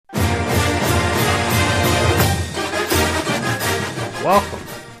Welcome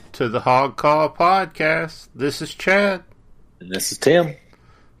to the Hog Call Podcast. This is Chad. And this is Tim.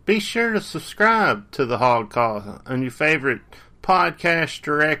 Be sure to subscribe to the Hog Call on your favorite podcast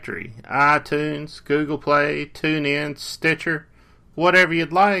directory. iTunes, Google Play, TuneIn, Stitcher, whatever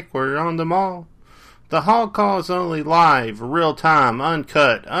you'd like, we're on them all. The Hog Call is only live, real-time,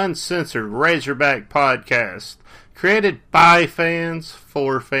 uncut, uncensored Razorback podcast created by fans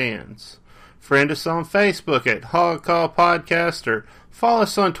for fans. Friend us on Facebook at Hog Call Podcast or follow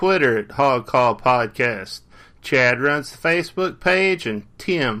us on Twitter at Hog Call Podcast. Chad runs the Facebook page and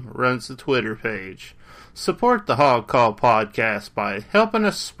Tim runs the Twitter page. Support the Hog Call Podcast by helping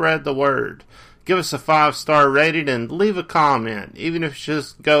us spread the word. Give us a 5-star rating and leave a comment, even if it's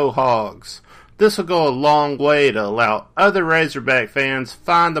just Go Hogs. This will go a long way to allow other Razorback fans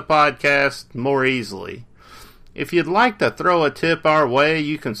find the podcast more easily. If you'd like to throw a tip our way,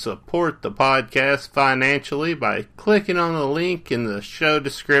 you can support the podcast financially by clicking on the link in the show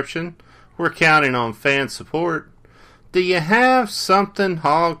description. We're counting on fan support. Do you have something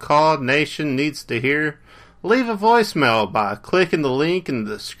Hog Call Nation needs to hear? Leave a voicemail by clicking the link in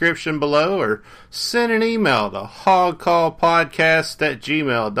the description below or send an email to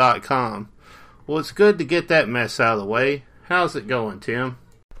hogcallpodcast@gmail.com. Well, it's good to get that mess out of the way. How's it going, Tim?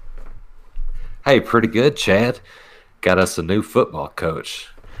 Hey, pretty good, Chad. Got us a new football coach.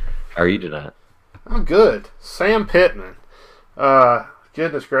 How are you tonight? I'm good. Sam Pittman.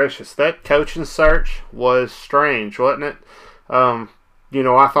 Goodness gracious, that coaching search was strange, wasn't it? I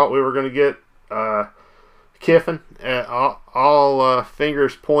thought we were going to get Kiffin. All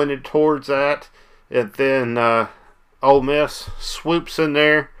fingers pointed towards that. And then Ole Miss swoops in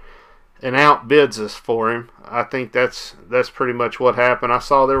there and outbids us for him. I think that's pretty much what happened. I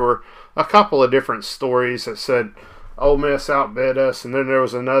saw there were a couple of different stories that said Ole Miss outbid us, and then there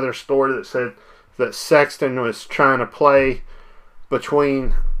was another story that said that Sexton was trying to play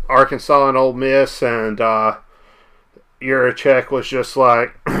between Arkansas and Ole Miss, and Yurachek was just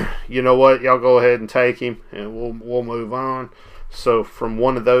like, you know what, y'all go ahead and take him, and we'll move on. So from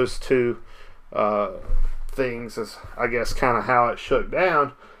one of those two things is, I guess, kind of how it shook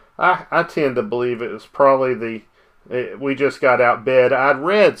down. I tend to believe it was probably we just got outbid. I'd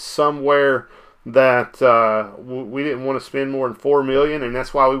read somewhere that we didn't want to spend more than $4 million, and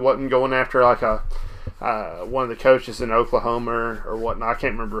that's why we wasn't going after like one of the coaches in Oklahoma or whatnot. I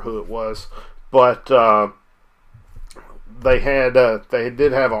can't remember who it was, but they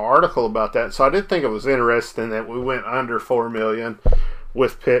did have an article about that. So I did think it was interesting that we went under $4 million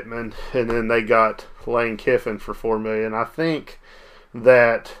with Pittman, and then they got Lane Kiffin for $4 million. I think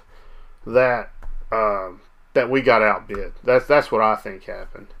that we got outbid. That's what I think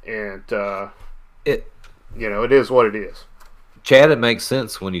happened, and it is what it is. Chad, it makes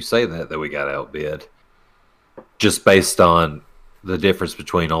sense when you say that we got outbid, just based on the difference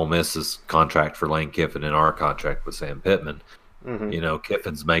between Ole Miss's contract for Lane Kiffin and our contract with Sam Pittman. Mm-hmm.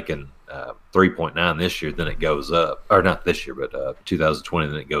 Kiffin's making 3.9 this year, then it goes up, or not this year, but 2020,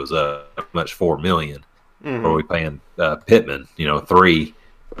 then it goes up much $4 million. Mm-hmm. Or we paying Pittman, $3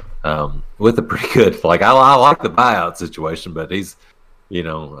 million. With a pretty good, I like the buyout situation, but he's,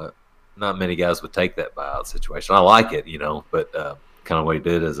 not many guys would take that buyout situation. I like it, but kind of what he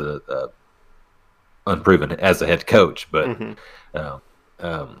did as a unproven as a head coach, but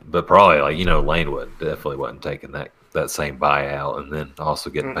but probably Lane definitely wasn't taking that same buyout, and then also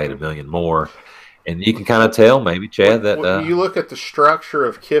getting paid $1 million more, and you can kind of tell maybe, Chad, that when you look at the structure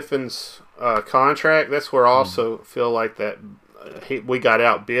of Kiffin's contract, that's where I also feel like that. We got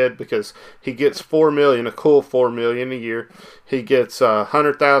outbid because he gets $4 million, a cool $4 million a year. He gets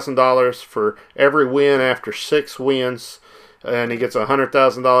 $100,000 for every win after 6 wins, and he gets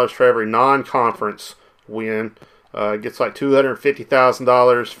 $100,000 for every non-conference win. Gets like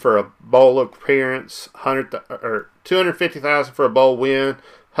 $250,000 for a bowl appearance, $250,000 for a bowl win,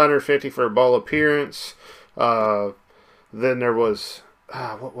 $150,000 for a bowl appearance. Then there was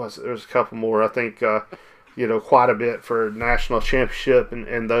what was it? There was a couple more. I think. Quite a bit for national championship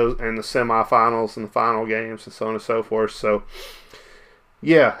and the semifinals and the final games and so on and so forth. So,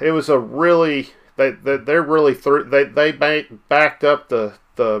 yeah, it was a really they're really through. They backed up the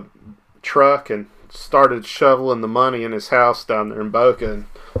truck and started shoveling the money in his house down there in Boca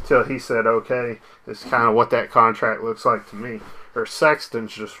until he said, "Okay, it's kind of what that contract looks like to me." Or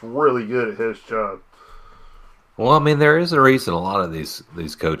Sexton's just really good at his job. Well, I mean, there is a reason a lot of these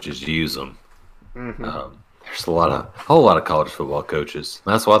coaches use them. Mm-hmm. There's a whole lot of college football coaches.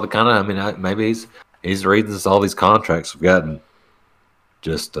 That's why maybe he's reading all these contracts we've gotten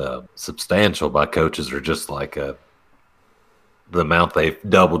just substantial by coaches, or just like the amount they've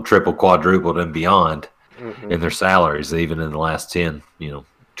doubled, tripled, quadrupled, and beyond. in their salaries, even in the last 10,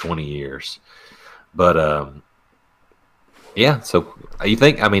 20 years. But yeah. So you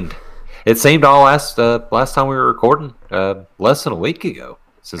think? I mean, it seemed all last time we were recording less than a week ago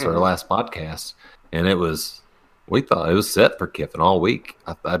since our last podcast, and we thought it was set for Kiffin all week.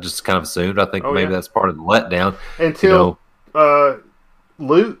 I just kind of assumed. I think maybe that's part of the letdown until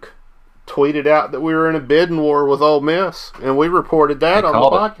Luke tweeted out that we were in a bidding war with Ole Miss, and we reported that on the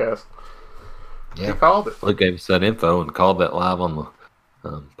podcast. Yeah, he called it. Luke gave us that info and called that live on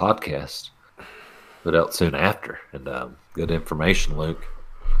the podcast. Put out soon after, and good information, Luke.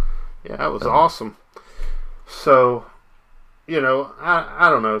 Yeah, that was awesome. So, I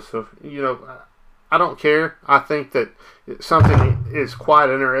don't know. So, I don't care. I think that something is quite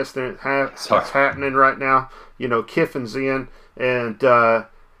interesting that's happening right now. Kiffin's in, and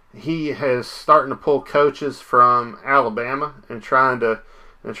he has starting to pull coaches from Alabama and trying to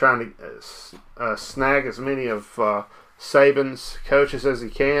snag as many of Saban's coaches as he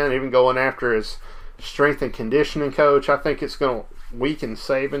can, even going after his strength and conditioning coach. I think it's going to weaken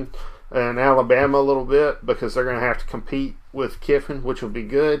Saban and Alabama a little bit because they're going to have to compete with Kiffin, which will be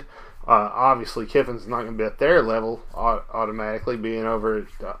good. Obviously, Kiffin's not going to be at their level automatically, being over at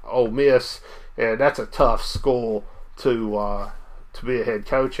Ole Miss, and that's a tough school to be a head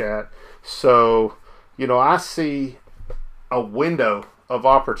coach at. So, I see a window of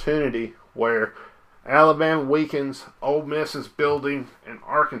opportunity where Alabama weakens, Ole Miss is building, and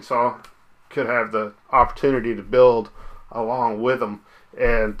Arkansas could have the opportunity to build along with them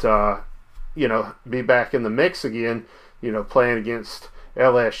and, be back in the mix again, playing against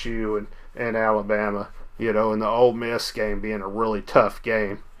LSU and Alabama, and the Ole Miss game being a really tough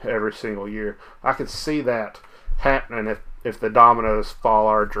game every single year. I could see that happening if the dominoes fall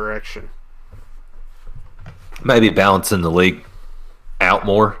our direction. Maybe balancing the league out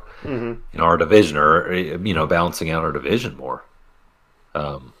more in our division, or balancing out our division more.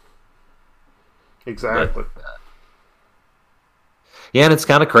 Exactly. Yeah, and it's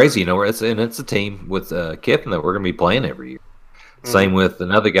kind of crazy, it's a team with Kiffin that we're going to be playing every year. Same with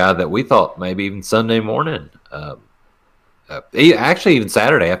another guy that we thought maybe even Sunday morning. Actually, even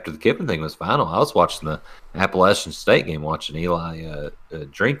Saturday after the Kiffin thing was final, I was watching the Appalachian State game, watching Eli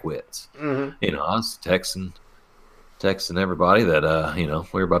Drinkwitz. I was texting everybody that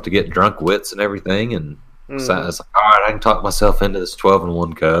we were about to get drunk wits and everything, and so I was like, all right, I can talk myself into this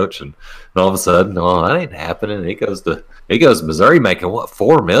 12-1 coach, and all of a sudden, that ain't happening. And he goes to Missouri making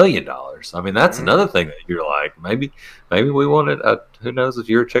 $4 million. I mean, that's another thing that you're like, maybe we wanted. Who knows if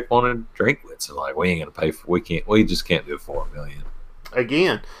your chick wanted Drinkwitz, and like we ain't gonna pay for. We just can't do $4 million.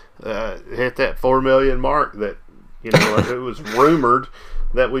 Again, hit that $4 million mark that it was rumored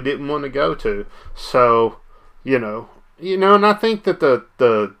that we didn't want to go to. So, and I think that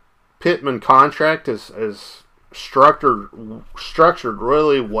the Pittman contract is structured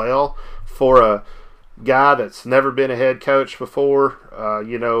really well for a guy that's never been a head coach before.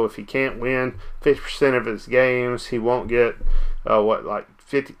 If he can't win 50% of his games, he won't get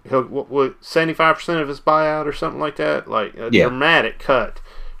 75% of his buyout or something like that. Like a dramatic cut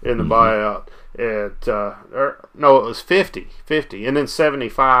in the buyout. It was 50, and then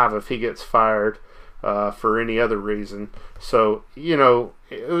 75 if he gets fired for any other reason. So,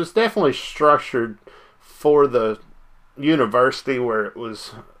 it was definitely structured for the university where it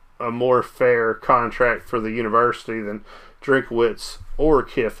was a more fair contract for the university than Drinkwitz or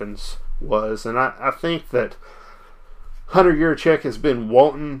Kiffin's was. And I think that Hunter Yurachek has been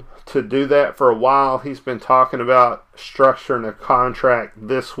wanting to do that for a while. He's been talking about structuring a contract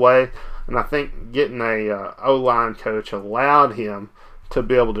this way. And I think getting a O-line coach allowed him to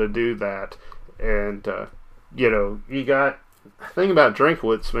be able to do that. And, you got the thing about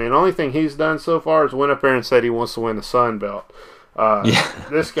Drinkwitz, man. The only thing he's done so far is went up there and said he wants to win the Sun Belt.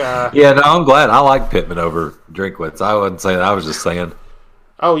 This guy. Yeah, no, I'm glad. I like Pittman over Drinkwitz. I wasn't saying. I was just saying.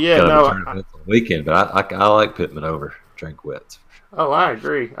 Oh yeah, no. Weekend, but I like Pittman over Drinkwitz. Oh, I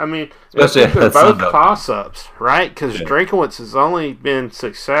agree. I mean, especially they're both toss-ups, right? Because Drinkwitz has only been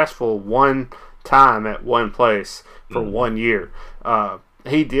successful one time at one place for 1 year.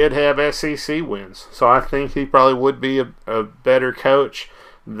 He did have SEC wins, so I think he probably would be a better coach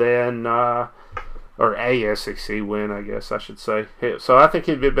than, or a SEC win, I guess I should say. So I think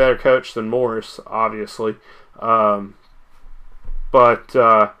he'd be a better coach than Morris, obviously. But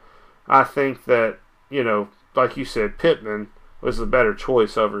I think that, like you said, Pittman was the better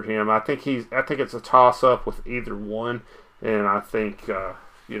choice over him. I think it's a toss-up with either one, and I think, I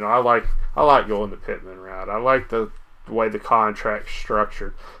like going the Pittman route. I like the way the contract's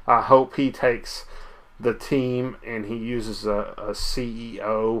structured. I hope he takes the team and he uses a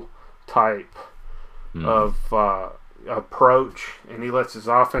CEO type of approach, and he lets his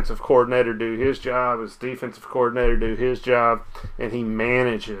offensive coordinator do his job, his defensive coordinator do his job, and he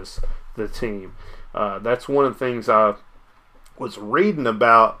manages the team. That's one of the things I was reading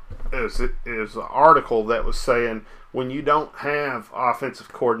about. Is an article that was saying when you don't have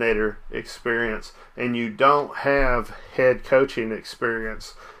offensive coordinator experience and you don't have head coaching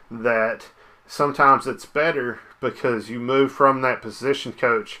experience, that sometimes it's better because you move from that position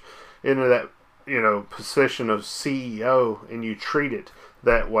coach into that position of CEO, and you treat it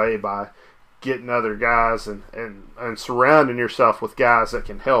that way by getting other guys and surrounding yourself with guys that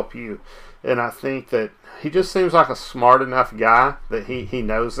can help you. And I think that he just seems like a smart enough guy that he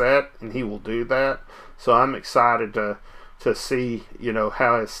knows that, and he will do that. So I'm excited to see,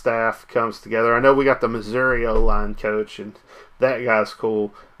 how his staff comes together. I know we got the Missouri O-line coach, and that guy's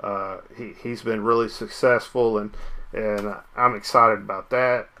cool. He's been really successful, and I'm excited about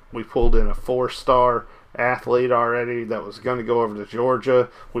that. We pulled in a 4-star athlete already that was going to go over to Georgia.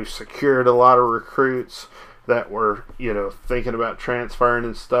 We've secured a lot of recruits that were, thinking about transferring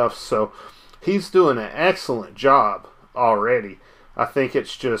and stuff. So he's doing an excellent job already. I think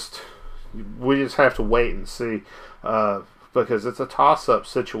it's just, we just have to wait and see because it's a toss-up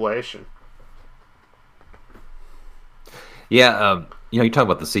situation. Yeah, you talk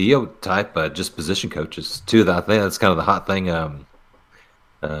about the CEO type, just position coaches too. I think that's kind of the hot thing, kind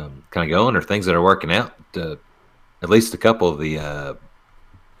of going, or things that are working out. At least a couple of the,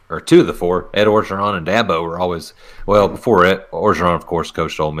 or two of the four, Ed Orgeron and Dabo were always, before Ed Orgeron, of course,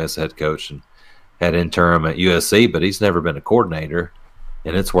 coached Ole Miss, head coach, and had interim at USC, but he's never been a coordinator,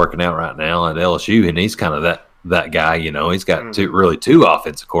 and it's working out right now at LSU, and he's kind of that guy. He's got two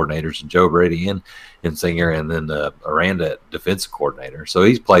offensive coordinators, Joe Brady and Singer, and then Aranda at defensive coordinator. So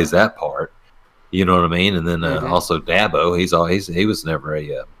he plays that part. You know what I mean? And then also Dabo, he was never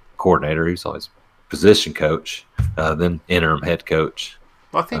a coordinator. He was always position coach, then interim head coach.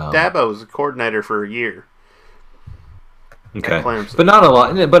 Well, I think Dabo was a coordinator for a year. Okay, but not a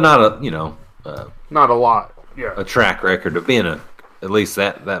lot. But not a not a lot. Yeah, a track record of being at least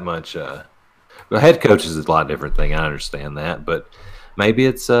that much. Well, head coach is a lot different thing. I understand that, but maybe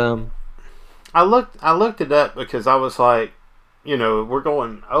it's. I looked it up because I was like, we're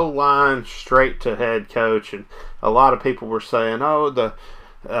going O-line straight to head coach, and a lot of people were saying, the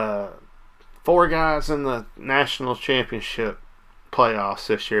 4 guys in the national championship playoffs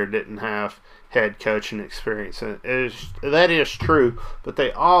this year didn't have head coaching experience. And that is true, but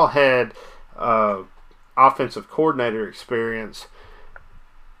they all had offensive coordinator experience,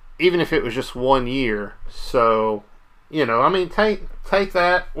 even if it was just 1 year. So, take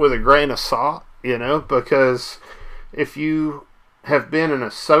that with a grain of salt, because if you have been an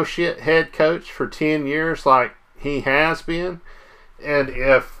associate head coach for 10 years like he has been, and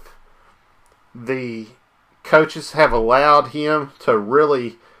if the coaches have allowed him to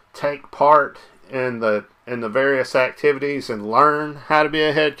really take part in the various activities and learn how to be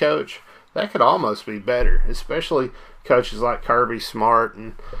a head coach, that could almost be better, especially coaches like Kirby Smart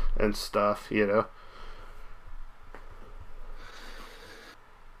and stuff,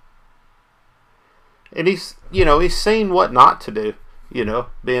 And he's seen what not to do,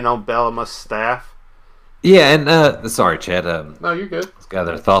 being on Bellama's staff. Yeah, and sorry, Chad. No, you're good.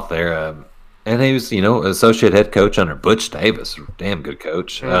 Gathered a thought there. And he was, associate head coach under Butch Davis, damn good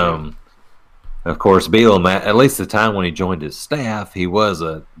coach. Mm-hmm. Of course, Bielema, at least the time when he joined his staff, he was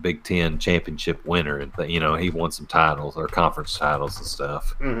a Big Ten championship winner, and he won some titles or conference titles and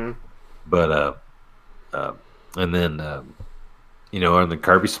stuff. Mm-hmm. But and then under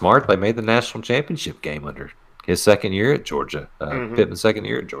Kirby Smart, they made the national championship game under his second year at Georgia. Pittman's second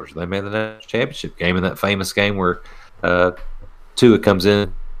year at Georgia, they made the national championship game in that famous game where Tua comes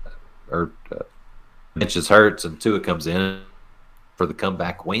in, or benches Hurts, and Tua comes in for the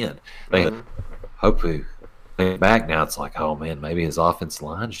comeback win. They hopefully back now. It's like, oh man, maybe his offensive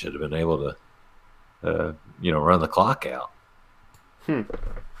line should have been able to, run the clock out.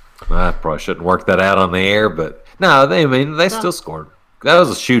 I probably shouldn't work that out on the air, but no, they still scored. That was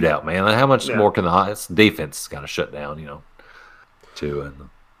a shootout, man. How much more can the defense kind of shut down? Too, and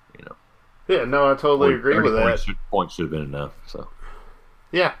Yeah, no, I totally agree with that. Points should have been enough. So.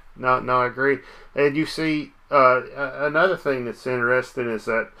 Yeah, no, I agree. And you see, another thing that's interesting is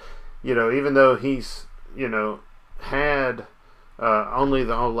that, even though he's, had only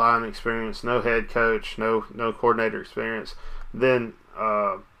the O-line experience, no head coach, no coordinator experience, then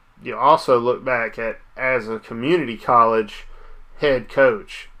you also look back at, as a community college head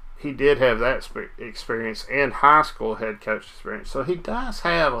coach, he did have that experience and high school head coach experience. So he does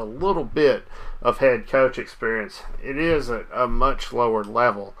have a little bit of head coach experience. It is at a much lower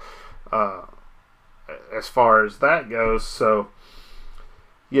level as far as that goes. So,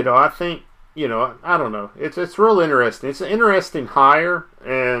 I think, I don't know. It's real interesting. It's an interesting hire,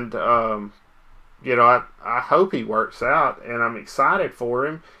 and I hope he works out, and I'm excited for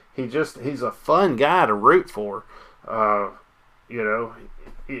him. He's a fun guy to root for.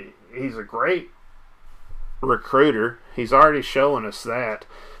 He's a great recruiter. He's already showing us that,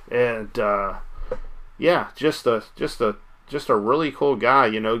 and just a really cool guy.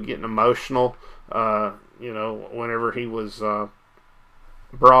 Getting emotional. Whenever he was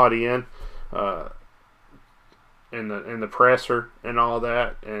brought in the presser and all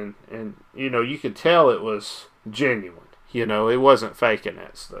that, and you could tell it was genuine. It wasn't faking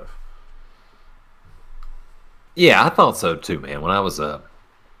that stuff. Yeah, I thought so too, man. When I was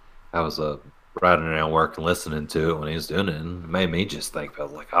riding around work and listening to it when he was doing it, and it made me just think, I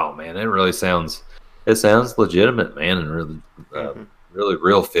was like, oh man, it sounds legitimate, man, and really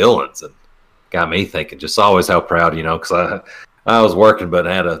real feelings, and got me thinking just always how proud, because I was working but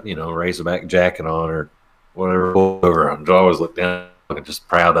had a Razorback jacket on or whatever, and I always look down and just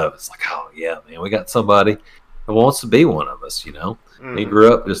proud of it. It's like, oh yeah, man, we got somebody who wants to be one of us. He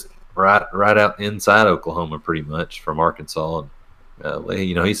grew up just right out inside Oklahoma, pretty much from Arkansas. And,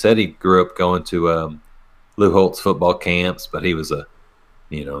 he said he grew up going to Lou Holtz football camps, but he was a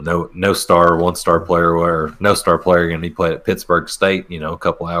no star, 1-star player, or no star player, and he played at Pittsburgh State, a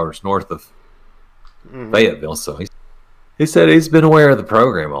couple hours north of Fayetteville. So he said he's been aware of the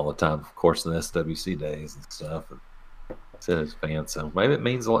program all the time, of course, in the SWC days and stuff. And said his fan, so maybe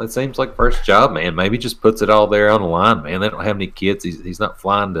it seems like first job, man. Maybe just puts it all there on the line, man. They don't have any kids. He's not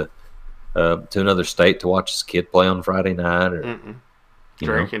flying to another state to watch his kid play on Friday night, or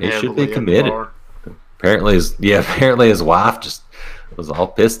he should be committed. Apparently his wife just was all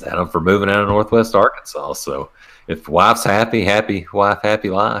pissed at him for moving out of Northwest Arkansas. So if wife's happy wife, happy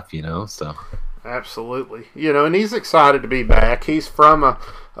life. So absolutely, and he's excited to be back. He's from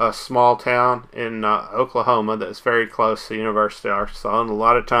a small town in Oklahoma that's very close to the University of Arkansas, and a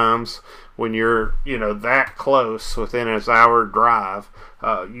lot of times when you're that close, within an hour drive,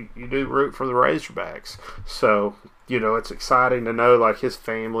 you do root for the Razorbacks. So it's exciting to know like his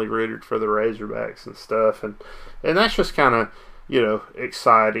family rooted for the Razorbacks and stuff, and that's just kind of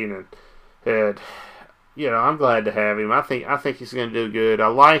exciting, and I'm glad to have him. I think he's going to do good. I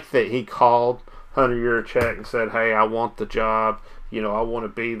like that he called Hunter Yurachek and said, hey, I want the job. I want to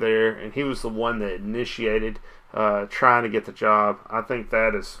be there. And he was the one that initiated trying to get the job. I think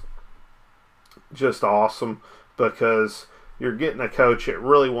that is just awesome, because you're getting a coach that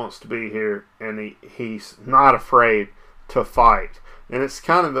really wants to be here, and he's not afraid to fight. And that's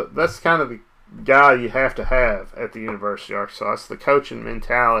kind of the guy you have to have at the University of Arkansas. It's the coaching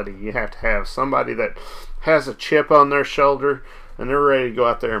mentality you have to have. Somebody that has a chip on their shoulder, and they're ready to go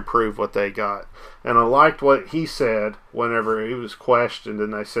out there and prove what they got. And I liked what he said whenever he was questioned,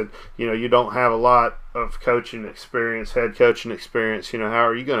 and they said, you don't have a lot of coaching experience, head coaching experience, how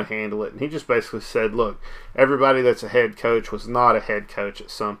are you going to handle it? And he just basically said, look, everybody that's a head coach was not a head coach at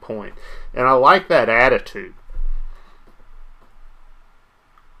some point. And I like that attitude.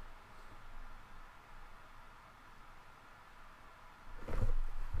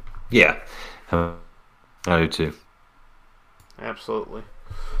 Yeah, I do too. Absolutely.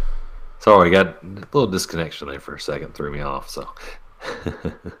 Sorry, got a little disconnection there for a second, threw me off. So,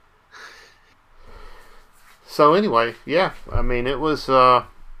 so anyway, yeah. I mean, it was, it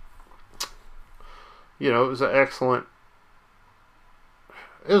was an excellent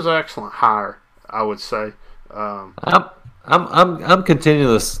hire, I would say. I'm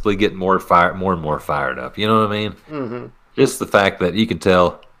continuously getting more and more fired up. You know what I mean? Mm-hmm. Just the fact that you can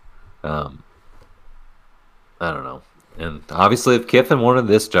tell. I don't know. And obviously, if Kiffin wanted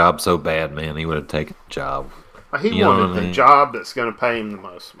this job so bad, man, he would have taken the job. He wanted the job that's going to pay him the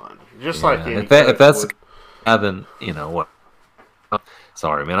most money, just like any. If that's the guy, then what?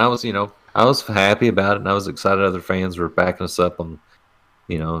 Sorry, man. I was happy about it, and I was excited. Other fans were backing us up on,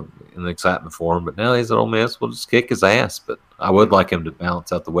 in the excitement for him. But now he's at Ole Miss. We'll just kick his ass. But I would like him to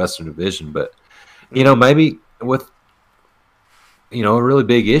balance out the Western Division. But maybe with. A really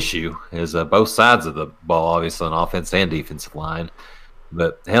big issue is both sides of the ball, obviously on offense and defensive line.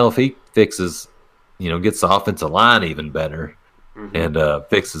 But hell, if he fixes, gets the offensive line even better, and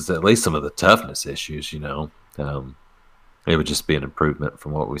fixes at least some of the toughness issues, it would just be an improvement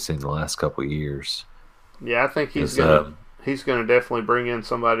from what we've seen the last couple of years. Yeah, I think he's gonna definitely bring in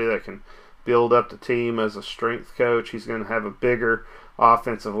somebody that can build up the team as a strength coach. He's gonna have a bigger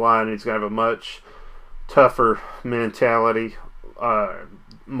offensive line. He's gonna have a much tougher mentality.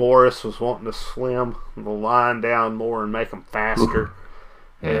 Morris was wanting to slim the line down more and make them faster.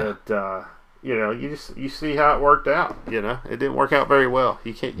 Yeah. And you see how it worked out. It didn't work out very well.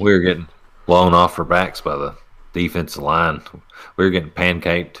 You can't. We were getting blown off our backs by the defensive line. We were getting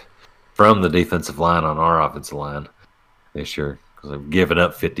pancaked from the defensive line on our offensive line this year because they've given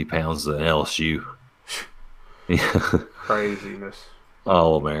up 50 pounds to LSU. Craziness.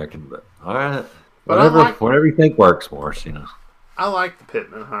 All American, but all right. But whatever you think works, Morris. I like the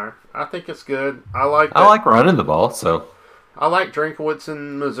Pittman hire. I think it's good. I like running the ball, so. I like Drinkwitz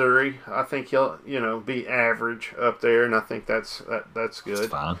in Missouri. I think he'll, be average up there, and I think that's good. That's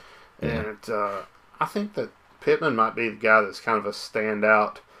fine. Yeah. And I think that Pittman might be the guy that's kind of a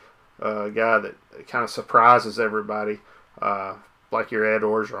standout guy that kind of surprises everybody, like your Ed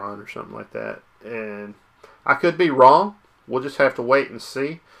Orgeron or something like that. And I could be wrong. We'll just have to wait and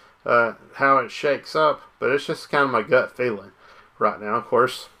see how it shakes up. But it's just kind of my gut feeling right now. Of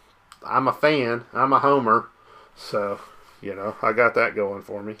course, I'm a fan. I'm a homer. So, I got that going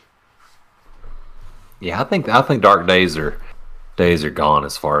for me. Yeah, I think dark days are gone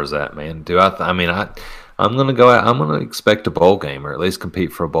as far as that, man. I'm gonna go out. I'm gonna expect a bowl game, or at least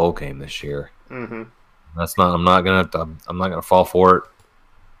compete for a bowl game this year. Mm-hmm. I'm not gonna fall for it.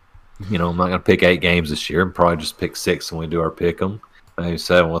 I'm not gonna pick 8 games this year. I'm probably just pick 6 when we do our pick 'em. Maybe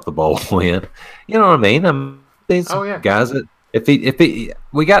 7 with the bowl win. You know what I mean? Guys that it's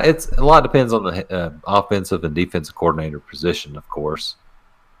a lot depends on the offensive and defensive coordinator position, of course.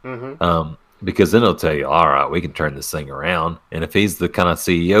 Mm-hmm. Because then he'll tell you, all right, we can turn this thing around. And if he's the kind of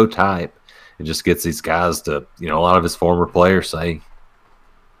CEO type and just gets these guys to, a lot of his former players say,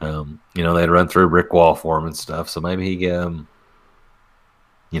 they'd run through a brick wall for him and stuff. So maybe he,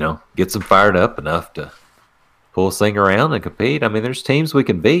 gets them fired up enough to pull this thing around and compete. I mean, there's teams we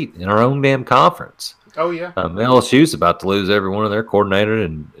can beat in our own damn conference. Oh, yeah. LSU's about to lose every one of their coordinators,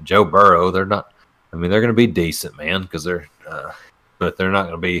 and Joe Burrow, they're not – they're going to be decent, man, because but they're not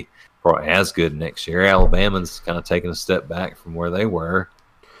going to be probably as good next year. Alabama's kind of taking a step back from where they were.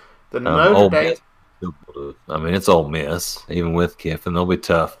 The Notre Dame – it's Ole Miss, even with Kiffin. They'll be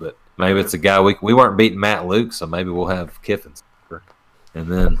tough, but maybe it's a guy – we weren't beating Matt Luke, so maybe we'll have Kiffin. And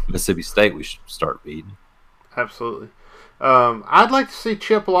then Mississippi State we should start beating. Absolutely. I'd like to see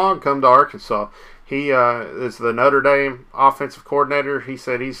Chip Long come to Arkansas. He is the Notre Dame offensive coordinator. He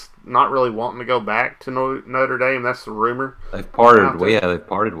said he's not really wanting to go back to Notre Dame. That's the rumor. They've parted. They've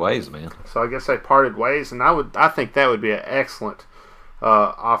parted ways, man. So I guess they parted ways, and I think that would be an excellent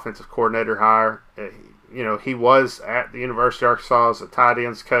offensive coordinator hire. He was at the University of Arkansas as a tight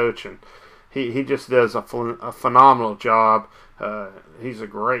ends coach, and he just does a phenomenal job. He's a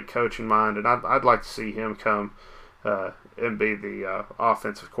great coaching mind, and I'd like to see him come and be the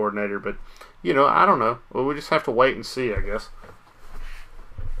offensive coordinator. But, I don't know. Well, we just have to wait and see, I guess.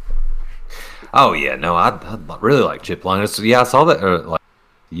 Oh, yeah. No, I'd really like Chip Long. I saw that.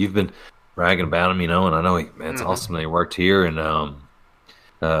 You've been bragging about him, and I know it's awesome that he worked here. And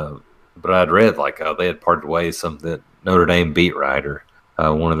but I'd read, they had parted ways. That Notre Dame beat writer,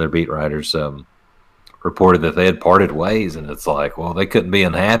 one of their beat writers, reported that they had parted ways, and it's they couldn't be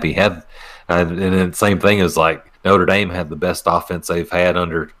unhappy. And then the same thing is Notre Dame had the best offense they've had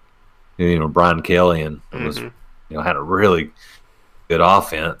under, Brian Kelly, and it was, had a really good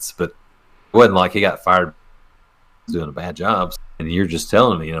offense, but it wasn't like he got fired doing a bad job. And you're just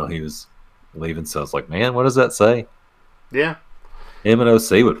telling me, he was leaving. So I was like, man, what does that say? Yeah. Him and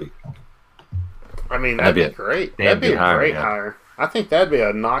OC would be. That'd be great. That'd be a great hire. I think that'd be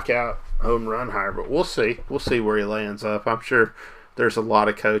a knockout home run hire, but we'll see. We'll see where he lands up. I'm sure there's a lot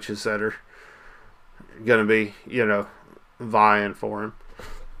of coaches that are going to be, vying for him.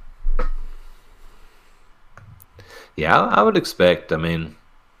 Yeah, I would expect. Maybe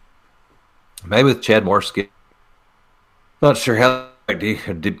with Chad Morris. Not sure how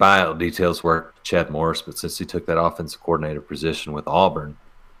buyout details work with Chad Morris, but since he took that offensive coordinator position with Auburn,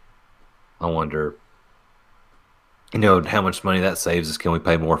 I wonder, how much money that saves us. Can we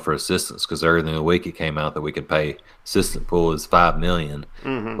pay more for assistants? Because earlier in the week it came out that we could pay assistant pool is $5 million.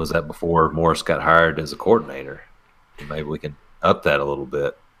 Mm-hmm. Was that before Morris got hired as a coordinator? Maybe we can up that a little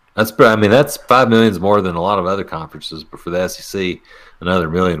bit. That's $5 million is more than a lot of other conferences, but for the SEC, another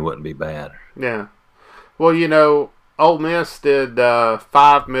 $1 million wouldn't be bad. Yeah. Well, Ole Miss did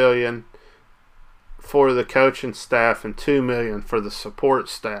 $5 million for the coaching staff and $2 million for the support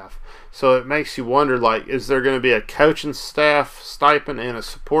staff. So it makes you wonder, is there going to be a coaching staff stipend and a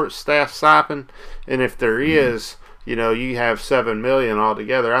support staff stipend? And if there is, you have $7 million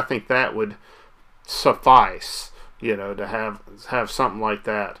altogether. I think that would suffice, to have something like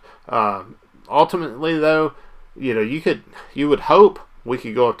that. Ultimately, though, you would hope we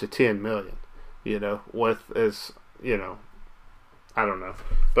could go up to $10 million. With I don't know,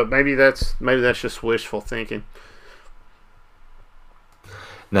 but maybe that's just wishful thinking.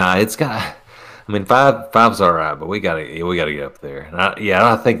 Nah, it's got. I mean, five's all right, but we gotta get up there. And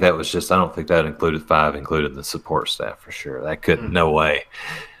I think that was just. I don't think that included five, included the support staff for sure. That couldn't. No way.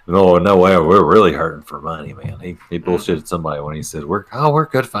 No way. We're really hurting for money, man. He bullshitted somebody when he said we're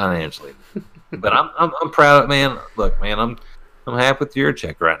good financially, but I'm proud of it, man. Look, man, I'm happy with your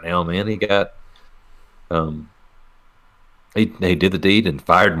check right now, man. He got he did the deed and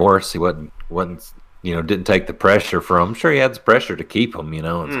fired Morris. He wasn't didn't take the pressure from. I'm sure he had the pressure to keep him. It's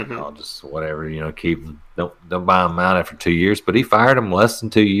like, I'll just whatever, keep him. Don't buy him out after 2 years. But he fired him less than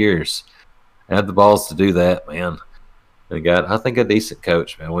 2 years. Had the balls to do that, man. They got, I think, a decent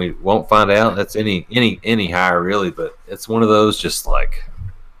coach, man. We won't find out. That's any hire really, but it's one of those just like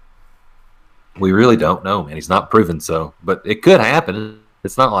we really don't know, man. He's not proven so, but it could happen.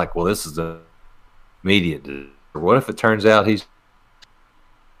 It's not like, well, this is the immediate. Or what if it turns out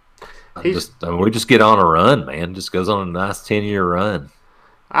we just get on a run, man. Just goes on a nice 10-year run.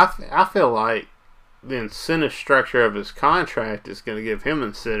 I feel like the incentive structure of his contract is going to give him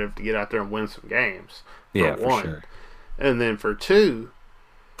incentive to get out there and win some games. Yeah, for sure. And then for two,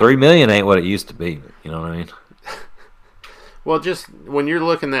 $3 million ain't what it used to be. You know what I mean? Well, just when you're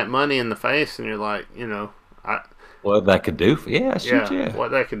looking that money in the face and you're like, what that could do for yeah,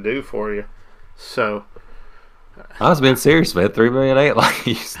 what that could do for you. So I was being serious, man. $3 million ain't like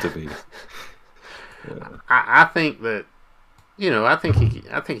it used to be. Yeah. I think that I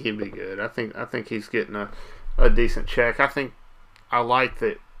think he'd be good. I think he's getting a decent check. I like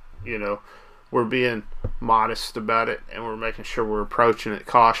that, we're being modest about it and we're making sure we're approaching it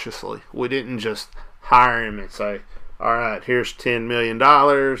cautiously. We didn't just hire him and say, all right, here's $10 million,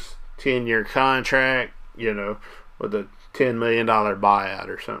 10-year contract, with a $10 million buyout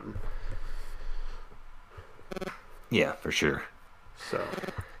or something. Yeah, for sure. So,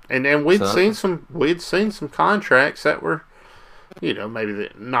 and we'd seen some contracts that were, maybe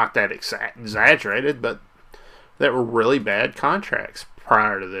not that exaggerated, but that were really bad contracts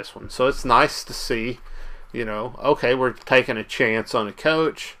prior to this one. So it's nice to see, okay, we're taking a chance on a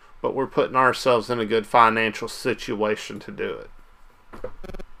coach, but we're putting ourselves in a good financial situation to do it.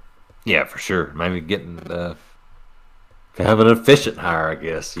 Yeah, for sure. Maybe getting have an efficient hire, I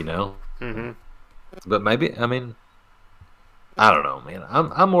guess, Mm-hmm. But maybe, I don't know, man.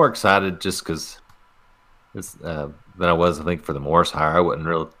 I'm more excited just because than I was, I think, for the Morris hire. I wasn't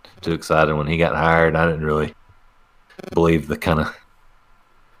really too excited when he got hired. I didn't really believe the kind of,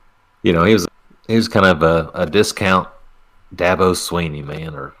 he was kind of a discount Dabo Sweeney,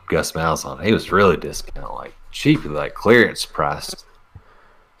 man, or Gus Malzahn. He was really discount, like cheap, like clearance priced.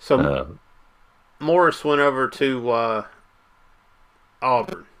 So Morris went over to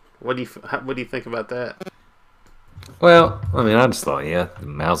Auburn. What do you think about that? Well, I just thought,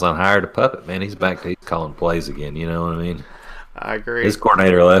 Malzahn hired a puppet, man. He's back to he's calling plays again. You know what I mean? I agree. His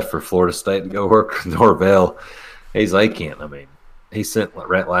coordinator left for Florida State to go work with Norvell. He sent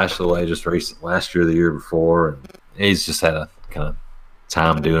Rhett Lashley away just last year, the year before, and he's just had a kind of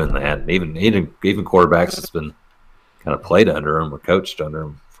time doing that. And even quarterbacks that's been kind of played under him or coached under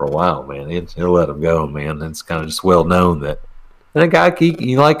him for a while, man. He'll let him go, man. It's kind of just well known that. And a guy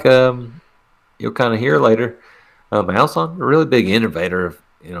you'll kind of hear later. Malzahn, a really big innovator of,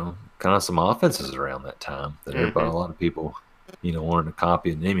 kind of some offenses around that time that a lot of people, wanted to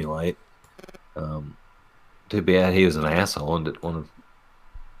copy and emulate. Too bad he was an asshole and didn't want to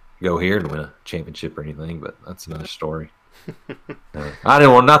go here and win a championship or anything, but that's another story. I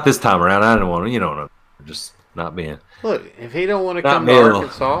didn't want, not this time around, I didn't want to, just not being. Look, if he don't want to come to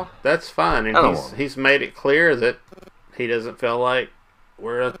Arkansas, that's fine. And he's made it clear that he doesn't feel like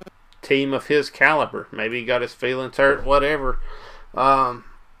we're a team of his caliber. Maybe he got his feelings hurt, whatever. I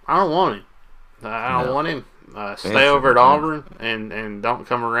don't want him. I don't want him. Stay over at Auburn and don't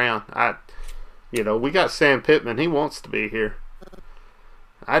come around. We got Sam Pittman. He wants to be here.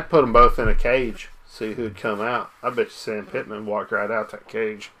 I'd put them both in a cage, see who'd come out. I bet you Sam Pittman walked right out that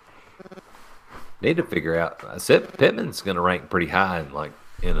cage. Need to figure out. I said Pittman's going to rank pretty high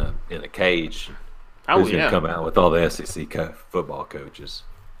in a cage. Who's going to come out with all the SEC football coaches?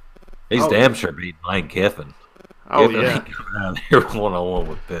 He's damn sure beating Lane Kiffin. Kiffin ain't coming out here one-on-one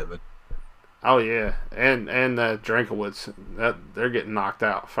with Pittman. Oh yeah, and Drinkowitz, they're getting knocked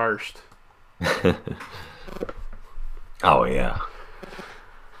out first. Oh yeah.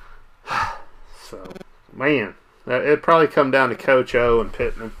 So, man, it'd probably come down to Coach O and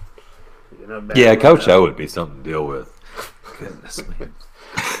Pittman. Coach O would be something to deal with. Goodness, man.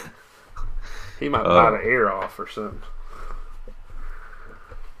 He might bite an ear off or something.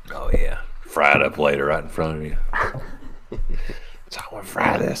 Oh yeah, fry it up later right in front of you. So I want to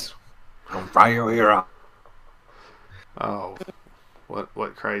fry this. I'm fry your ear off. Oh,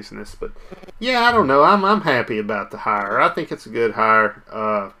 what craziness! But yeah, I don't know. I'm happy about the hire. I think it's a good hire.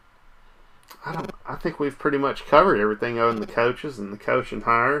 I think we've pretty much covered everything on the coaches and the coaching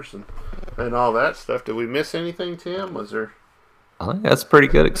hires and all that stuff. Did we miss anything, Tim? Was there? I think that's pretty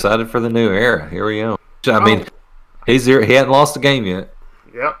good. Excited for the new era. Here we go. I mean, he's here. He hadn't lost a game yet.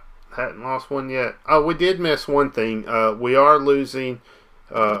 Yep, hadn't lost one yet. Oh, we did miss one thing. We are losing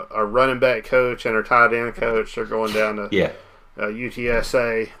our running back coach and our tight end coach. They're going down to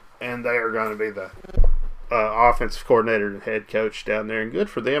UTSA, and they are going to be the offensive coordinator and head coach down there. And good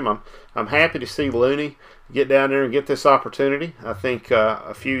for them. I'm happy to see Looney get down there and get this opportunity. I think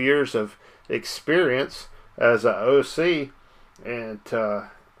a few years of experience as an OC, and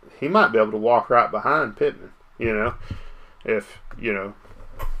he might be able to walk right behind Pittman. If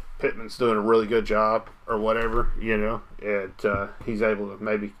Pittman's doing a really good job or whatever, and he's able to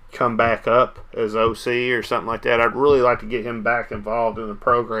maybe come back up as OC or something like that. I'd really like to get him back involved in the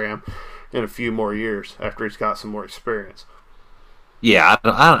program in a few more years after he's got some more experience. Yeah,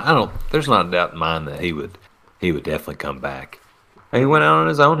 I don't. There's not a doubt in mind that he would definitely come back. He went out on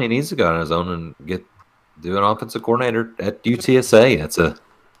his own. He needs to go out on his own and do an offensive coordinator at UTSA. That's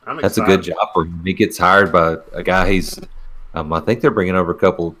a good job for him. He gets hired by a guy. I think they're bringing over a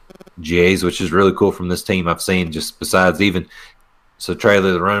couple GAs, which is really cool from this team. I've seen just besides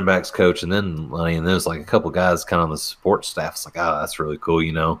Traylor, the running backs coach, and then Lonnie, and there's like a couple guys kind of on the support staff. It's like, oh, that's really cool,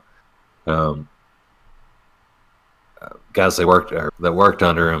 guys that worked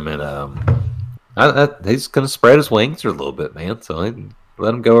under him, and he's going to spread his wings a little bit, man. So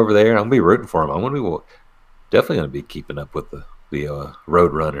let him go over there. I'm going to be rooting for him. I'm going to be definitely going to be keeping up with the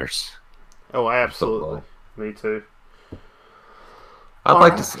road runners. Oh, absolutely. Me too. I'd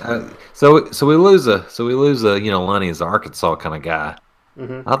like to. So we lose a Lonnie is an Arkansas kind of guy.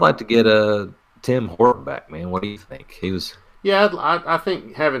 Mm-hmm. I'd like to get Tim Horton back, man. What do you think? He was. Yeah, I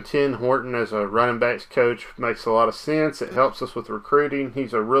think having Tim Horton as a running backs coach makes a lot of sense. It helps us with recruiting.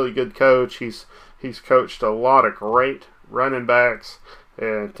 He's a really good coach. He's coached a lot of great running backs,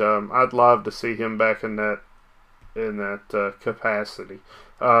 and I'd love to see him back in that capacity.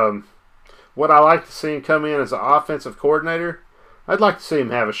 What I like to see him come in as an offensive coordinator, I'd like to see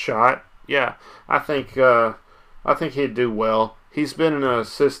him have a shot. Yeah, I think he'd do well. He's been an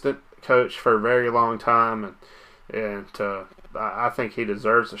assistant coach for a very long time, and I think he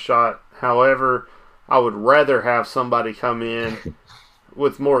deserves a shot. However, I would rather have somebody come in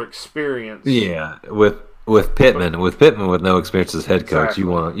with more experience. Yeah, with Pittman with no experience as head coach,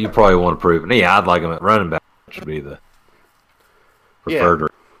 exactly. You probably want to prove it. Yeah, I'd like him at running back. Should be the preferred. Yeah.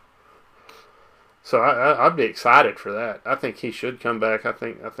 So I'd be excited for that. I think he should come back. I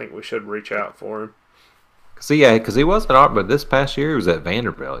think we should reach out for him. Because he was at Art, but this past year he was at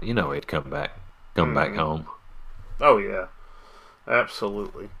Vanderbilt. He'd come back home. Oh yeah,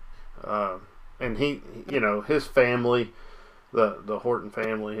 absolutely. And he, his family, the Horton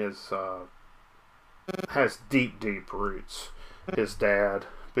family has deep roots. His dad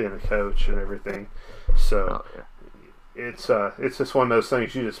being a coach and everything. So it's just one of those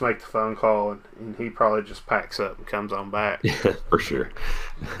things. You just make the phone call and he probably just packs up and comes on back. Yeah, for sure.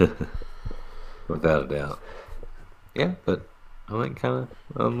 Without a doubt. Yeah, but I think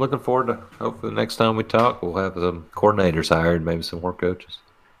I'm looking forward to hopefully the next time we talk we'll have some coordinators hired, maybe some more coaches.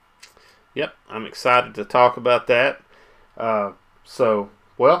 Yep, I'm excited to talk about that.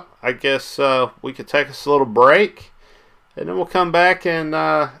 Well, I guess we could take us a little break, and then we'll come back and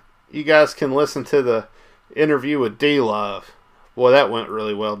you guys can listen to the interview with D-Love. Boy, that went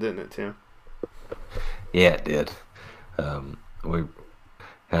really well, didn't it, Tim? Yeah, it did. We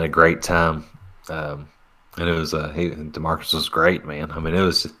had a great time. And it was DeMarcus was great, man. I mean, it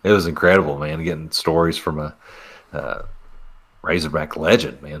was incredible, man. Getting stories from a Razorback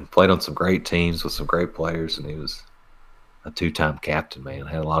legend, man. Played on some great teams with some great players, and he was a 2-time captain, man.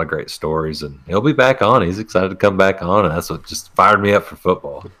 Had a lot of great stories, and he'll be back on. He's excited to come back on, and that's what just fired me up for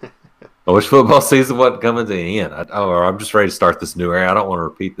football. I wish football season wasn't coming to the end. I'm just ready to start this new era. I don't want to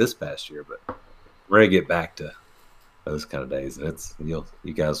repeat this past year, but I'm ready to get back to those kind of days, and you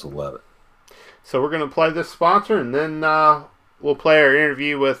guys will love it. So we're going to play this sponsor, and then we'll play our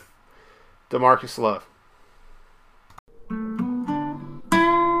interview with DeMarcus Love.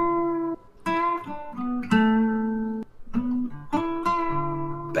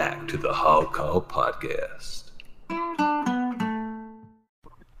 Back to the Hog Call Podcast.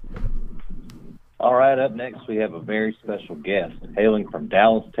 All right, up next we have a very special guest, hailing from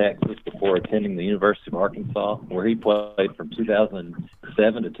Dallas, Texas, before attending the University of Arkansas, where he played from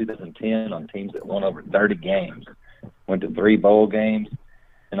 2007 to 2010 on teams that won over 30 games. went to 3 bowl games,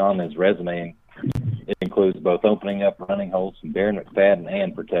 and on his resume, it includes both opening up running holes from Darren McFadden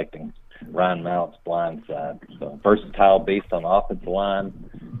and protecting Ryan Mallett's blind side. So versatile beast on the offensive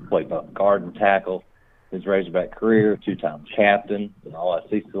line, played both guard and tackle. His Razorback career, 2-time captain, an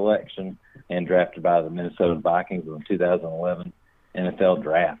All-SEC selection, and drafted by the Minnesota Vikings in the 2011 NFL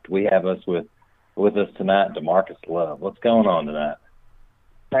Draft. We have us with us tonight, DeMarcus Love. What's going on tonight?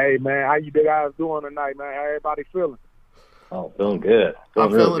 Hey, man, how you guys doing tonight, man? How everybody feeling? Oh, feeling good.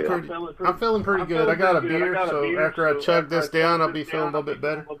 I'm feeling pretty good. I got a beer, so after I chug this down, I'll be feeling a little bit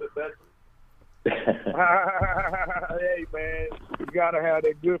better. Hey, man, you got to have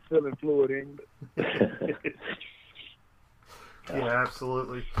that good feeling fluid in you. Yeah,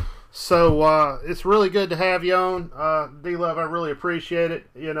 absolutely. So it's really good to have you on, D-Love. I really appreciate it.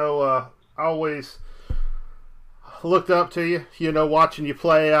 You know, I always looked up to you. You know, watching you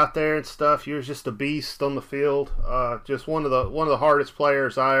play out there and stuff. You was just a beast on the field. Just one of the hardest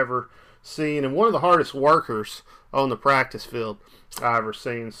players I ever seen, and one of the hardest workers on the practice field I ever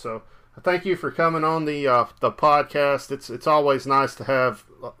seen. So thank you for coming on the podcast. It's always nice to have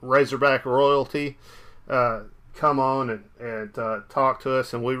Razorback royalty come on and talk to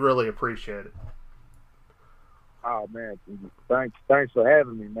us, and we really appreciate it. Oh, man, thanks for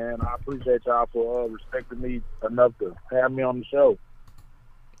having me, man. I appreciate y'all for respecting me enough to have me on the show.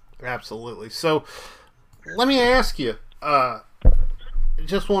 Absolutely. So let me ask you,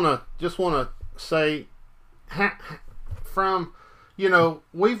 just want to say, from, you know,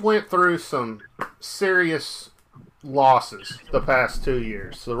 we've went through some serious losses the past 2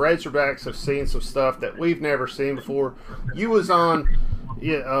 years. The Razorbacks have seen some stuff that we've never seen before. You was on,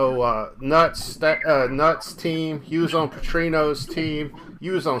 Nuts team. You was on Petrino's team.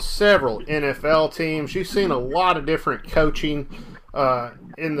 You was on several NFL teams. You've seen a lot of different coaching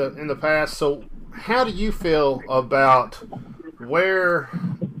in the past. So how do you feel about where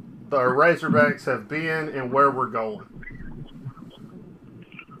the Razorbacks have been and where we're going?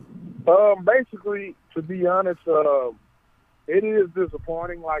 Basically, to be honest, it is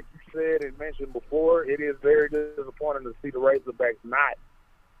disappointing, like you said and mentioned before. It is very disappointing to see the Razorbacks not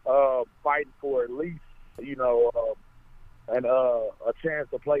fighting for at least, you know, a chance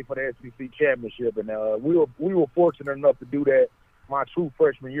to play for the SEC championship. And we were fortunate enough to do that my true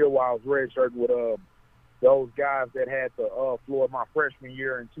freshman year while I was redshirting with those guys that had the floor my freshman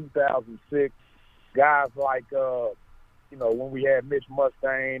year in 2006. Guys like you know, when we had Mitch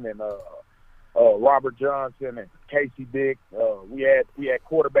Mustang and Robert Johnson and Casey Dick, we had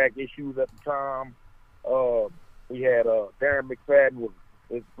quarterback issues at the time. We had Darren McFadden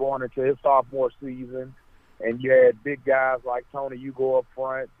was going into his sophomore season, and you had big guys like Tony Hugo up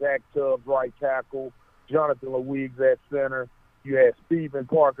front, Zach Tubbs right tackle, Jonathan Louise at center. You had Stephen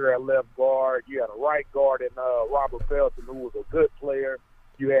Parker at left guard. You had a right guard in Robert Felton, who was a good player.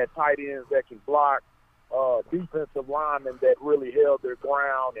 You had tight ends that can block. Defensive linemen that really held their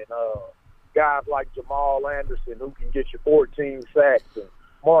ground, and guys like Jamal Anderson, who can get you 14 sacks, and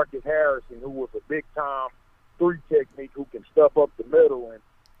Marcus Harrison, who was a big-time 3 technique who can stuff up the middle. And,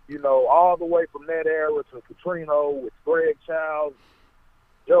 you know, all the way from that era to Petrino with Greg Childs,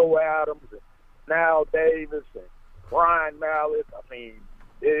 Joe Adams, and Nile Davis, and Brian Mallett. I mean,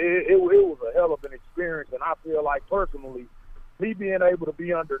 it was a hell of an experience, and I feel like personally, me being able to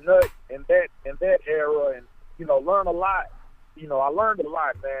be under Nut in that era and, you know, learn a lot. You know, I learned a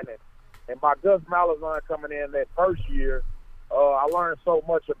lot, man. And by Gus Malzahn coming in that first year, I learned so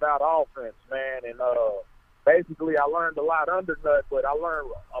much about offense, man. And basically I learned a lot under Nut, but I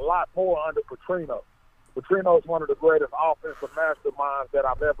learned a lot more under Petrino. Petrino is one of the greatest offensive masterminds that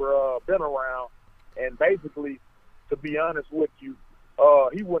I've ever been around. And basically, to be honest with you,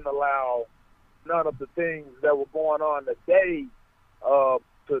 he wouldn't allow none of the things that were going on today to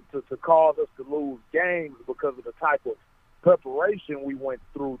cause us to lose games because of the type of preparation we went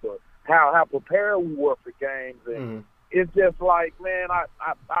through, how prepared we were for games. And it's just like, man, I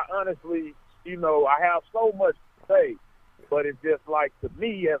honestly, you know, I have so much to say, but it's just like, to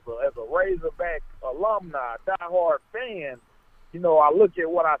me as a Razorback alumni, diehard fan, you know, I look at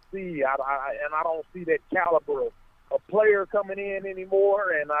what I see, and I don't see that caliber of player coming in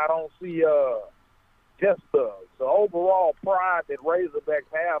anymore, and I don't see just the overall pride that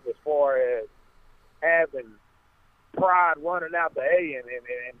Razorbacks have as far as having pride running out the A and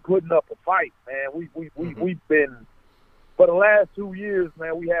putting up a fight, man. We've been, for the last 2 years,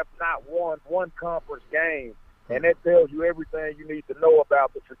 man, we have not won one conference game, and that tells you everything you need to know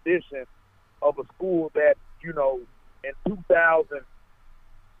about the tradition of a school that, you know, in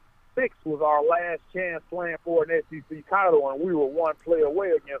 2006 was our last chance playing for an SEC title, and we were one play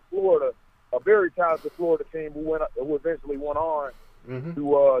away against Florida a very talented Florida team who eventually went on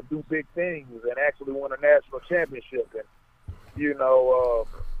to do big things and actually won a national championship. And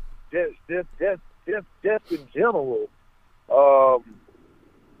just in general, how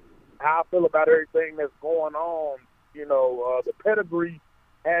I feel about everything that's going on. The pedigree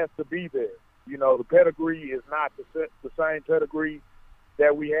has to be there. The pedigree is not the same pedigree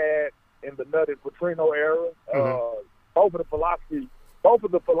that we had in the Nutt and Petrino era. Both of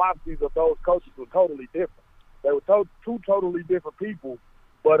the philosophies of those coaches were totally different. They were two totally different people,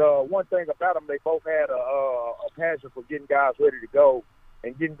 but one thing about them, they both had a passion for getting guys ready to go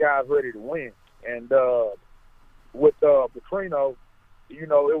and getting guys ready to win. And with Petrino, it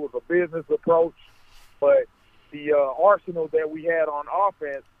was a business approach, but the arsenal that we had on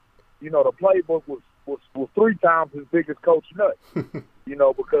offense, the playbook was 3 times as big as Coach Nutt.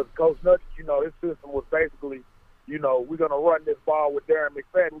 Because Coach Nutt, his system was basically, we're going to run this ball with Darren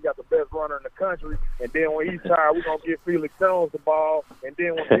McFadden. We got the best runner in the country. And then when he's tired, we're going to give Felix Jones the ball. And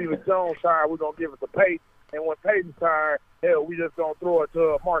then when Felix Jones tired, we're going to give it to Peyton. And when Peyton's tired, hell, we just going to throw it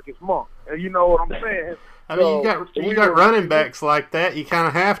to Marcus Monk. And you know what I'm saying? I mean, you got running backs like that. You kind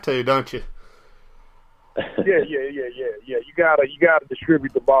of have to, don't you? Yeah. You gotta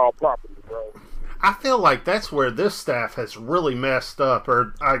distribute the ball properly, bro. I feel like that's where this staff has really messed up,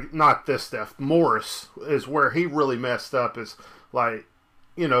 or not this staff. Morris is where he really messed up. Is like,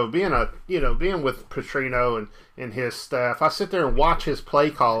 being with Petrino and his staff. I sit there and watch his play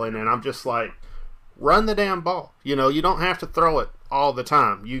calling, and I'm just like, run the damn ball. You don't have to throw it all the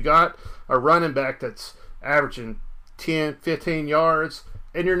time. You got a running back that's averaging 10, 15 yards.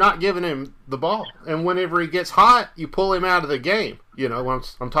 And you're not giving him the ball. And whenever he gets hot, you pull him out of the game.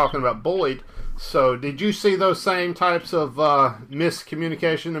 I'm talking about Boyd. So did you see those same types of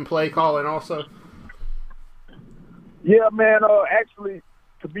miscommunication and play calling also? Yeah, man. Actually,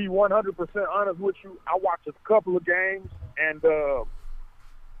 to be 100% honest with you, I watched a couple of games. And,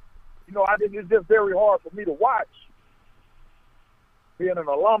 it's just very hard for me to watch being an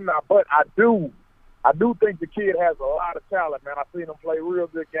alumni. But I do think the kid has a lot of talent, man. I've seen him play real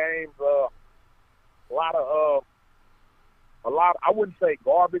good games. A lot. I wouldn't say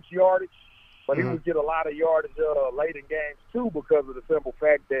garbage yardage, but he would get a lot of yardage late in games too, because of the simple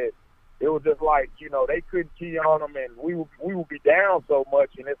fact that it was just like they couldn't key on him, and we would be down so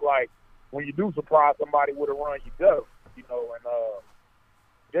much, and it's like when you do surprise somebody with a run, you go,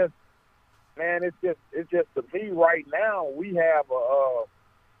 and it's just to me right now we have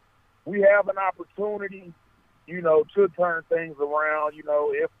an opportunity, to turn things around,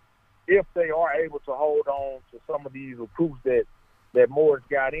 if they are able to hold on to some of these recruits that Morris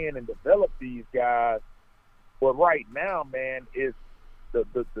got in and developed these guys. But right now, man, is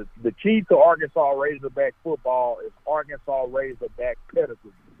the key to Arkansas Razorback football is Arkansas Razorback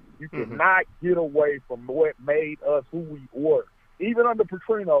pedigree. You cannot get away from what made us who we were. Even under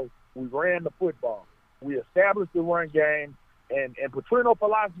Petrino, we ran the football. We established the run game. And Petrino's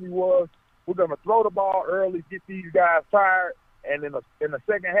philosophy was, we're going to throw the ball early, get these guys tired, and in the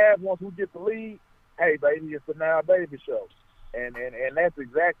second half, once we get the lead, hey, baby, it's the Now Baby show. And that's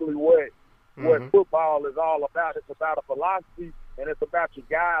exactly what football is all about. It's about a philosophy, and it's about your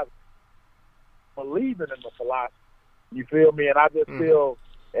guys believing in the philosophy. You feel me? And I just feel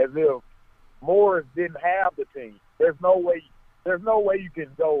as if Morris didn't have the team. There's no way you can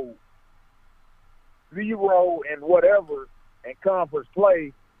go 0 and whatever and conference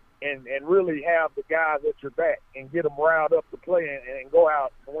play and really have the guys at your back and get them riled up to play and go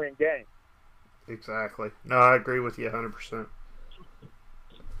out and win games. Exactly. No, I agree with you 100%.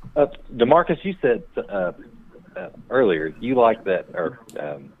 DeMarcus, you said earlier you like that, or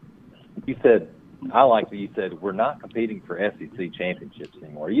you said, I like that you said we're not competing for SEC championships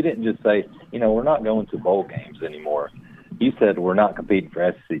anymore. You didn't just say, we're not going to bowl games anymore. You said we're not competing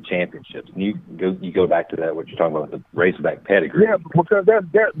for SEC championships. And you go back to that, what you're talking about, the Razorback pedigree. Yeah,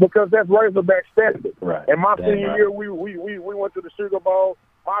 because that's Razorback standard. Right. In my senior year, we went to the Sugar Bowl.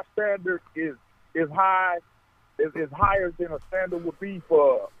 Our standard is high, is higher than a standard would be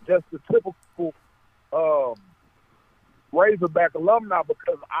for just the typical Razorback alumni,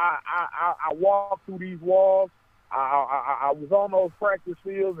 because I walked through these walls. I was on those practice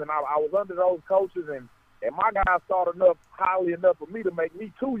fields, and I was under those coaches, and my guys thought highly enough of me to make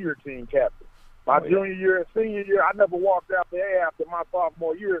me 2-year team captain. My junior year and senior year, I never walked out there after my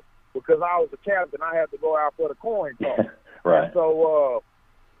sophomore year because I was the captain. I had to go out for the coin toss. Right. And so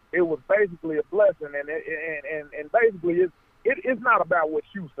it was basically a blessing, and basically it's not about what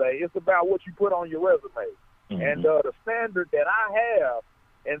you say. It's about what you put on your resume. And the standard that I have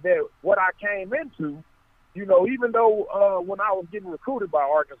and that what I came into even though when I was getting recruited by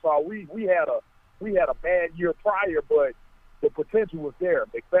Arkansas, we had a bad year prior, but the potential was there.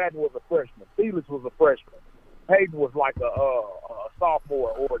 McFadden was a freshman. Felix was a freshman. Peyton was like a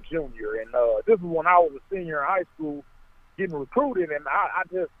sophomore or a junior. And this is when I was a senior in high school getting recruited, and I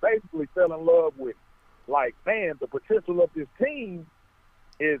just basically fell in love with, like, man, the potential of this team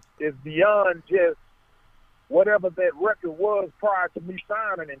is beyond just whatever that record was prior to me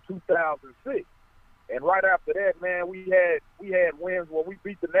signing in 2006. And right after that, man, we had wins where we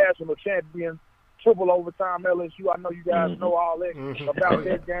beat the national champions, triple overtime LSU. I know you guys know all that about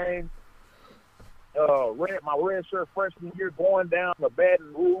that game. My redshirt freshman year going down to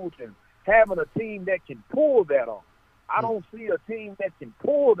Baton Rouge and having a team that can pull that off. I don't see a team that can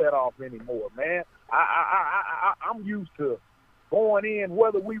pull that off anymore, man. I'm used to going in,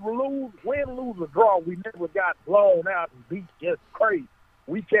 whether we win, lose, or draw, we never got blown out and beat just crazy.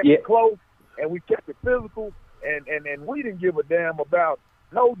 We kept it close, and we kept it physical, and we didn't give a damn about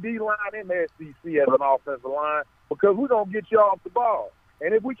no D-line in the SEC as an offensive line because we're going to get you off the ball.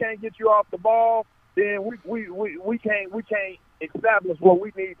 And if we can't get you off the ball, then we can't establish what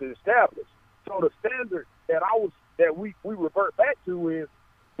we need to establish. So the standard that we revert back to is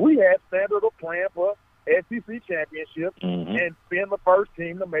we had standard of playing for SEC championship and being the first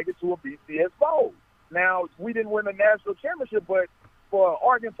team to make it to a BCS bowl. Now, we didn't win the national championship, but for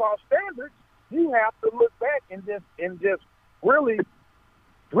Arkansas standards, you have to look back and just really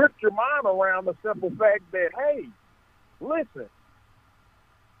grip your mind around the simple fact that, hey, listen,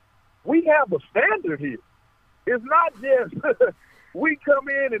 we have a standard here. It's not just we come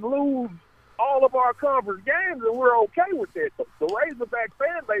in and lose all of our conference games and we're okay with that. The Razorback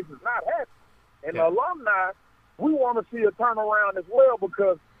fan base is not happy. And the alumni, we want to see a turnaround as well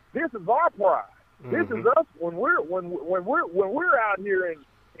because this is our pride. This is us when we're out here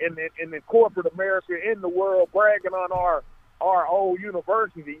in the corporate America, in the world, bragging on our old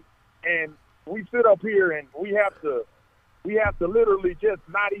university, and we sit up here and we have to literally just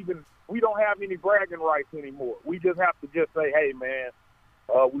not even, we don't have any bragging rights anymore. We just have to just say, hey man,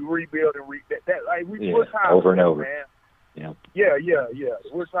 we rebuild and we're tired over of and that, over. Man. Yeah.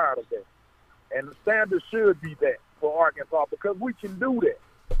 We're tired of that. And the standard should be that for Arkansas because we can do that.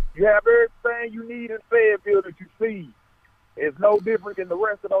 You have everything you need in Fayetteville that you see. It's no different than the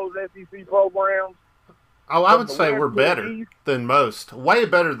rest of those SEC programs. Oh, I would say we're better than most. Way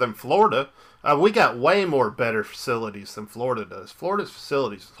better than Florida. We got way more better facilities than Florida does. Florida's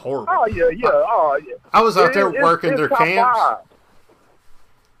facilities is horrible. Oh, yeah. I was out there working their camps. 5.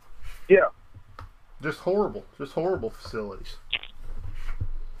 Yeah. Just horrible facilities.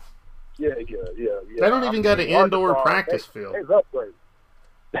 Yeah. They don't even got an indoor practice field. It's upgrade.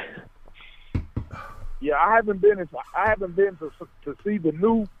 Yeah, I haven't been to see the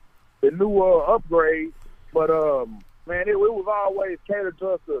new upgrade, but man, it was always catered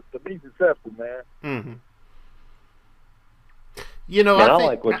to us to be successful, man. Mm-hmm. I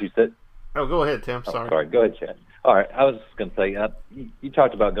like what you said. Oh, go ahead, Tim. Sorry. Sorry, go ahead, Chad. All right, I was just going to say, you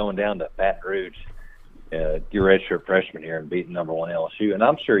talked about going down to Baton Rouge, your redshirt freshman here, and beating number 1 LSU, and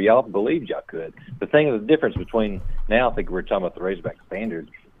I'm sure y'all believed y'all could. The thing, the difference between now, I think we're talking about the Razorback standard.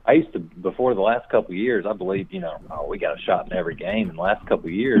 I used to, before the last couple of years, I believed, we got a shot in every game. In the last couple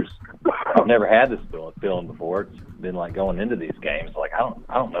of years, I've never had this feeling before. It's been like going into these games, like I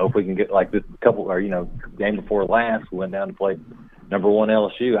don't know if we can get like this game before last. We went down to play number 1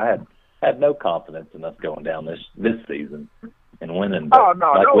 LSU. I had no confidence in us going down this season and winning.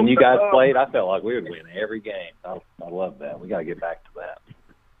 But when you guys played, I felt like we would win every game. I love that. We got to get back to that.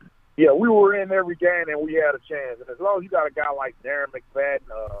 Yeah, we were in every game and we had a chance. And as long as you got a guy like Darren McFadden,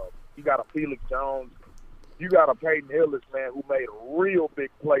 you got a Felix Jones, you got a Peyton Hillis, man, who made a real big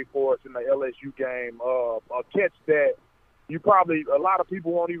play for us in the LSU game. A catch that a lot of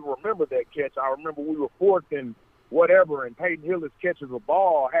people won't even remember that catch. I remember we were fourth and whatever, and Peyton Hillis catches a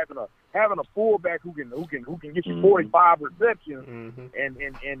ball, having a fullback who can get you 45 receptions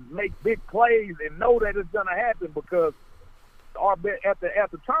and make big plays and know that it's gonna happen because at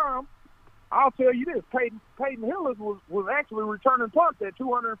the time, I'll tell you this: Peyton Hillis was actually returning punts at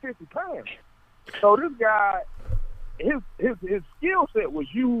 250 pounds. So this guy, his skill set was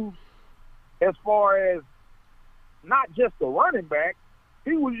used as far as not just a running back.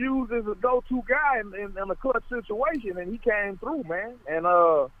 He was used as a go-to guy in a clutch situation, and he came through, man. And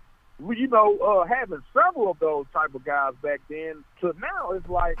having several of those type of guys back then to now, it's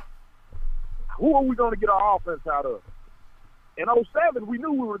like, who are we going to get our offense out of? In 2007, we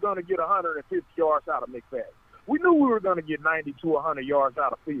knew we were going to get 150 yards out of McFadden. We knew we were going to get 90 to 100 yards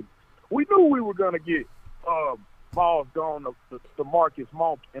out of Felix. We knew we were going to get balls going to Marcus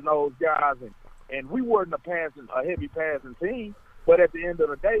Monk and those guys and we weren't a heavy passing team. But at the end of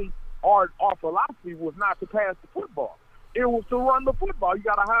the day, our philosophy was not to pass the football. It was to run the football. You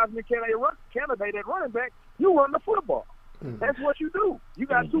got a Heisman candidate at running back, you run the football. Mm-hmm. That's what you do. You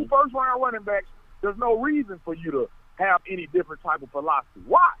got two first-round running backs. There's no reason for you to have any different type of philosophy.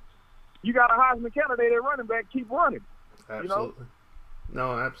 Why? You got a Heisman candidate at running back, keep running. Absolutely.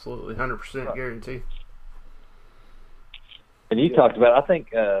 No, absolutely. 100% guarantee. And you talked about, I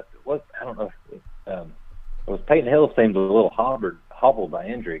think, I don't know, it was Peyton Hill seemed a little hobbled by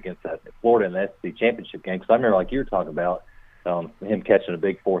injury against that Florida in the SEC championship game. Because I remember, like you were talking about, him catching a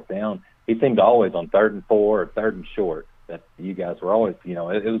big fourth down. He seemed always on 3rd and 4 or 3rd and short. That you guys were always, it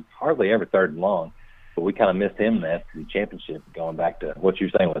was hardly ever 3rd and long. But we kind of missed him in the SEC championship, going back to what you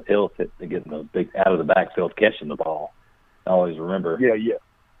were saying with Hill getting those big out of the backfield catching the ball. I always remember. Yeah.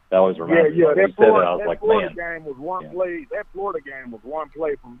 I always remember. Yeah. That Florida game was one play. That Florida game was one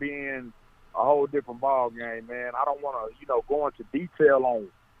play from being a whole different ball game, man. I don't want to, go into detail on,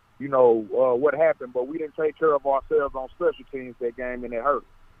 what happened, but we didn't take care of ourselves on special teams that game, and it hurt.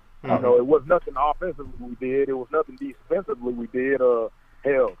 Mm-hmm. It was nothing offensively we did. It was nothing defensively we did.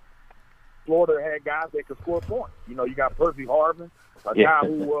 Hell, Florida had guys that could score points. You got Percy Harvin, a guy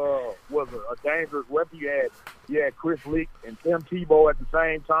who was a dangerous weapon. You had Chris Leak and Tim Tebow at the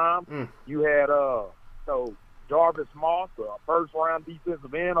same time. Mm. You had Jarvis Moss, a first-round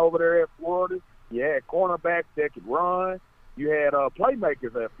defensive end over there at Florida. You had cornerbacks that could run. You had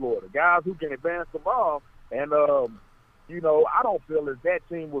playmakers at Florida, guys who can advance the ball. And, I don't feel as that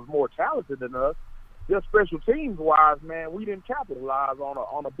team was more talented than us. Just special teams-wise, man, we didn't capitalize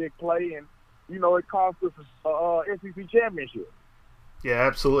on a big play, and, it cost us a SEC championship. Yeah,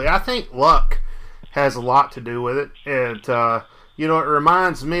 absolutely. I think luck has a lot to do with it. And, it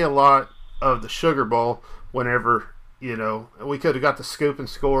reminds me a lot of the Sugar Bowl whenever, we could have got the scoop and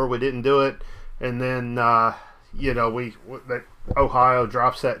score. We didn't do it. And then, Ohio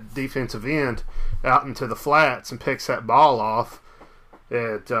drops that defensive end out into the flats and picks that ball off.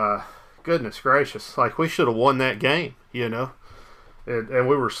 And, goodness gracious, like we should have won that game, And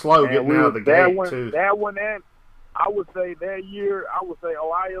we were slow getting out of the gate, too. That one, I would say that year,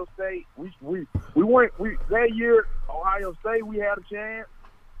 Ohio State, that year, Ohio State, we had a chance.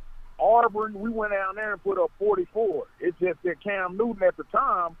 Auburn, we went down there and put up 44. It's just that Cam Newton at the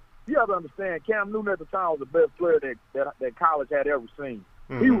time, you have to understand, Cam Newton at the time was the best player that college had ever seen.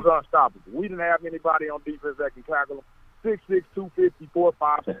 Mm-hmm. He was unstoppable. We didn't have anybody on defense that can tackle him. 6'6", 250,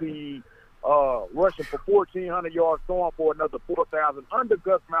 4.5 speed, rushing for 1,400 yards, throwing for another 4,000 under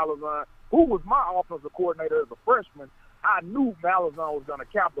Gus Malzahn, who was my offensive coordinator as a freshman. I knew Malzahn was going to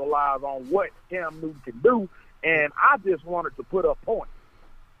capitalize on what Cam Newton can do, and I just wanted to put up points.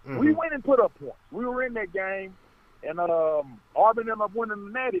 Mm-hmm. We went and put up points. We were in that game, and Auburn ended up winning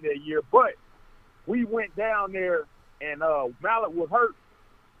the Natty that year, but we went down there, and Mallett was hurt.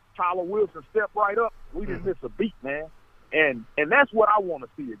 Tyler Wilson stepped right up. We didn't miss a beat, man. And that's what I want to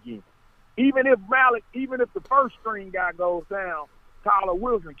see again. Even if the first string guy goes down, Tyler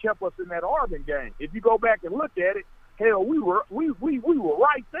Wilson kept us in that Auburn game. If you go back and look at it, hell, we were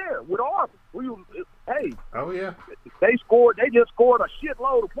right there with Auburn. Oh yeah, they just scored a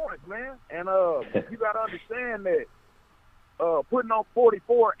shitload of points, man. And you got to understand that putting on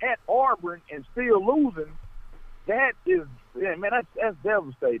 44 at Auburn and still losing, that's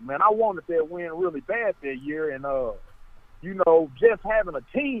devastating, man. I wanted that win really bad that year, and just having a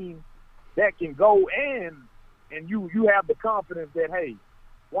team that can go and you have the confidence that, hey,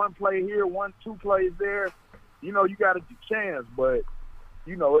 one play here, 2 plays there, you got a chance. But,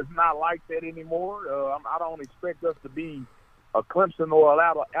 it's not like that anymore. I don't expect us to be a Clemson or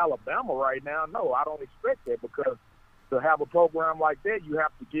Alabama right now. No, I don't expect that, because to have a program like that, you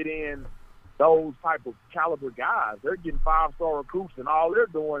have to get in those type of caliber guys. They're getting 5-star recruits, and all they're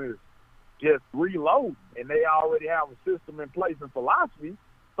doing is just reload, and they already have a system in place and philosophy.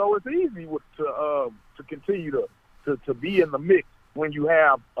 So it's easy to continue to be in the mix when you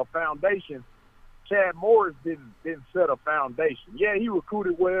have a foundation. Chad Morris didn't set a foundation. Yeah, he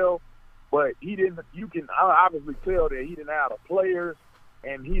recruited well, but he didn't. You can obviously tell that he didn't have the players,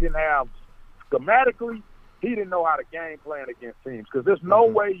 and he didn't have schematically. He didn't know how to game plan against teams, because there's no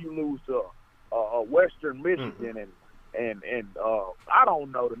way you lose to a Western Michigan and I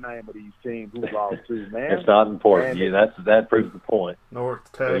don't know the name of these teams who lost to, man. It's not important. That proves the point. North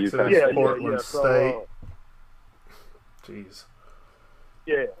Texas, Portland State. Jeez.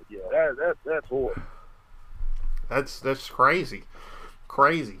 Yeah, that's horrible. That's crazy,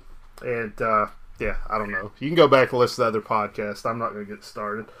 and I don't know. You can go back and listen to other podcasts. I'm not going to get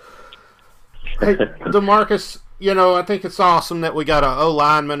started. Hey, DeMarcus, I think it's awesome that we got an O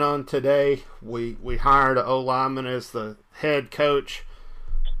lineman on today. We hired an O lineman as the head coach.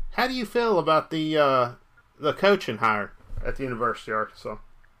 How do you feel about the coaching hire at the University of Arkansas?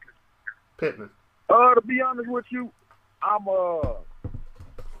 Pittman. To be honest with you, I'm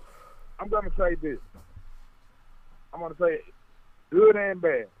gonna say this. I'm gonna say good and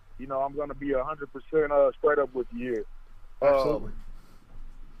bad. I'm gonna be 100% straight up with you here. Absolutely.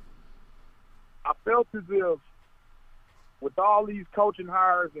 I felt as if with all these coaching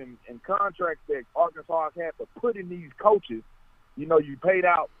hires and contracts that Arkansas has had to put in these coaches, you paid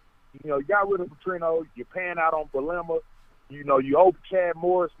out, you got rid of Petrino, you're paying out on Bielema, you owe Chad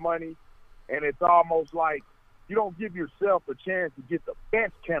Morris money, and it's almost like you don't give yourself a chance to get the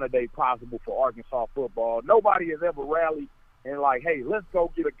best candidate possible for Arkansas football. Nobody has ever rallied and like, hey, let's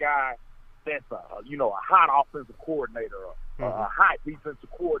go get a guy that's a hot offensive coordinator, or a hot defensive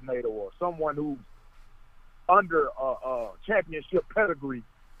coordinator, or someone who's under a championship pedigree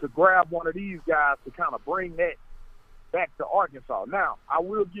to grab one of these guys to kind of bring that back to Arkansas. Now, I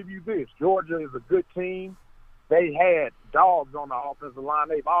will give you this. Georgia is a good team. They had dogs on the offensive line.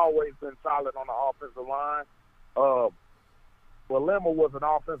 They've always been solid on the offensive line. Bielema was an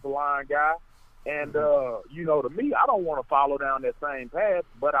offensive line guy. And, to me, I don't want to follow down that same path.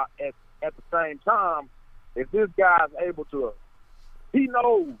 But at the same time, if this guy's able to, he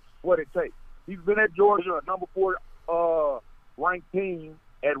knows what it takes. He's been at Georgia, a number 4 ranked team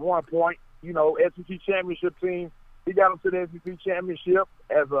at one point, SEC championship team. He got him to the SEC championship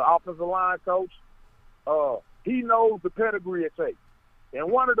as an offensive line coach. He knows the pedigree it takes.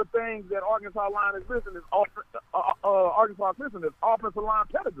 And one of the things that Arkansas line is missing is offensive line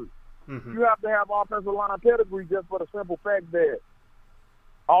pedigree. Mm-hmm. You have to have offensive line pedigree just for the simple fact that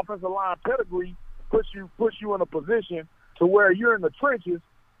offensive line pedigree puts you in a position to where you're in the trenches.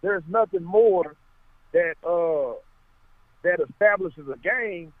 There's nothing more that establishes a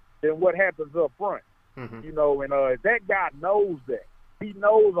game than what happens up front. Mm-hmm. And that guy knows that. He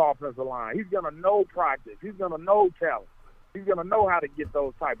knows offensive line. He's going to know projects. He's going to know talent. He's going to know how to get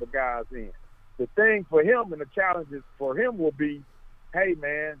those type of guys in. The thing for him and the challenges for him will be, hey,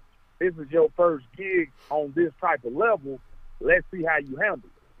 man, this is your first gig on this type of level. Let's see how you handle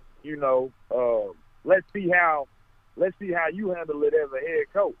it. Let's see how you handle it as a head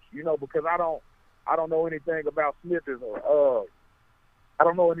coach. Because I don't know anything about Smith I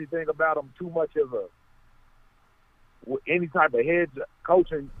don't know anything about him too much as any type of head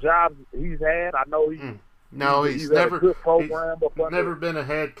coaching job he's had. I know he's never had a good program. He's never been a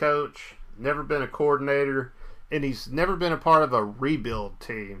head coach, never been a coordinator, and he's never been a part of a rebuild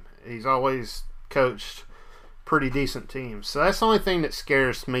team. He's always coached pretty decent teams. So that's the only thing that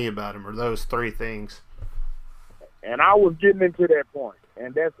scares me about him, are those 3 things. And I was getting into that point,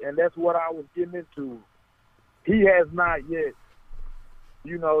 and that's what I was getting into. He has not yet.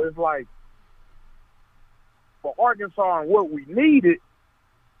 It's like for Arkansas and what we needed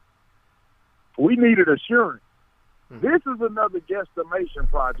assurance. Mm-hmm. This is another guesstimation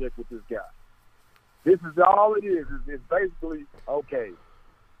project with this guy. This is all it is. It's basically, okay,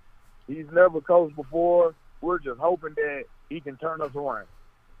 he's never coached before. We're just hoping that he can turn us around.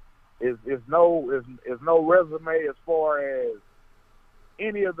 It's no resume as far as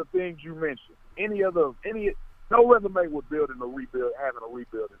any of the things you mentioned. No resume with having a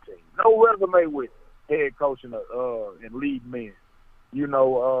rebuilding team. No resume with head coaching and lead men.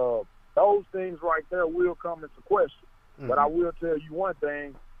 Those things right there will come into question. Mm-hmm. But I will tell you one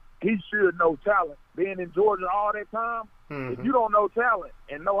thing: he should know talent. Being in Georgia all that time, mm-hmm. If you don't know talent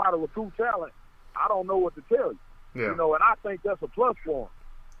and know how to recruit talent, I don't know what to tell you. Yeah. And I think that's a plus for him.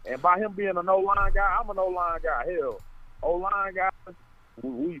 And by him being an O-line guy, I'm an O-line guy. Hell, O-line guys,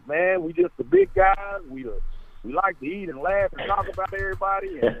 we just the big guys. We like to eat and laugh and talk about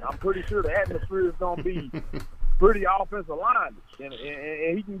everybody, and I'm pretty sure the atmosphere is going to be pretty offensive line. And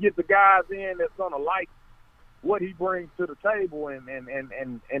he can get the guys in that's going to like what he brings to the table and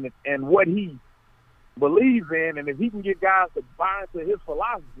what he believes in. And if he can get guys to buy into his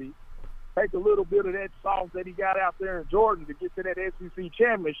philosophy, take a little bit of that sauce that he got out there in Georgia to get to that SEC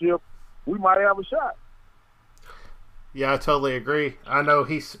championship, we might have a shot. Yeah, I totally agree. I know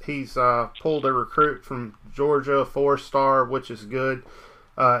he's pulled a recruit from Georgia, 4-star, which is good.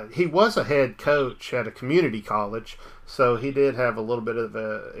 He was a head coach at a community college, so he did have a little bit of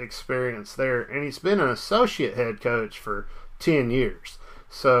experience there. And he's been an associate head coach for 10 years.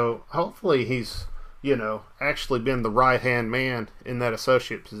 So hopefully he's, actually been the right-hand man in that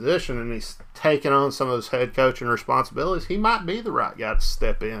associate position, and he's taken on some of those head coaching responsibilities. He might be the right guy to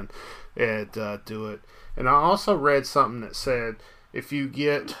step in and do it. And I also read something that said if you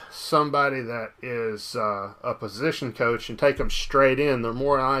get somebody that is a position coach and take them straight in, they're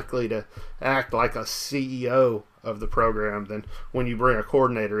more likely to act like a CEO of the program than when you bring a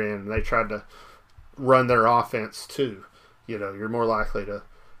coordinator in and they try to run their offense too. You know, you're more likely to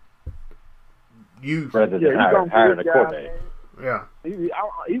rather than hiring a coordinator. Yeah,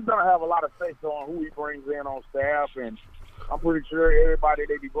 he's going to have a lot of say on who he brings in on staff, and I'm pretty sure everybody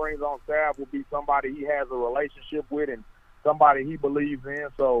that he brings on staff will be somebody he has a relationship with and somebody he believes in.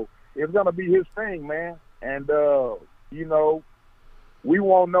 So it's going to be his thing, man. And, you know, we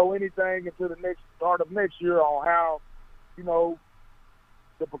won't know anything until the next start of next year on how, you know,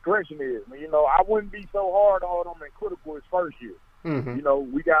 the progression is. You know, I wouldn't be so hard on him and critical his first year. Mm-hmm. You know,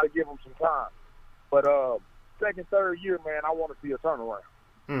 we got to give him some time. But second, third year, man, I want to see a turnaround.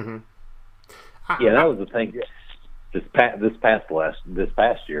 Mm-hmm. Yeah, that was the thing. This past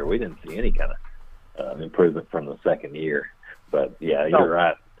year, we didn't see any kind of improvement from the second year. But yeah, you're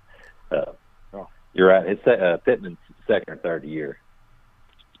right. You're right. It's Pittman's second or third year.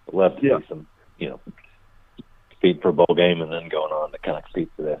 I'd love to see some, you know, compete for a bowl game and then going on to kind of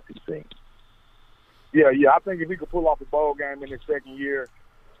compete for the SEC. Yeah. I think if he could pull off a bowl game in his second year,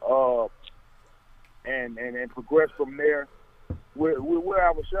 and progress from there, we'll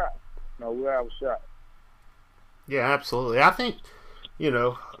have a shot. No, we'll have a shot. Yeah, absolutely. I think, you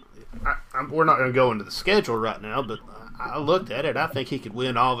know, we're not going to go into the schedule right now, but I looked at it. I think he could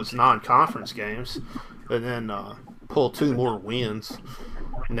win all of his non-conference games and then pull 2 more wins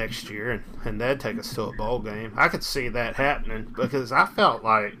next year, and that'd take us to a bowl game. I could see that happening because I felt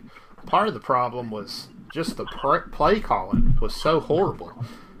like part of the problem was just the play calling was so horrible.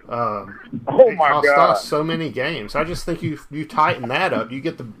 Oh my cost God! us so many games. I just think you tighten that up. You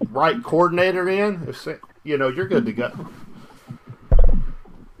get the right coordinator in. You know, you're good to go.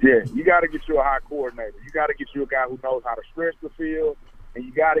 Yeah, you got to get you a high coordinator. You got to get you a guy who knows how to stretch the field, and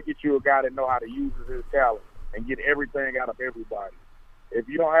you got to get you a guy that knows how to use his talent and get everything out of everybody. If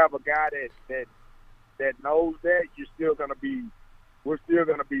you don't have a guy that knows that, we're still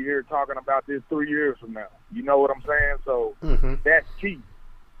gonna be here talking about this 3 years from now. You know what I'm saying? So That's key.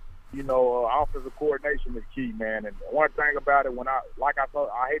 You know, offensive coordination is key, man. And one thing about it,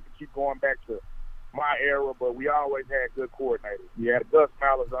 I hate to keep going back to my era, but we always had good coordinators. We had Gus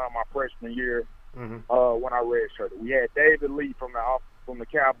Malzahn my freshman year when I redshirted. We had David Lee from the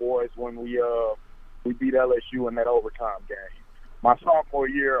Cowboys when we beat LSU in that overtime game. My sophomore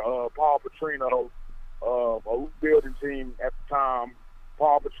year, Paul Petrino, a rebuilding team at the time.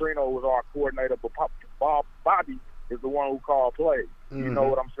 Paul Petrino was our coordinator, but Bobby is the one who called plays. You know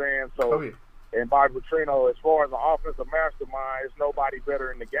what I'm saying? So, And Bobby Petrino, as far as an offensive mastermind, is nobody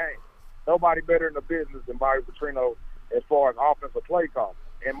better in the game. Nobody better in the business than Bobby Petrino as far as offensive play calling.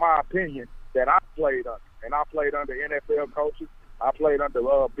 In my opinion, that I played under. And I played under NFL coaches. I played under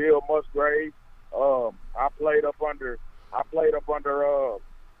Bill Musgrave. I played up under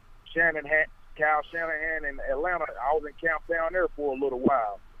Cal Shanahan in Atlanta. I was in camp down there for a little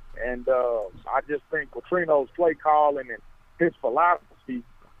while. And I just think Petrino's play calling and his philosophy,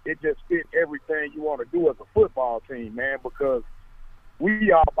 it just fit everything you want to do as a football team, man, because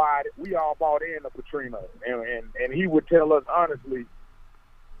we all bought into Petrino. And he would tell us honestly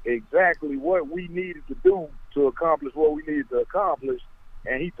exactly what we needed to do to accomplish what we needed to accomplish.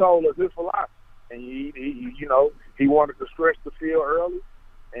 And he told us his philosophy. And he wanted to stretch the field early,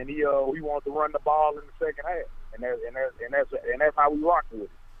 and he wanted to run the ball in the second half, and that's how we rock with it.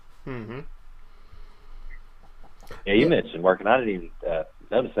 Mm-hmm. Yeah, you mentioned working. I didn't even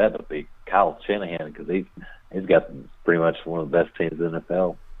notice that would be Kyle Shanahan because he's got pretty much one of the best teams in the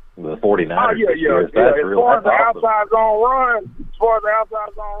NFL. The 49ers. Oh yeah. As far as the outside zone run,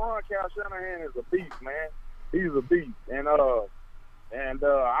 Kyle Shanahan is a beast, man. He's a beast, and I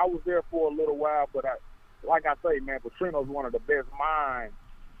was there for a little while, but like I say, man, Petrino's one of the best minds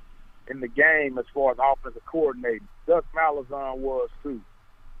in the game as far as offensive coordinating. Gus Malzahn was too.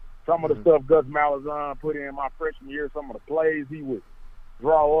 Some of the stuff Gus Malzahn put in my freshman year, some of the plays he would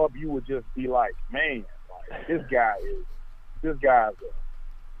draw up, you would just be like, man, like he had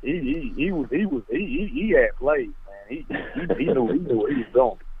plays, man. He knew what he was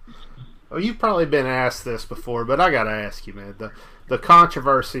doing. Well, you've probably been asked this before, but I got to ask you, man. The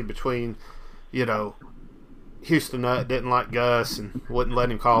controversy between, Houston Nutt didn't like Gus and wouldn't let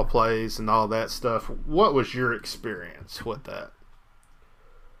him call plays and all that stuff. What was your experience with that?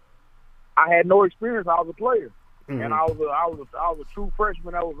 I had no experience. I was a player, and I was a true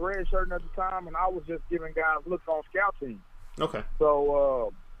freshman. I was redshirting at the time, and I was just giving guys looks on scout teams. Okay.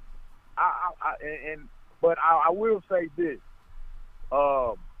 So, but I will say this.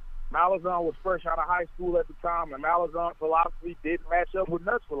 Malazan was fresh out of high school at the time, and Malazan philosophy didn't match up with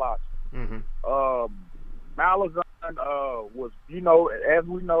Nutt's philosophy. Malazan was, as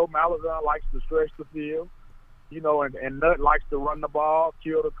we know, Malazan likes to stretch the field, and Nutt likes to run the ball,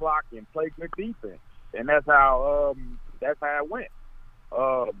 kill the clock, and play good defense. And that's how it went.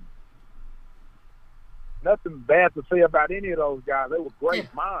 Nothing bad to say about any of those guys. They were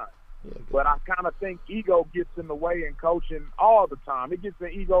great minds. Yeah, but I kind of think ego gets in the way in coaching all the time. It gets in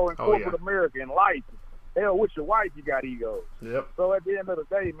ego in corporate America and life. Hell, with your wife, you got egos. Yep. So at the end of the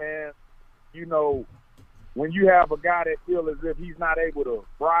day, man, when you have a guy that feels as if he's not able to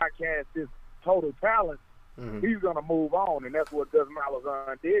broadcast his total talent, he's going to move on. And that's what Gus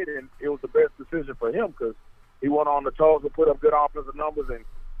Malzahn did, and it was the best decision for him because he went on the Tulsa, put up good offensive numbers, and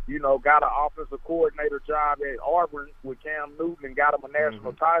got an offensive coordinator job at Auburn with Cam Newton and got him a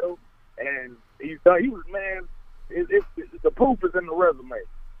national title. And he's done. He was, man. The proof is in the resume.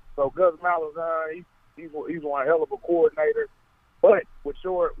 So Gus Malzahn, he's one hell of a coordinator. But with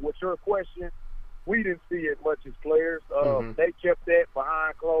your question, we didn't see it much as players. They kept that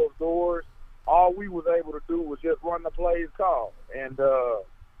behind closed doors. All we was able to do was just run the plays called. And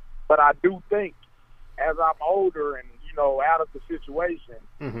but I do think, as I'm older and out of the situation,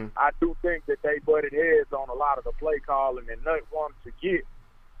 I do think that they butted heads on a lot of the play calling, and Nutt wanted to get.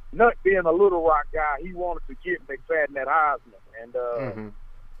 Nutt being a Little Rock guy, he wanted to get McFadden that Heisman. And,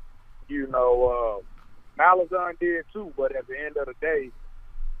 Malazahn did too, but at the end of the day,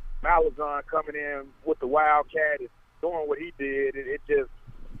 Malazahn coming in with the Wildcat and doing what he did, it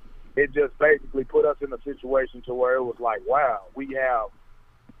just basically put us in a situation to where it was like, wow, we have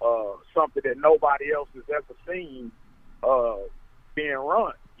something that nobody else has ever seen being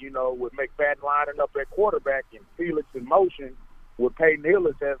run, with McFadden lining up at quarterback and Felix in motion with Peyton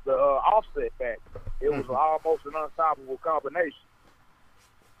Hillis as the offset back. It was almost an unstoppable combination.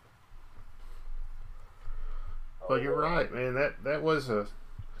 Well, you're right, man. That was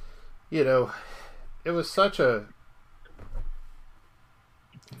it was such a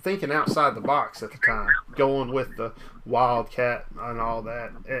thinking outside the box at the time, going with the Wildcat and all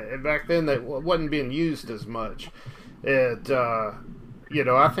that. And back then, that wasn't being used as much. I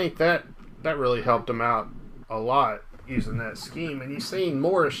think that really helped him out a lot, using that scheme. And you seen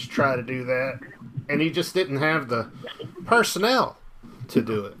Morris try to do that, and he just didn't have the personnel to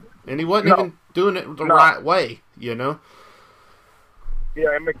do it. And he wasn't even doing it the right way, Yeah, and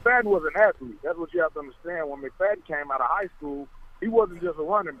McFadden was an athlete. That's what you have to understand. When McFadden came out of high school, he wasn't just a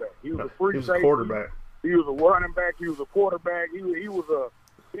running back. He was a free safety. A quarterback. He was a running back. He was a quarterback. He was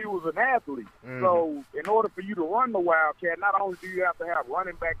an athlete. So in order for you to run the Wildcat, not only do you have to have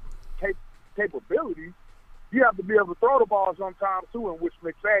running back capabilities, you have to be able to throw the ball sometimes too, in which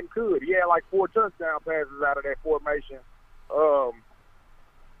McFadden could. He had like 4 touchdown passes out of that formation,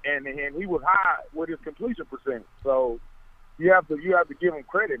 and he was high with his completion percentage. So you have to give him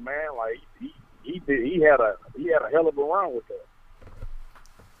credit, man. Like he had a hell of a run with that.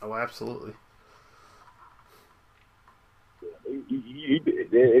 Oh, absolutely. You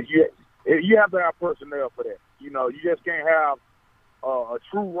have to have personnel for that. You just can't have a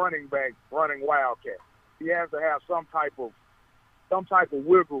true running back running Wildcat. He has to have some type of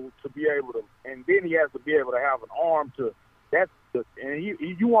wiggle to be able to, and then he has to be able to have an arm to.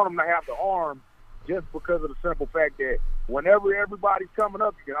 You want him to have the arm just because of the simple fact that whenever everybody's coming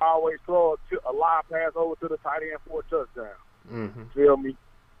up, you can always throw a live pass over to the tight end for a touchdown. Feel me?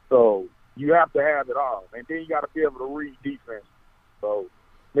 So you have to have it all, and then you got to be able to read defense. So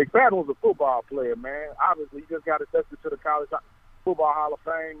McFadden was a football player, man. Obviously, he just got accepted to the College Football Hall of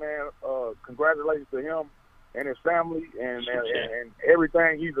Fame, man. Congratulations to him and his family and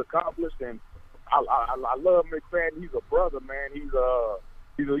everything he's accomplished. And I love McFadden. He's a brother, man. He's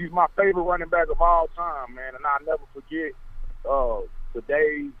my favorite running back of all time, man. And I'll never forget the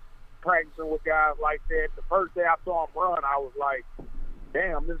days practicing with guys like that. The first day I saw him run, I was like,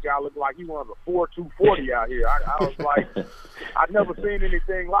 damn, this guy looked like he runs a 4.240 out here. I was like, I'd never seen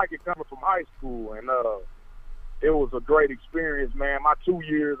anything like it coming from high school. And it was a great experience, man. My 2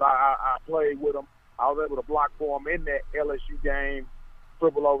 years I played with him, I was able to block for him in that LSU game,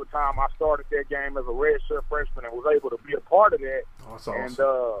 triple overtime. I started that game as a redshirt freshman and was able to be a part of that. Oh, that's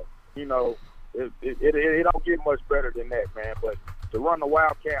awesome. And, it don't get much better than that, man. But to run the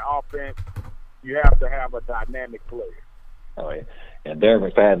Wildcat offense, you have to have a dynamic player. Oh, yeah. And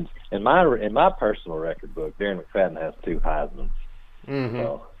Darren McFadden, in my personal record book, Darren McFadden has 2 Heismans.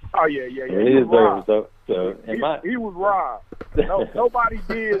 So, oh yeah. He was robbed. Nobody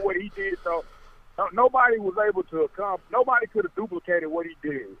did what he did. So nobody was able to accomplish. Nobody could have duplicated what he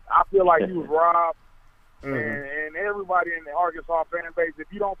did. I feel like he was robbed. and everybody in the Arkansas fan base, if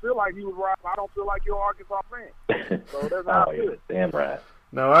you don't feel like he was robbed, I don't feel like you're an Arkansas fan. So that's how I feel. Damn right.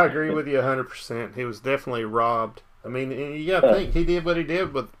 No, I agree with you 100%. He was definitely robbed. I mean, you got to think, he did what he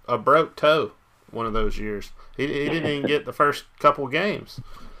did with a broke toe one of those years. He didn't even get the first couple games.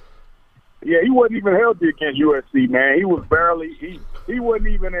 Yeah, he wasn't even healthy against USC, man. He was barely he wasn't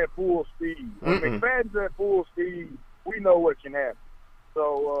even at full speed. When McFadden's at full speed, we know what can happen.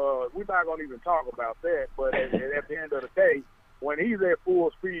 So we're not going to even talk about that. But at the end of the day, when he's at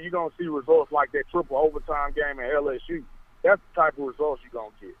full speed, you're going to see results like that triple overtime game at LSU. That's the type of results you're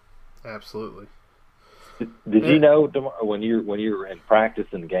going to get. Absolutely. Did you know when you were in practice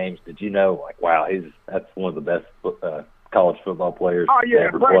in games? Did you know wow, that's one of the best college football players? Oh yeah,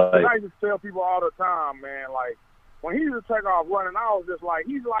 ever practice. played. I used to tell people all the time, man. Like when he used to take off running, I was just like,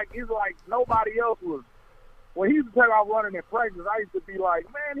 he's like nobody else was. When he used to take off running in practice, I used to be like,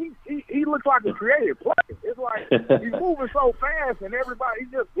 man, he looks like a creative player. It's like he's moving so fast, and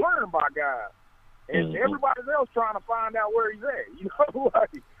he's just blurring by guys, and everybody else trying to find out where he's at. You know, like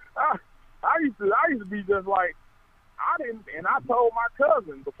I used to be just like, I told my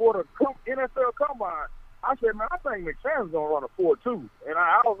cousin before the NFL Combine, I said, man, I think McFadden's gonna run a 4.2, and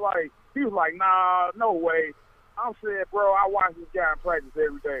I was like, he was like, nah, no way. I said, bro, I watch this guy in practice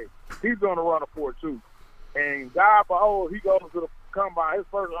every day. He's gonna run a 4.2, and God behold, he goes to the Combine, his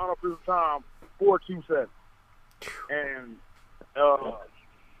first unofficial time, 4.27, and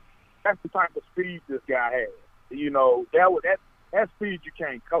that's the type of speed this guy has. You know, that speed you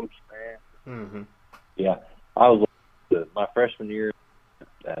can't coach, man. Mm-hmm. Yeah, I was my freshman year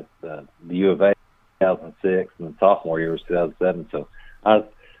at the U of A, 2006, and the sophomore year was 2007. So, I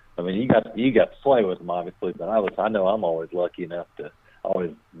mean, you got to play with them obviously, but I know I'm always lucky enough to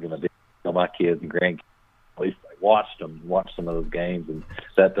always going to be my kids and grandkids. At least I watched some of those games, and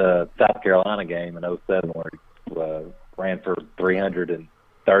that South Carolina game in 2007 where he ran for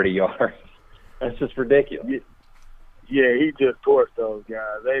 330 yards. That's just ridiculous. Yeah, he just torched those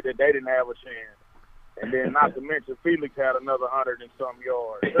guys. They didn't have a chance. And then, not to mention, Felix had another 100 and some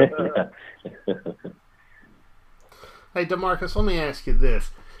yards. Hey, DeMarcus, let me ask you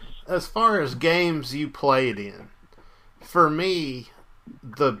this. As far as games you played in, for me,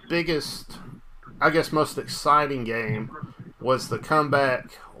 the biggest, I guess most exciting game was the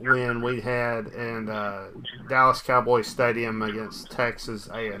comeback when we had in Dallas Cowboys Stadium against Texas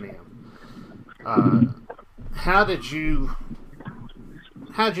A&M. How'd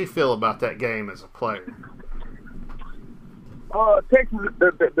you feel about that game as a player? Texas,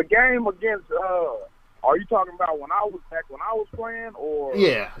 the game against. Are you talking about when I was playing, or?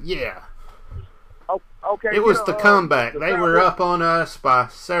 Yeah. Okay. It was the comeback. They were up on us by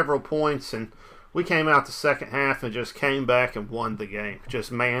several points, and we came out the second half and just came back and won the game.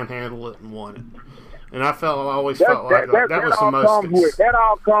 Just manhandled it and won it. And I always felt like that was the most. That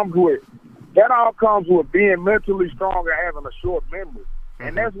all comes with being mentally strong and having a short memory.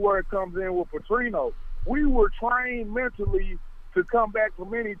 And that's where it comes in with Petrino. We were trained mentally to come back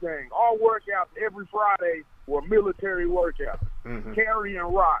from anything. Our workouts every Friday were military workouts, carrying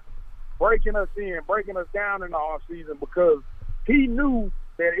rocks, breaking us down in the off season, because he knew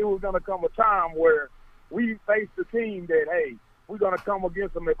that it was going to come a time where we faced a team that, hey, we're going to come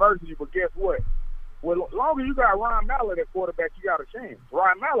against some adversity, but guess what? Well, as long as you got Ryan Mallett at quarterback, you got a chance.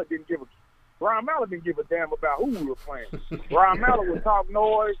 Ryan Mallett didn't give a damn about who we were playing. Ryan Mallett would talk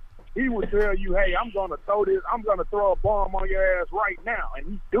noise. He would tell you, hey, I'm going to throw a bomb on your ass right now, and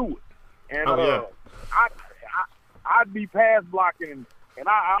he'd do it. And I'd be pass blocking, and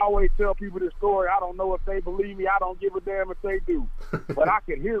I always tell people this story. I don't know if they believe me. I don't give a damn if they do. But I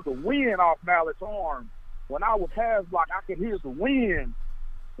could hear the wind off Mallett's arm. When I would pass block, I could hear the wind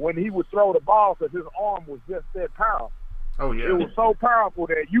when he would throw the ball, because his arm was just that powerful. Oh, yeah. It was so powerful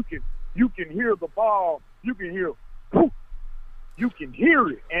that you can hear the ball. You can hear poof. You can hear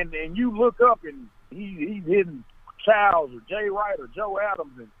it, and you look up, and he's hitting Childs or Jay Wright or Joe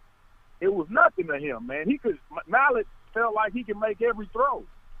Adams, and it was nothing to him, man. Mallett felt like he could make every throw.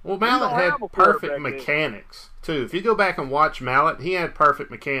 Well, Mallett had perfect mechanics, too. If you go back and watch Mallett, he had perfect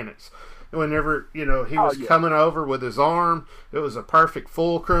mechanics. Whenever, he was coming over with his arm, it was a perfect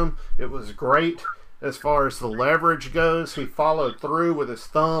fulcrum. It was great. As far as the leverage goes, he followed through with his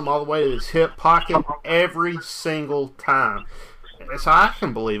thumb all the way to his hip pocket every single time. So I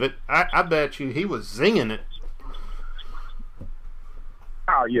can believe it. I bet you he was zinging it.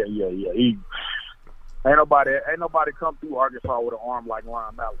 Oh, yeah. Ain't nobody come through Arkansas with an arm like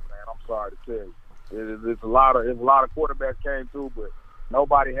Ryan Mallett, man. I'm sorry to tell you. There's a lot of quarterbacks came through, but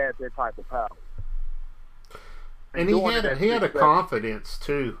nobody had that type of power. And he had a confidence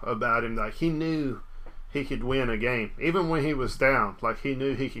too about him. Like he knew he could win a game, even when he was down. Like, he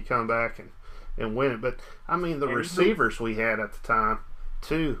knew he could come back and win it. But I mean, the receivers we had at the time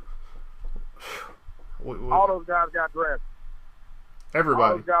too. All those guys got drafted. Everybody.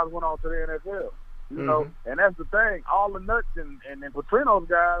 All those guys went on to the NFL. You know, and that's the thing. All the nuts and Petrino's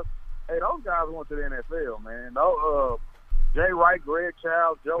guys, hey, those guys went to the NFL, man. Jay Wright, Greg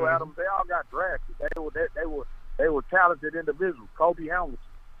Childs, Joe Adams, they all got drafted. They were talented individuals. Kobe Hamilton.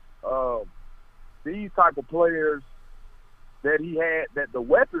 These type of players that he had, that the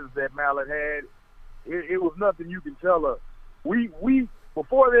weapons that Mallett had, it was nothing you can tell us. We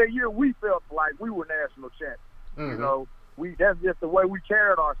before that year, we felt like we were national champions. You know, that's just the way we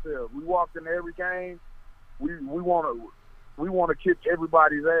carried ourselves. We walked into every game. We want to kick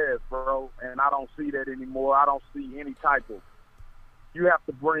everybody's ass, bro. And I don't see that anymore. I don't see any type of. You have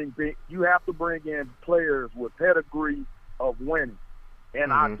to bring in players with pedigree of winning.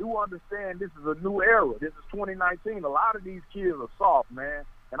 And I do understand this is a new era. This is 2019. A lot of these kids are soft, man.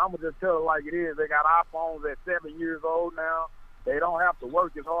 And I'm going to just tell it like it is. They got iPhones at 7 years old now. They don't have to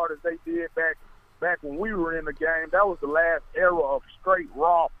work as hard as they did back when we were in the game. That was the last era of straight,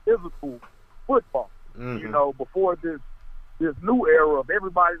 raw, physical football. You know, before this new era of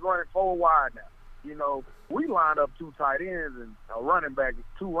everybody's running 4 wide now. You know, we lined up 2 tight ends and a running back,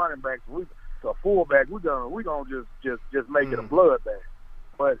 2 running backs, a fullback. We're gonna just make it a bloodbath.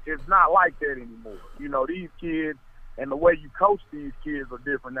 But it's not like that anymore. You know, these kids and the way you coach these kids are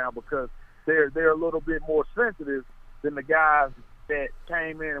different now because they're a little bit more sensitive than the guys that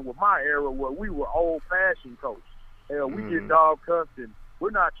came in with my era where we were old-fashioned coaches. Hell, we get dog cussed and we're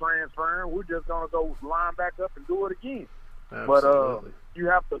not transferring. We're just gonna go line back up and do it again. Absolutely. But you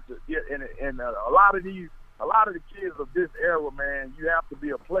have to, and a lot of the kids of this era, man, you have to be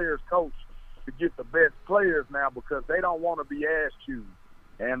a player's coach to get the best players now because they don't want to be ass chewed.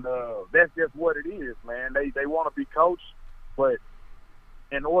 And that's just what it is, man. They want to be coached, but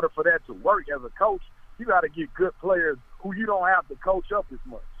in order for that to work as a coach, you got to get good players who you don't have to coach up as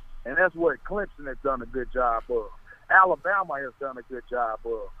much. And that's what Clemson has done a good job of. Alabama has done a good job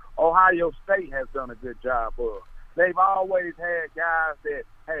of. Ohio State has done a good job of. They've always had guys that,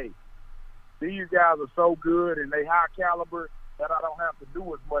 hey, these guys are so good and they high caliber that I don't have to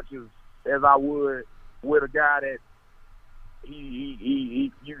do as much as I would with a guy that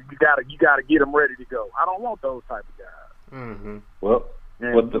you gotta get him ready to go. I don't want those type of guys. Well,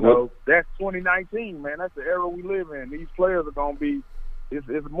 that's 2019, man. That's the era we live in. These players are gonna be.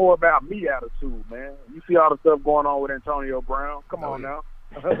 It's more about me attitude, man. You see all the stuff going on with Antonio Brown. Come on now.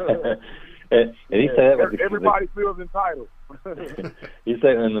 And he said that everybody feels entitled. You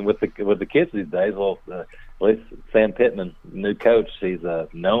say, and with the kids these days, well, at least Sam Pittman, new coach, he's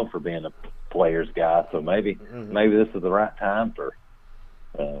known for being a players guy. So maybe this is the right time for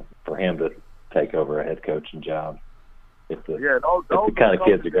him to take over a head coaching job. If the kind of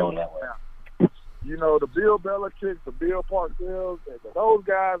kids are going that way. Now. You know, the Bill Belichick, the Bill Parcells, those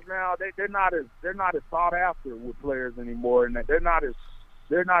guys now they're not as sought after with players anymore, and they're not as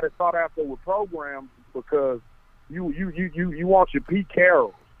sought after with programs because you want your Pete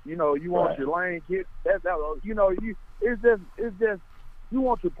Carroll, you know, you want your Lane Kidd. It's just you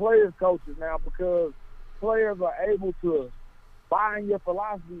want your players coaches now because players are able to buy in your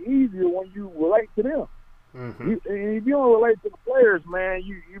philosophy easier when you relate to them. And if you don't relate to the players, man,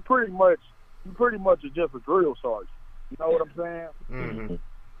 you pretty much are just a drill sergeant. You know what I'm saying?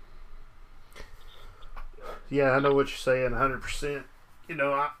 Yeah, I know what you're saying 100%. You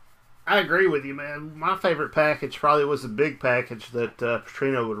know, I agree with you, man. My favorite package probably was the big package that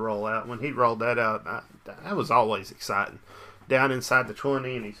Petrino would roll out. When he rolled that out, that was always exciting. Down inside the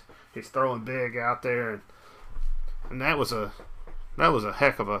 20, and he's throwing big out there, and that was a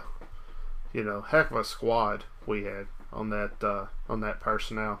heck of a squad we had on that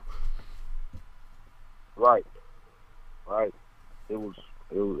personnel. Right. It was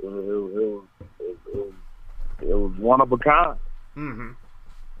one of a kind.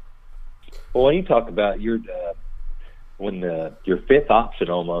 Well, when you talk about your fifth option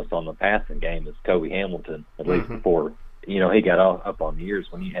almost on the passing game is Kobe Hamilton, at least before he got up on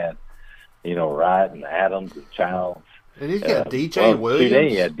years when you had Wright and Adams and Childs. And he's got DJ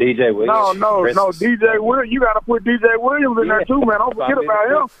Williams. Yeah, DJ Williams. No, DJ Williams. You got to put DJ Williams in there too, man. Don't forget about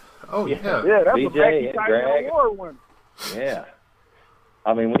him. Oh yeah, that's DJ a Greg award winner. Yeah,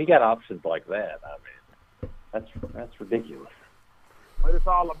 I mean when you got options like that, I mean that's ridiculous. But it's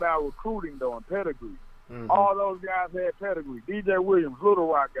all about recruiting though and pedigree. All those guys had pedigree. DJ Williams, Little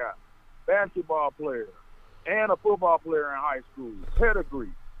Rock guy, basketball player, and a football player in high school.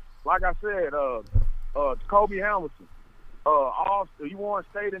 Pedigree. Like I said, Kobe Hamilton. he won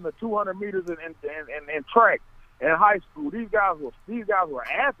state in the 200 meters and track in high school. These guys were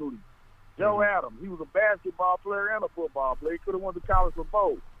athletes. Joe Adams, he was a basketball player and a football player. He could have went to college for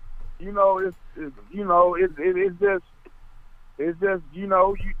both. It's just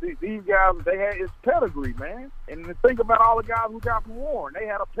these guys, they had it's pedigree, man. And think about all the guys we got from Warren. They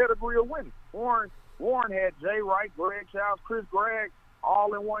had a pedigree of winning. Warren had Jay Wright, Greg Childs, Chris Gregg,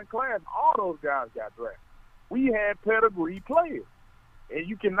 all in one class. All those guys got drafted. We had pedigree players. And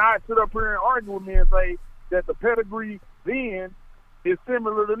you cannot sit up here and argue with me and say that the pedigree then is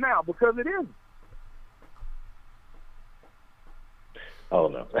similar to now, because it isn't. Oh,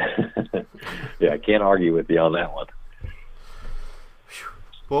 no. Yeah, I can't argue with you on that one.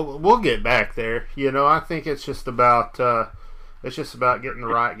 Well, we'll get back there. I think it's just about getting the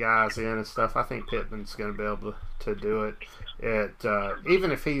right guys in and stuff. I think Pittman's going to be able to do it.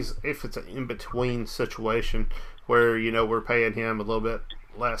 Even if it's an in between situation where we're paying him a little bit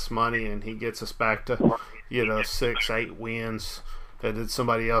less money and he gets us back to 6-8 wins, and then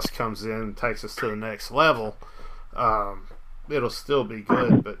somebody else comes in and takes us to the next level. It'll still be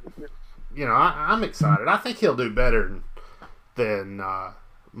good, but I'm excited. I think he'll do better than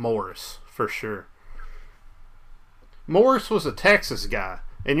Morris for sure. Morris was a Texas guy,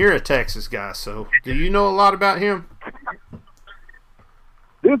 and you're a Texas guy, so do you know a lot about him?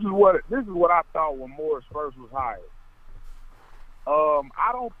 This is what I thought when Morris first was hired.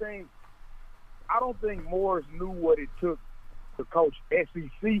 I don't think Morris knew what it took to coach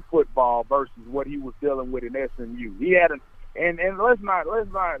SEC football versus what he was dealing with in SMU. He had and let's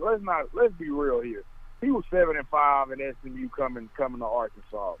be real here. He was 7-5 in SMU coming to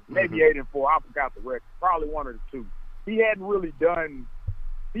Arkansas. Maybe 8-4. I forgot the record. Probably one of the two. He hadn't really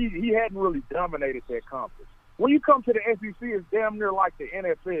dominated that conference. When you come to the SEC, it's damn near like the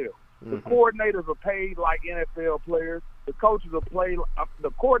NFL. The coordinators are paid like NFL players. The coaches are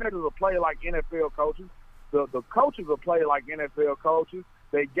the coordinators are played like NFL coaches. The coaches are played like NFL coaches.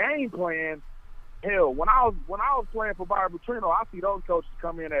 They game plan. Hell, when I was playing for Byron Petrino, I see those coaches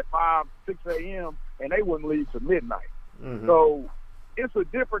come in at 5, 6 a.m. and they wouldn't leave till midnight. So it's a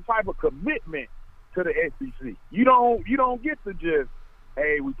different type of commitment to the SEC. You don't get to just,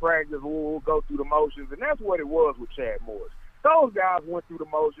 hey, we practice, we'll go through the motions, and that's what it was with Chad Morris. Those guys went through the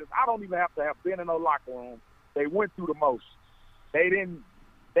motions. I don't even have to have been in a locker room. They went through the motions. They didn't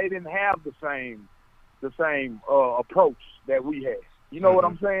have the same approach that we had. You know what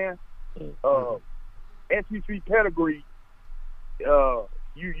I'm saying? SEC pedigree.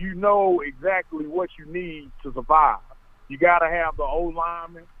 You know exactly what you need to survive. You got to have the O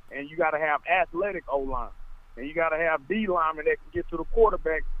lineman, and you got to have athletic O lineman, and you got to have D lineman that can get to the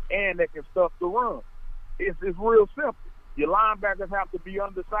quarterback and that can stuff the run. It's real simple. Your linebackers have to be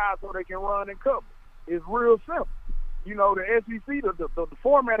undersized so they can run and cover. It's real simple. The SEC, the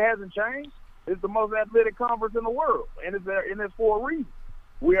format hasn't changed. It's the most athletic conference in the world, and it's for a reason.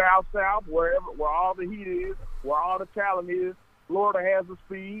 We're out south, where all the heat is, where all the talent is. Florida has the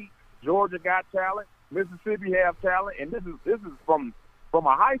speed. Georgia got talent. Mississippi have talent, and this is from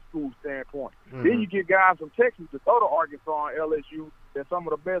a high school standpoint. Then you get guys from Texas to go to Arkansas and LSU. They're some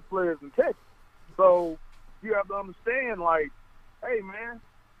of the best players in Texas. So you have to understand, like, hey man,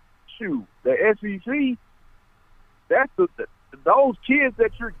 shoot, the SEC. That's those kids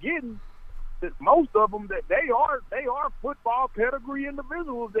that you're getting. Most of them that they are football pedigree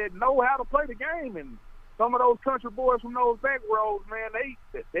individuals that know how to play the game, and some of those country boys from those back roads, man,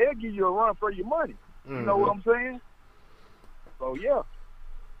 they'll give you a run for your money. You know what I'm saying? So yeah,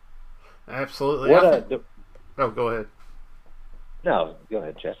 absolutely. Go ahead. No, go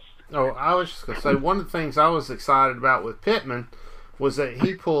ahead, Chad. Oh, I was just gonna say one of the things I was excited about with Pittman was that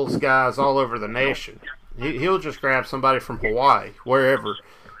he pulls guys all over the nation. He'll just grab somebody from Hawaii, wherever.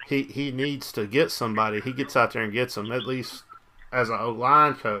 He needs to get somebody. He gets out there and gets them, at least as an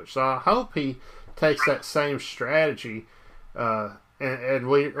O-line coach. So I hope he takes that same strategy, and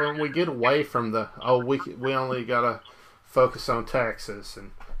we get away from we only gotta focus on Texas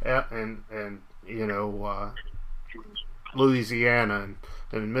and Louisiana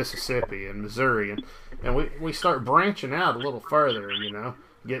and Mississippi and Missouri, and we start branching out a little further,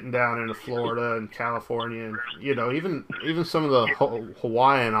 getting down into Florida and California, and even some of the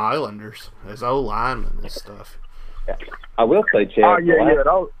Hawaiian Islanders as O-linemen and stuff. I will say, Chad.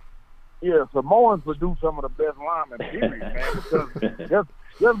 Samoans produce some of the best linemen, period, man. Because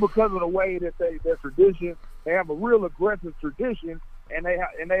just because of the way that their tradition, they have a real aggressive tradition, and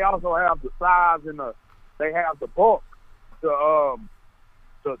they also have the size and they have the bulk to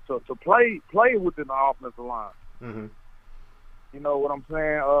play within the offensive line. You know what I'm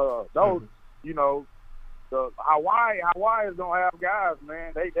saying? the Hawaii's don't have guys,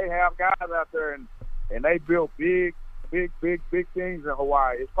 man. They have guys out there, and they built big things in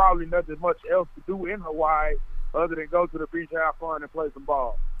Hawaii. It's probably nothing much else to do in Hawaii other than go to the beach, have fun, and play some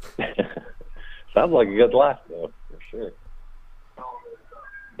ball. Sounds like a good life, though, for sure.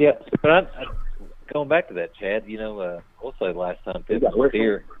 Yeah, but going back to that, Chad, we'll say the last time Pippen was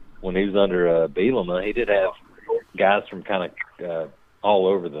here, when he was under Bielema, he did have guys from kind of all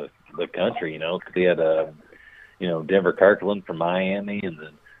over the country, because he had, Denver Kirkland from Miami, and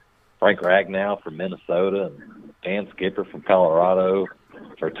then Frank Ragnow from Minnesota, and Dan Skipper from Colorado,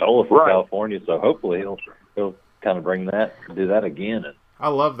 Tortola from California. So hopefully he'll kind of do that again. And I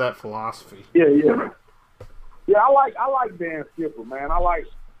love that philosophy. Yeah. I like Dan Skipper, man.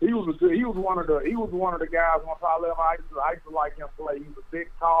 He was one of the guys. Once I left, I used to like him play. He was a big,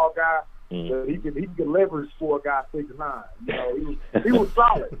 tall guy. He could leverage for a guy 6'9". He was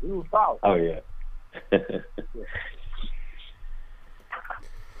solid. He was solid. Oh yeah.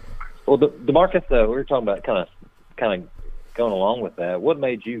 Well, DeMarcus, we were talking about kind of going along with that. What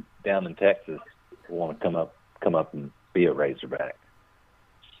made you down in Texas want to come up and be a Razorback?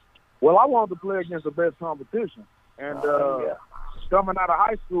 Well, I wanted to play against the best competition, and coming out of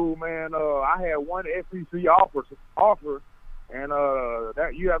high school, man, I had one SEC offer, and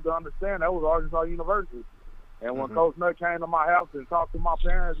that you have to understand that was Arkansas University. And when Coach Nutt came to my house and talked to my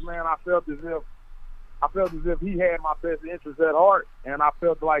parents, man, I felt as if he had my best interest at heart, and I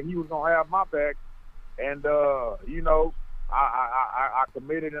felt like he was gonna have my back. And I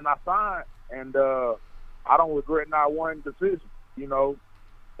committed and I signed, and I don't regret not one decision.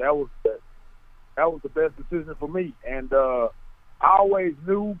 That was the best decision for me. And I always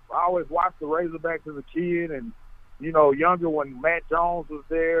watched the Razorbacks as a kid, and younger when Matt Jones was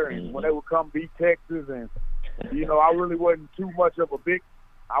there, and when they would come beat Texas, and I really wasn't too much of a big.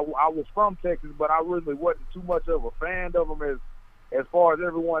 I was from Texas, but I really wasn't too much of a fan of them as far as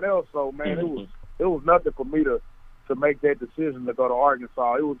everyone else. So man, it was nothing for me to make that decision to go to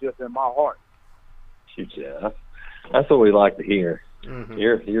Arkansas. It was just in my heart. Shoot, yeah, that's what we like to hear. Mm-hmm.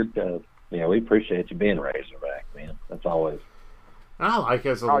 You're we appreciate you being a Razorback, man. That's always. I like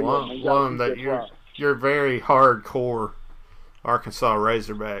as a alum that you're very hardcore Arkansas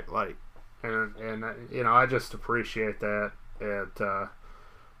Razorback, and I just appreciate that.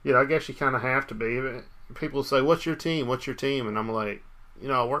 And I guess you kind of have to be. People say, "What's your team? What's your team?" And I'm like,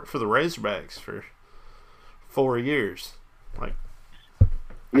 I worked for the Razorbacks for 4 years.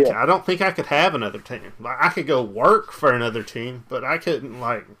 I don't think I could have another team. I could go work for another team, but I couldn't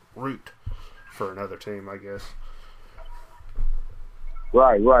root for another team, I guess.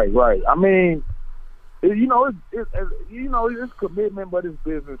 Right. I mean, it's commitment, but it's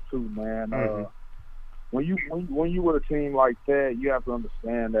business too, man. Mm-hmm. When you with a team like that, you have to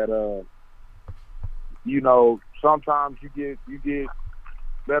understand that sometimes you get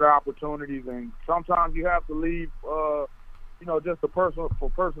better opportunities, and sometimes you have to leave just for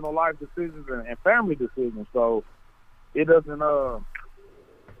personal life decisions and family decisions. So it doesn't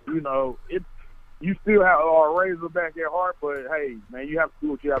you still have a Razorback at heart, but hey, man, you have to do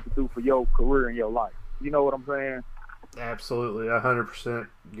what you have to do for your career and your life. You know what I'm saying? Absolutely, 100%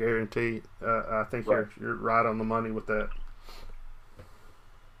 guarantee. I think you're right on the money with that.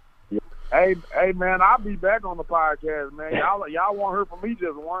 Yeah. Hey, man, I'll be back on the podcast, man. Y'all won't hear from me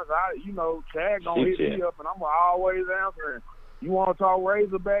just once. Chad gonna hit me up, and I'm gonna always answer. And you want to talk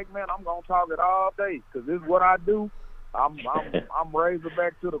Razorback, man? I'm gonna talk it all day, because this is what I do. I'm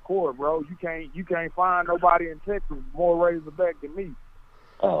Razorback to the core, bro. You can't find nobody in Texas more Razorback than me.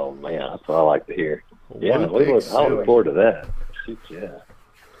 Oh man, that's what I like to hear. Yeah, I look forward to that. Shoot, yeah.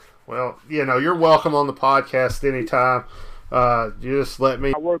 Well, you're welcome on the podcast anytime. You just let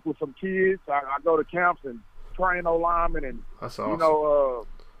me. I work with some kids. I go to camps and train O-linemen, and that's awesome.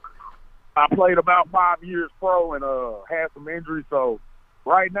 I played about 5 years pro and had some injuries. So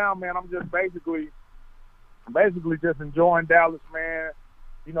right now, man, I'm just basically just enjoying Dallas, man.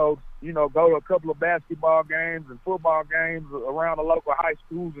 Go to a couple of basketball games and football games around the local high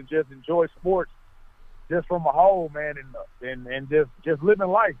schools and just enjoy sports just from a whole, man, and just living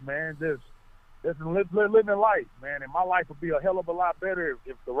life, man. Just living life, man. And my life would be a hell of a lot better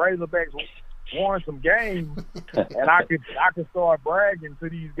if the Razorbacks won some games and I could start bragging to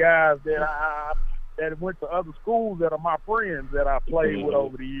these guys that went to other schools that are my friends that I played with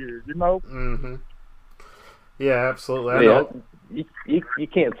over the years, Mm-hmm. Yeah, absolutely. You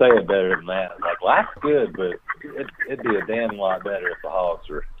can't say it better than that. Life's good, but it'd be a damn lot better if the Hogs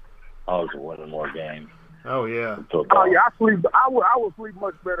were winning more games. Oh yeah. Oh yeah, I would sleep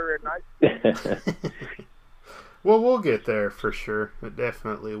much better at night. Well, we'll get there for sure. It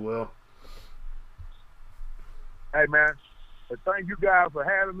definitely will. Hey, man, thank you guys for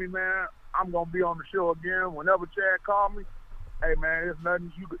having me, man. I'm going to be on the show again whenever Chad calls me. Hey, man, it's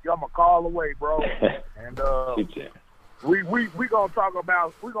nothing. I'm a call away, bro. And we gonna talk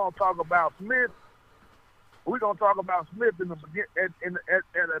about Smith. We're gonna talk about Smith at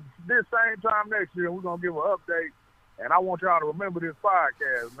this same time next year. We're gonna give an update, and I want y'all to remember this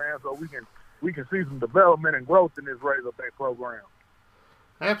podcast, man, so we can see some development and growth in this Razorback program.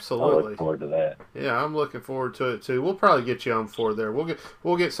 Absolutely. I look forward to that. Yeah, I'm looking forward to it too. We'll probably get you on before there.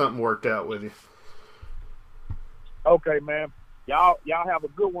 We'll get something worked out with you. Okay, man. Y'all have a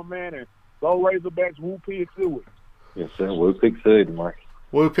good one, man, and go Razorbacks. Woo Pig Suey. Yes, sir. Woo Pig Suey, Mark.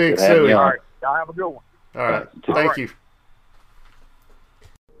 Woo Pig Suey. All right. Y'all have a good one. All right. Thank you.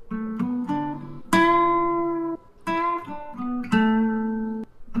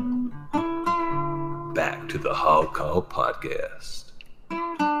 Back to the Hog Call Podcast.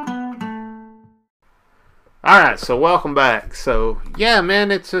 All right, so welcome back. So yeah, man,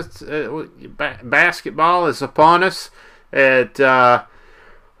 basketball is upon us.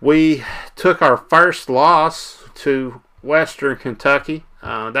 We took our first loss to Western Kentucky.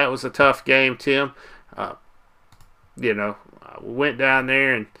 That was a tough game, Tim. We went down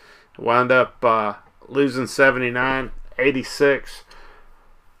there and wound up losing 79-86.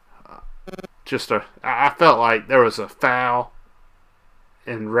 I felt like there was a foul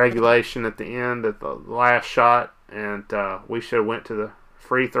in regulation at the end at the last shot, and we should have went to the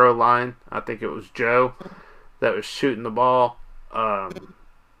free throw line. I think it was Joe that was shooting the ball. I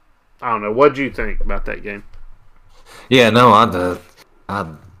don't know. What do you think about that game? Yeah, no,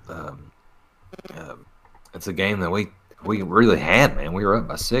 it's a game that we really had, man. We were up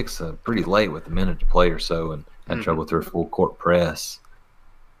by 6 pretty late with a minute to play or so, and had trouble through a full court press.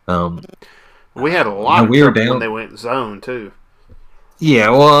 We had a lot of trouble when they went zone too.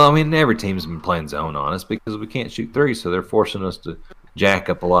 Yeah, well, I mean, every team's been playing zone on us because we can't shoot threes, so they're forcing us to jack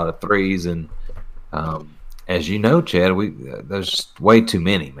up a lot of threes. And as you know, Chad, there's way too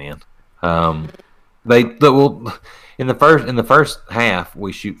many, man. In the first half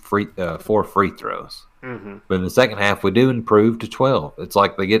we shoot 4 free throws, but in the second half we do improve to 12. It's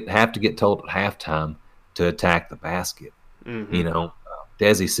like they have to get told at halftime to attack the basket.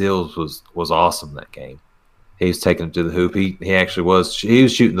 Desi Seals was awesome that game. He was taking it to the hoop. He actually was. He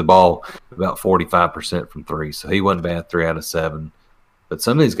was shooting the ball about 45% from 3, so he wasn't bad 3 out of 7. But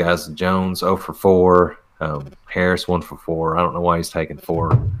some of these guys, Jones 0 for 4, Harris 1 for 4. I don't know why he's taking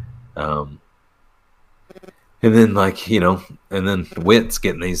 4. And then and then Witt's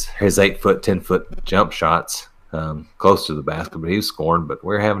getting his 8-foot, 10-foot jump shots close to the basket, but he was scoring. But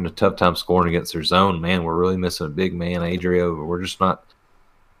we're having a tough time scoring against their zone. Man, we're really missing a big man, Adrio. We're just not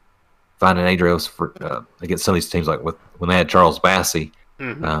finding Adrios for against some of these teams, like when they had Charles Bassey,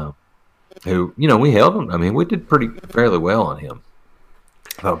 who we held him. I mean, we did fairly well on him.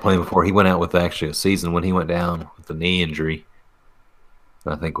 Playing before he went out with actually a season when he went down with the knee injury.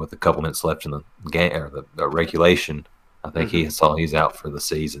 I think with a couple minutes left in the game or the regulation, I think he's out for the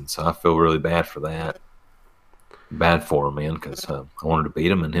season. So I feel really bad for that. Bad for him, man, because I wanted to beat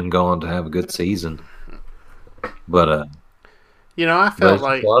him and him go on to have a good season. But I felt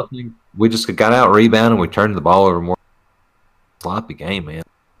like we just got out rebounded. We turned the ball over more. Sloppy game, man.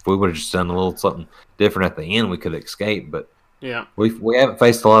 If we would have just done a little something different at the end, we could have escaped. But yeah, we haven't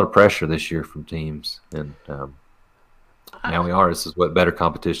faced a lot of pressure this year from teams, and now we are. This is what better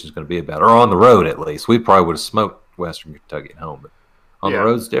competition is going to be about, or on the road at least. We probably would have smoked Western Kentucky at home, but on the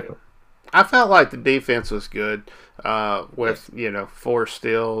road it's different. I felt like the defense was good with 4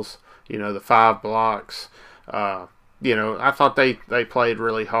 steals, the 5 blocks. I thought they played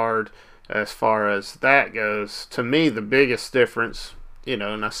really hard as far as that goes. To me, the biggest difference,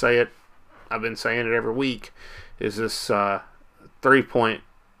 and I say it, I've been saying it every week, is this 3-point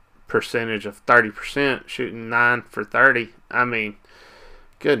percentage of 30%, shooting 9 for 30. I mean,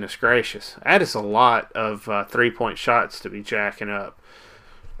 goodness gracious, that is a lot of 3-point shots to be jacking up.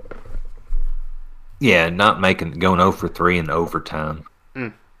 Yeah, not going 0 for 3 in overtime.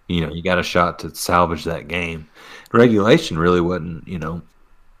 You got a shot to salvage that game. Regulation really wasn't,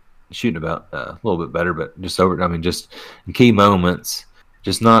 shooting about a little bit better, but just just in key moments,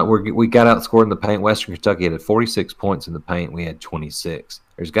 just not. We got outscored in the paint. Western Kentucky had 46 points in the paint. We had 26.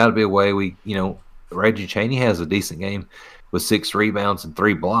 There's got to be a way Reggie Chaney has a decent game with 6 rebounds and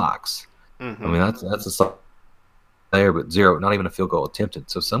 3 blocks. I mean, that's a there, but 0, not even a field goal attempted.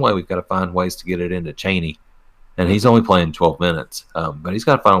 So some way we've got to find ways to get it into Chaney. And he's only playing 12 minutes, but he's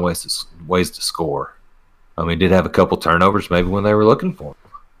got to find ways to score. He did have a couple turnovers maybe when they were looking for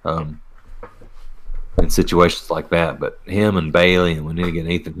him in situations like that. But him and Bailey, and we need to get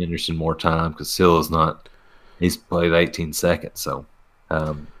Ethan Henderson more time because Sill is not He's played 18 seconds, so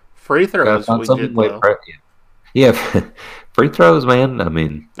free throws we did well. Yeah, free throws, man. I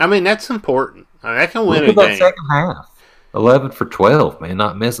mean, that's important. That can win a game. That second half, 11 for 12, man,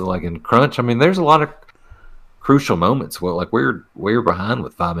 not missing like in crunch. I mean, there's a lot of crucial moments. Well, like we were behind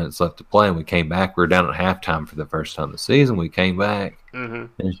with 5 minutes left to play, and we came back. We were down at halftime for the first time this season. We came back, and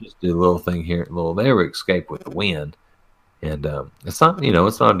just do a little thing here, a little there. We escaped with the win, and it's not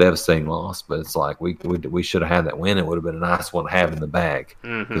it's not a devastating loss, but it's like we should have had that win. It would have been a nice one to have in the bag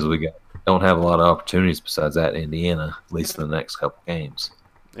because don't have a lot of opportunities besides that in Indiana, at least in the next couple games.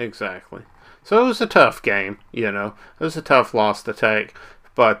 Exactly. So it was a tough game. It was a tough loss to take,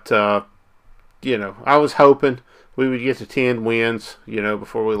 but. I was hoping we would get to 10 wins,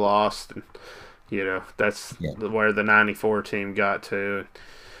 before we lost. And, that's where the 94 team got to.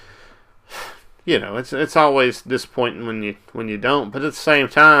 It's always disappointing when you don't. But at the same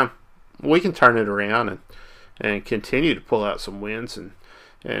time, we can turn it around and continue to pull out some wins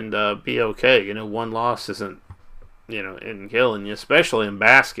and be okay. One loss isn't killing you, especially in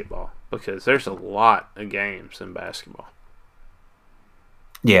basketball, because there's a lot of games in basketball.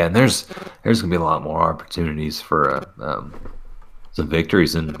 Yeah, and there's gonna be a lot more opportunities for some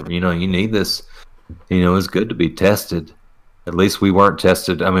victories, and you need this. It's good to be tested. At least we weren't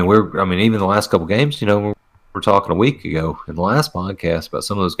tested. I mean, even the last couple games. We're talking a week ago in the last podcast about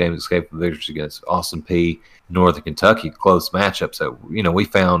some of those games escaping victories against Austin Peay, Northern Kentucky, close matchups that we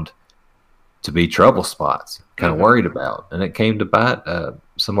found to be trouble spots, kind of worried about, and it came to bite.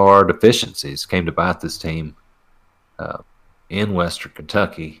 Some of our deficiencies came to bite this team. In Western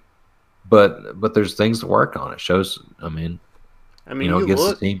Kentucky, but there's things to work on. It shows. It gets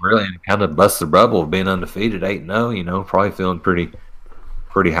the team really kind of bust the bubble of being undefeated, 8-0. Probably feeling pretty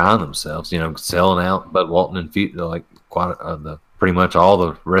high on themselves. Selling out Bud Walton and pretty much all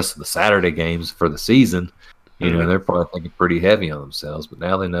the rest of the Saturday games for the season. They're probably thinking pretty heavy on themselves. But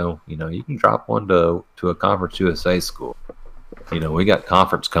now they know. You can drop one to a Conference USA school. We got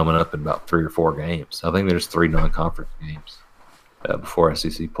conference coming up in about 3 or 4 games. I think there's 3 non-conference games. Before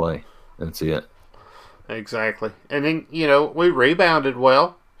SEC play. That's it. Exactly. And then, we rebounded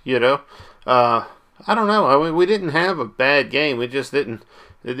well, I don't know. We didn't have a bad game. It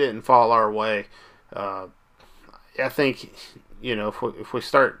didn't fall our way. I think, if we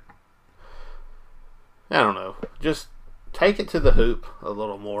start, I don't know, just take it to the hoop a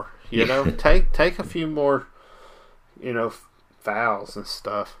little more, take a few more, fouls and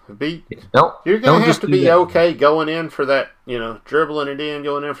stuff. You're going to have to be okay going in for that, dribbling it in,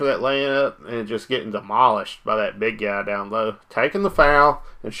 going in for that layup, and just getting demolished by that big guy down low. Taking the foul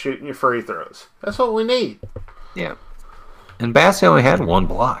and shooting your free throws. That's what we need. Yeah. And Bassie only had 1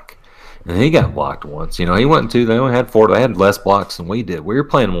 block. And he got blocked once. He went 2. They only had 4. They had less blocks than we did. We were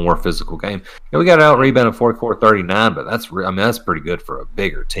playing a more physical game. We got out rebounded 44-39, but that's pretty good for a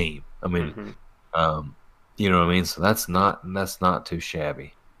bigger team. You know what I mean? So that's not too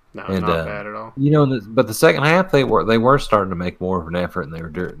shabby. No, not bad at all. But the second half they were starting to make more of an effort, and they were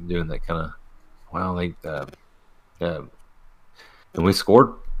doing that kind of and we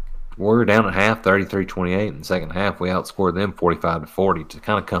scored. We were down at half 33-28. In the second half, we outscored them 45-40 to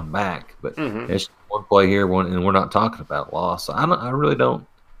kind of come back. But it's one play here, and we're not talking about loss. So I really don't.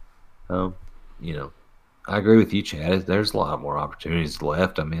 I agree with you, Chad. There's a lot more opportunities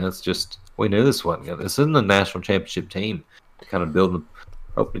left. It's just we knew this wasn't good. This isn't a national championship team. Kind of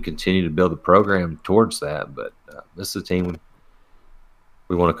hoping to continue to build the program towards that. But this is a team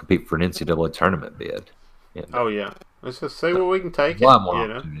we want to compete for an NCAA tournament bid. And, let's just see where we can take it. A lot more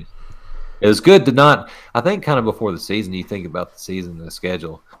opportunities. It was good to not. I think kind of before the season, you think about the season and the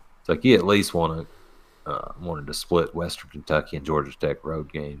schedule. It's like you at least wanted to split Western Kentucky and Georgia Tech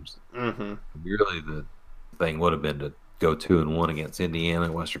road games. Mm-hmm. Really, the thing would have been to go 2-1 against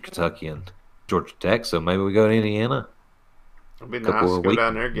Indiana, Western Kentucky, and Georgia Tech. So maybe we go to Indiana. It'd be nice to go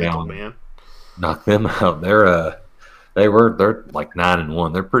down there and get them, man. Knock them out. They're like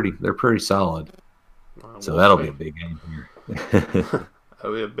 9-1. They're pretty solid. So that'll be a big game here.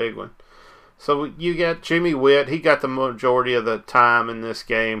 That'll be a big one. So you got Jimmy Witt. He got the majority of the time in this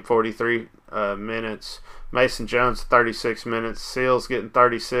game, 43 minutes. Mason Jones, 36 minutes. Seals getting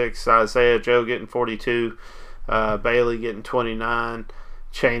 36. Isaiah Joe getting 42. Bailey getting 29.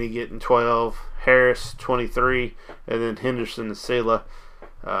 Chaney getting 12. Harris, 23. And then Henderson and Sela.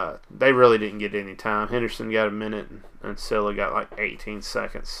 They really didn't get any time. Henderson got a minute, and Sela got like 18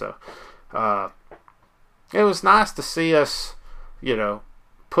 seconds. So it was nice to see us,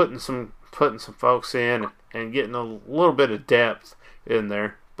 putting some folks in and getting a little bit of depth in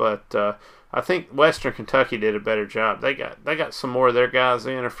there. But I think Western Kentucky did a better job. They got some more of their guys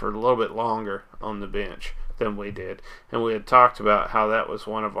in for a little bit longer on the bench than we did. And we had talked about how that was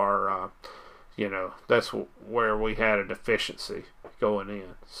one of our, that's where we had a deficiency going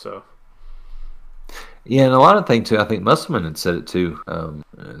in. So. Yeah, and a lot of things too. I think Musselman had said it too.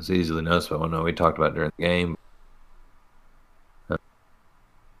 It's easily noticeable. I know we talked about it during the game.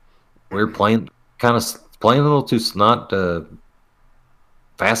 We were playing a little too not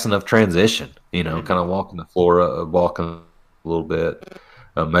fast enough transition. Kind of walking the floor, walking a little bit.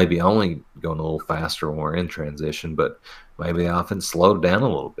 Maybe only going a little faster when we're in transition, but maybe the offense slowed down a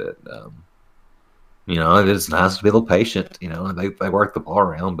little bit. It's nice to be a little patient. They work the ball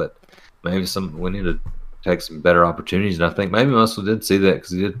around, but maybe we need to take some better opportunities. And I think maybe Muscle did see that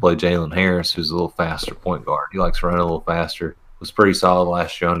because he did play Jalen Harris, who's a little faster point guard. He likes running a little faster. Was pretty solid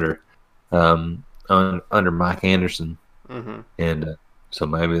last year under Mike Anderson. Mm-hmm. And so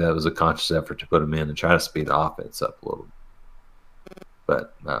maybe that was a conscious effort to put him in and try to speed the offense up a little.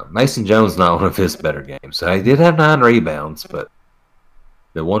 But Mason Jones not one of his better games. So he did have 9 rebounds, but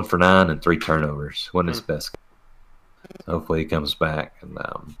the 1 for 9 and 3 turnovers wasn't his best game. So hopefully he comes back and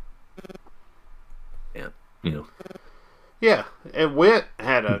Yeah, and Witt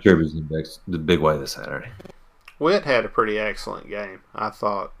had contributes in the big way this Saturday. Witt had a pretty excellent game, I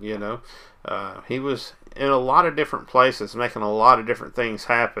thought. He was in a lot of different places, making a lot of different things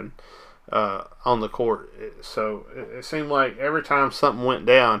happen on the court. So it seemed like every time something went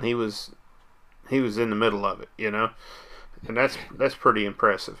down, he was in the middle of it. And that's pretty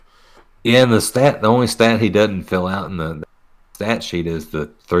impressive. Yeah, and the only stat he doesn't fill out in the stat sheet is the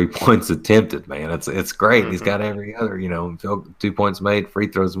 3 points attempted. Man, it's great. Mm-hmm. He's got every other 2 points made, free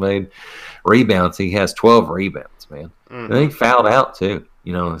throws made, rebounds. He has 12 rebounds, man. Mm-hmm. And he fouled out too.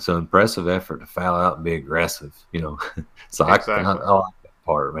 So impressive effort to foul out and be aggressive. So exactly. I like that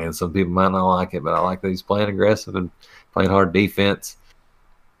part, man. Some people might not like it, but I like that he's playing aggressive and playing hard defense.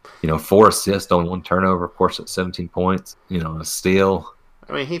 4 assists on 1 turnover, of course, at 17 points. A steal.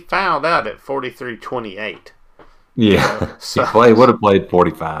 I mean, he fouled out at 43-28. Yeah, so. He would have played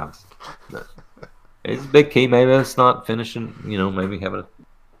 45. He's a big key. Maybe that's not finishing. Maybe having a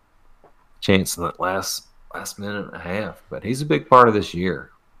chance in that last minute and a half. But he's a big part of this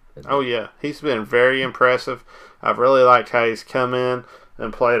year. Oh yeah, he's been very impressive. I've really liked how he's come in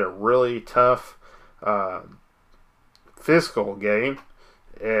and played a really tough, physical game,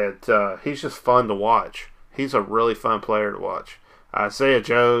 and he's just fun to watch. He's a really fun player to watch. Isaiah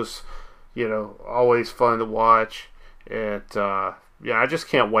Joe's, always fun to watch, and I just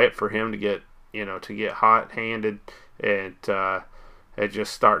can't wait for him to get hot-handed and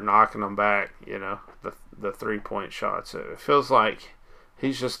just start knocking them back. The 3-point shots. It feels like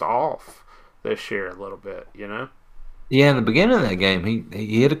he's just off this year a little bit. Yeah, in the beginning of that game,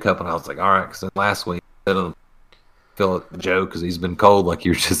 he hit a couple, and I was like, all right, because last week I didn't feel it, Joe, because he's been cold, like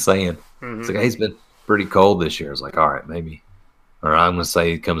you were just saying. Mm-hmm. It's like he's been pretty cold this year. I was like, all right, maybe. Or I'm going to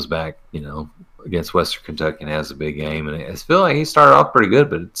say he comes back, against Western Kentucky and has a big game. And I feel like he started off pretty good,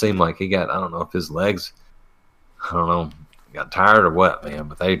 but it seemed like he got, I don't know if his legs, got tired or what, man.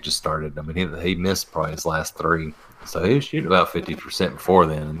 But they just started. I mean, he missed probably his last 3. So he was shooting about 50% before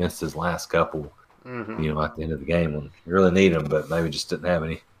then and missed his last couple, mm-hmm. At the end of the game when you really need him, but maybe just didn't have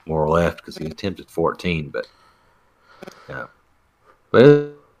any more left because he attempted 14. But, yeah. But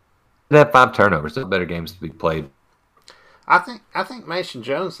it had 5 turnovers. There are better games to be played. I think Mason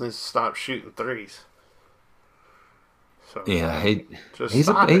Jones needs to stop shooting threes. So yeah, he's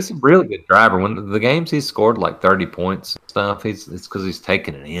a really good driver. When the games he's scored like 30 points and stuff, it's because he's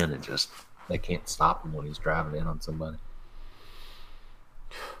taking it in and just they can't stop him when he's driving in on somebody.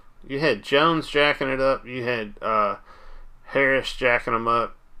 You had Jones jacking it up. You had Harris jacking him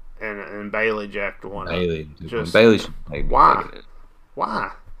up, and Bailey jacked one up. Bailey should maybe why? Take it in.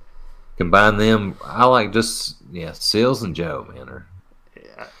 Why? Combine them. I like Sills and Joe, man.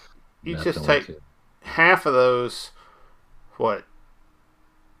 You just take half of those. What?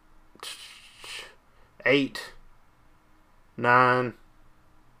 8, 9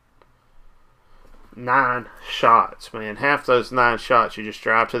 shots, man. Half those 9 shots, you just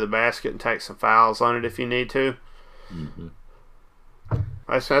drive to the basket and take some fouls on it if you need to. Mm-hmm.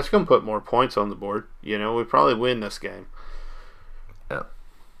 That's going to put more points on the board. We probably win this game.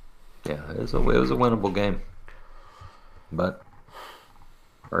 Yeah, it was a winnable game, but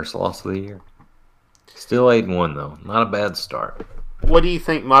first loss of the year. Still 8-1 though, not a bad start. What do you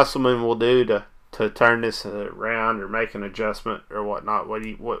think Musselman will do to turn this around or make an adjustment or whatnot? What do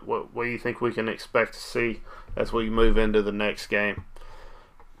you think we can expect to see as we move into the next game?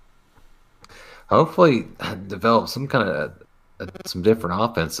 Hopefully, develop some kind of some different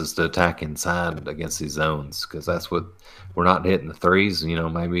offenses to attack inside against these zones because that's what we're not hitting the threes.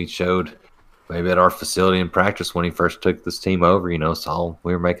 Maybe he showed maybe at our facility in practice when he first took this team over, saw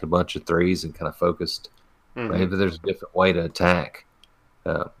we were making a bunch of threes and kind of focused. Mm-hmm. Maybe there's a different way to attack.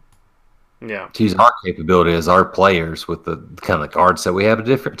 To use our capability as our players with the kind of guards that we have a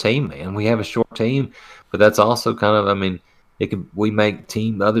different team, man. We have a short team, but that's also kind of, we make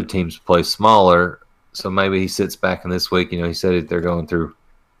other teams play smaller. So maybe he sits back in this week. He said they're going through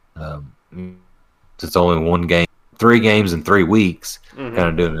it's only 3 games in 3 weeks, kind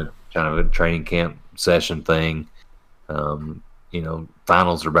of doing a training camp session thing.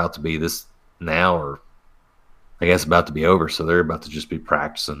 Finals are about to be this now, or I guess about to be over. So they're about to just be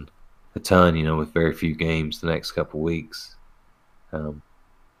practicing a ton, with very few games the next couple weeks.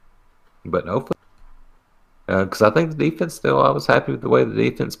 But hopefully, because I think the defense I was happy with the way the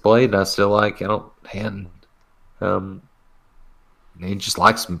defense played. I still he just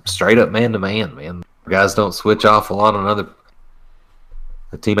likes straight up man to man. Guys don't switch off a lot on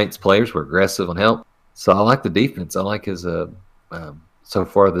the teammates' players. Were aggressive and help. So I like the defense. I like his so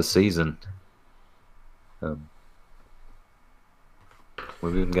far this season.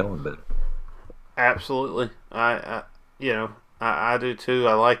 We've been going, but absolutely, I do too.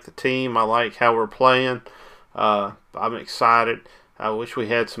 I like the team. I like how we're playing. I'm excited. I wish we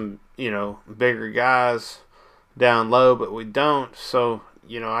had some, bigger guys down low, but we don't. So,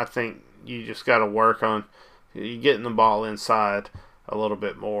 I think you just got to work on you getting the ball inside a little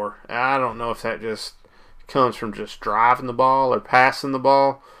bit more. I don't know if that just comes from just driving the ball or passing the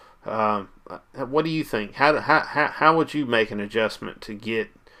ball. What do you think? How would you make an adjustment to get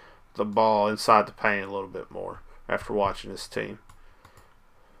the ball inside the paint a little bit more after watching this team?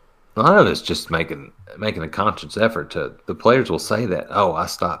 A lot of it's just making a conscious effort to. The players will say that. Oh, I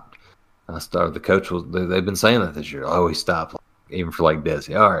stopped. The coach they've been saying that this year. Oh, he stopped. Even for like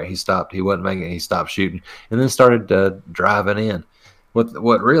Desi. All right, he stopped. He wasn't making it. He stopped shooting, and then started driving in.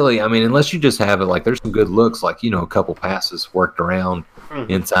 What really? Unless you just have it like there's some good looks, like a couple passes worked around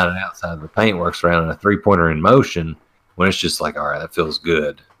inside and outside of the paint, works around, and a 3-pointer in motion. When it's just like, all right, that feels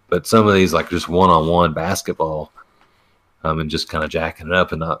good. But some of these like just one-on-one basketball. And just kind of jacking it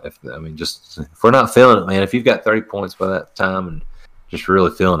up, and if we're not feeling it, man. If you've got 30 points by that time and just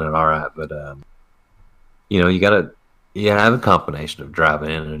really feeling it, all right. But you gotta have a combination of driving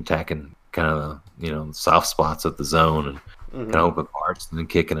in and attacking kind of soft spots of the zone and kind of open parts, and then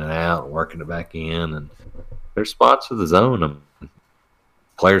kicking it out and working it back in. And there's spots of the zone, and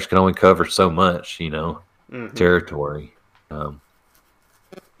players can only cover so much, territory.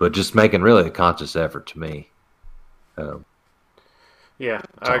 But just making really a conscious effort to me.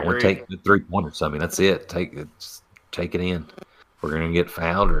 I agree. Take the 3-pointers. That's it. Take it in. We're gonna get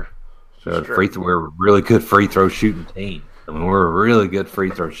fouled or free throw. We're a really good free throw shooting team. We're a really good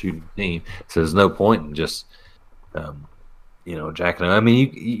free throw shooting team. So there's no point in just jacking up.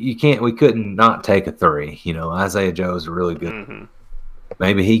 You can't. We couldn't not take a 3. Isaiah Joe is a really good. Mm-hmm.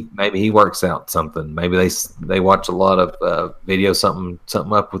 Maybe he works out something. Maybe they watch a lot of video, something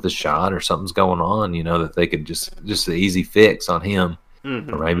up with the shot or something's going on. That they could just an easy fix on him,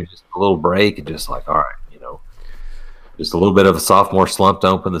 or maybe just a little break and just like, all right, just a little bit of a sophomore slump to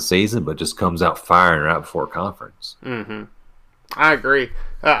open the season, but just comes out firing right before conference. Mm-hmm. I agree.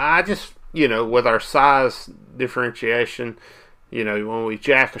 I just with our size differentiation, when we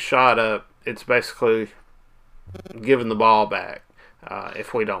jack a shot up, it's basically giving the ball back.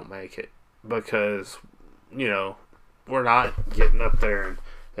 If we don't make it, because we're not getting up there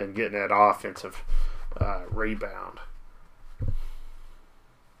and getting that offensive rebound.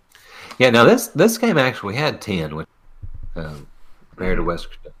 Yeah, now this game actually had 10, which compared to West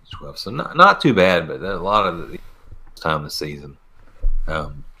Kentucky's 12, so not too bad, but a lot of the time this season,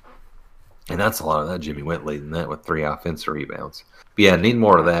 and that's a lot of that. Jimmy Went leading that with 3 offensive rebounds. But yeah, need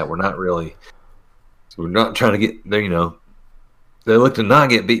more of that. We're not trying to get there. They look to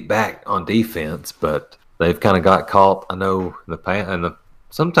not get beat back on defense, but they've kind of got caught. I know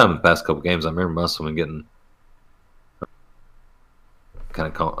sometime in the past couple games, I remember Musselman getting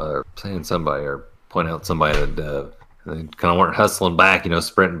kind of saying somebody or pointing out somebody that they kind of weren't hustling back,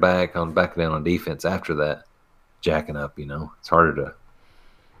 sprinting back down on defense after that, jacking up. It's harder to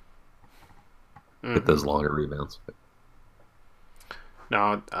get those longer rebounds.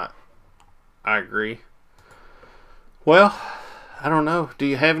 No, I agree. Well, I don't know. Do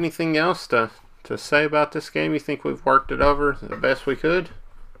you have anything else to say about this game? You think we've worked it over the best we could?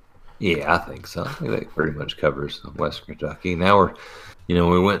 Yeah, I think so. I think that pretty much covers West Kentucky. Now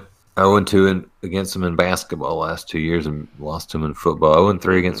we went 0-2 against them in basketball last 2 years and lost them in football.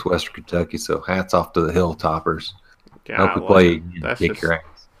 0-3 against Western Kentucky. So hats off to the Hilltoppers. Hope we play again. Kick your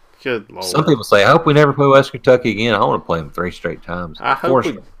ass. Good Lord. Some people say, I hope we never play West Kentucky again. I want to play them 3 straight times. I hope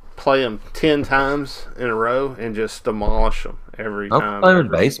we play them 10 times in a row and just demolish them every time. Play them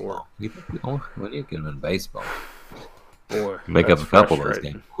in baseball. When you get them in baseball, boy, make up a couple of those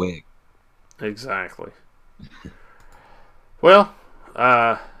games quick. Exactly. Well,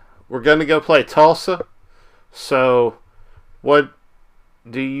 we're going to go play Tulsa. So, what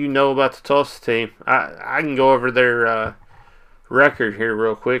do you know about the Tulsa team? I can go over their record here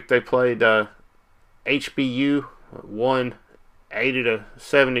real quick. They played HBU, won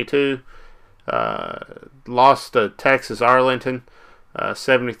 80-72. Lost to Texas Arlington,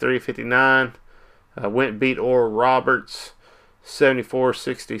 73-59. Went and beat Oral Roberts,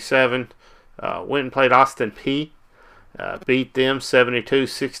 74-67. Went and played Austin Peay. Beat them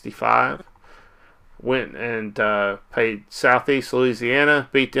 72-65. Went and played Southeast Louisiana.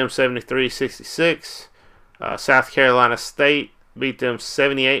 Beat them 73-66. South Carolina State beat them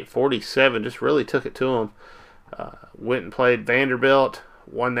 78-47. Just really took it to them. Went and played Vanderbilt.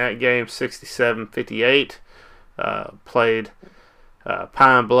 Won that game 67-58. Played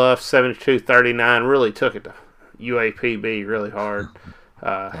Pine Bluff 72-39. Really took it to UAPB really hard.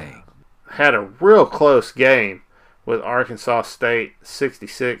 Had a real close game with Arkansas State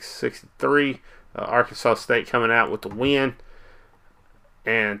 66-63. Arkansas State coming out with the win.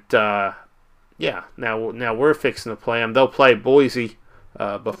 And now we're fixing to play them. They'll play Boise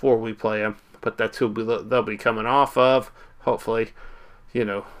before we play them, but that's who they'll be coming off of. Hopefully,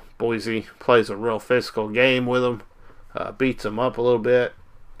 Boise plays a real physical game with them, beats them up a little bit,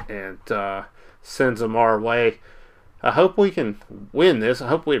 and sends them our way. I hope we can win this. I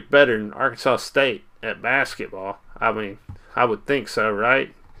hope we're better than Arkansas State at basketball. I mean, I would think so,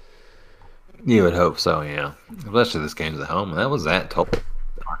 right? You would hope so, yeah. Especially this game's at home. That was at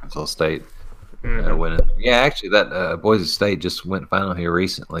Arkansas State winning. Yeah, actually, that Boise State just went final here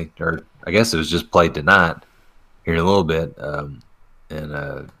recently, or I guess it was just played tonight here in a little bit.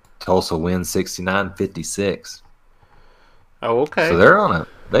 And Tulsa wins 69-56. Oh, okay. So they're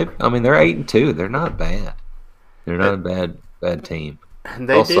they're 8-2. They're not bad. They're not a bad team. And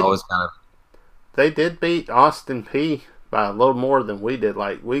they did beat Austin Peay by a little more than we did.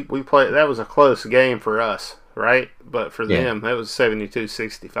 Like we played, that was a close game for us, right? But for them, that was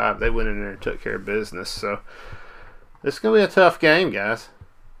 72-65. They went in there and took care of business. So it's gonna be a tough game, guys.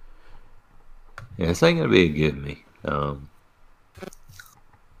 Yeah, this ain't gonna be a give me. I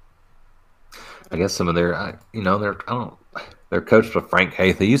guess some of they're coached by Frank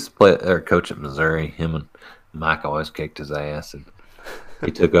Haith. He used to play their coach at Missouri. Him and Mike always kicked his ass, and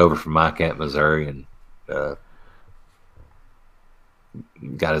he took over from Mike at Missouri and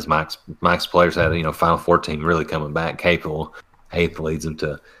got his Mike's players had Final Four team really coming back capable. Haith leads them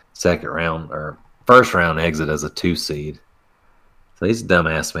to first round exit as a 2 seed. So he's a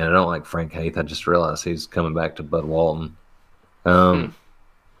dumbass, man. I don't like Frank Haith. I just realized he's coming back to Bud Walton. So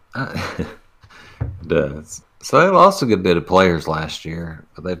they lost a good bit of players last year,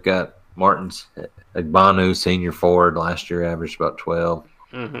 but they've got Martins Agbanu, senior forward, last year averaged about 12.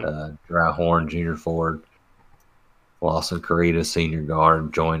 Dry Horn, junior forward. Lawson Carita, senior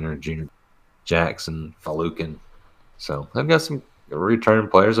guard. Joyner, junior. Jackson, Falukin. So they've got some returning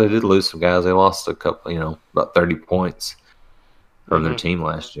players. They did lose some guys. They lost a couple, about 30 points from their team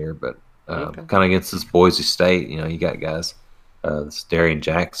last year. But kind of against this Boise State, you got guys. This Darian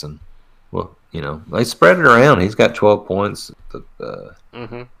Jackson. Well, they spread it around. He's got 12 points.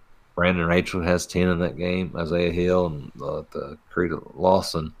 Brandon Rachel has 10 in that game. Isaiah Hill and the Carita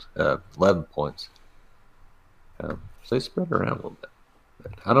Lawson 11 points. So they spread it around a little bit.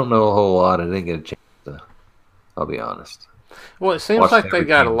 But I don't know a whole lot. I didn't get a chance to. I'll be honest. Well, it seems like they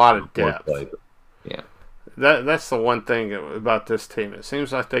got a lot of depth. Yeah. That's the one thing about this team. It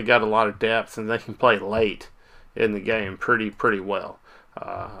seems like they got a lot of depth, and they can play late in the game pretty well.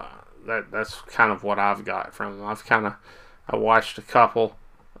 That's kind of what I've got from them. I watched a couple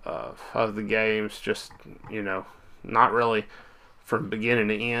of the games, just not really from beginning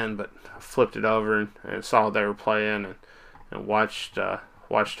to end, but flipped it over and saw they were playing and watched a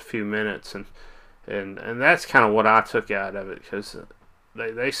few minutes and that's kind of what I took out of it, because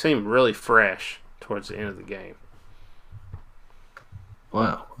they seem really fresh towards the end of the game.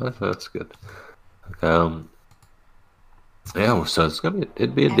 Wow, that's good. Yeah, so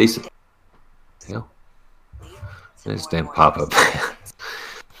it'd be a decent. This damn pop-up.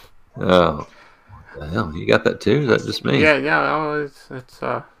 Oh, the hell, you got that too? Is that just me? Yeah.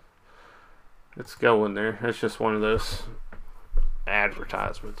 It's going there. It's just one of those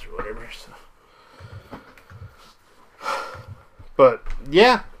advertisements or whatever. So. But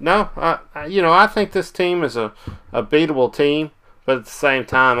yeah, no, I think this team is a beatable team, but at the same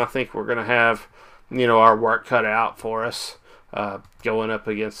time, I think we're going to have, our work cut out for us. going up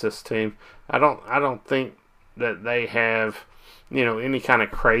against this team. I don't think that they have, any kind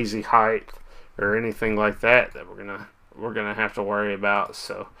of crazy height or anything like that we're gonna have to worry about.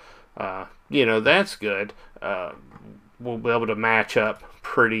 So, that's good. We'll be able to match up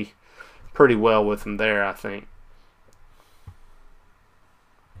pretty well with them there, I think.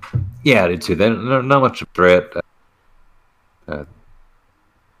 Yeah, I did too. They're not much of a threat.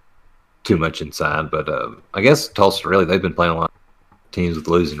 Too much inside, but I guess Tulsa really they've been playing a lot of teams with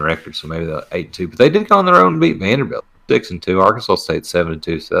losing records, so maybe they're 8-2. But they did go on their own and beat Vanderbilt 6-2. Arkansas State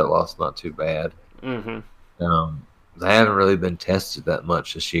 7-2, so that loss not too bad. Mm-hmm. They haven't really been tested that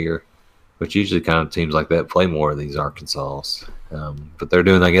much this year, which usually kind of teams like that play more of these Arkansas. But they're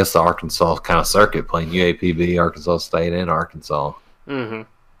doing, I guess, the Arkansas kind of circuit, playing UAPB, Arkansas State, and Arkansas. Mm-hmm.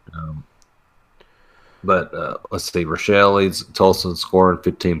 But let's see, Rochelle leads Tulsa scoring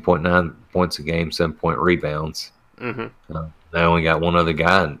 15.9 points a game, 7-point rebounds. Mm-hmm. They only got one other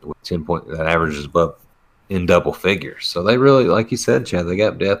guy with 10 point that averages above in double figures. So they really, like you said, Chad, they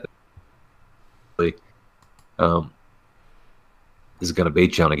got depth. Is going to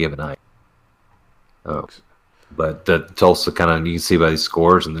beat you on a given night. But the Tulsa kind of, you can see by these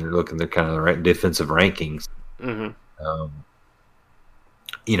scores, and they're kind of the defensive rankings. Mm-hmm.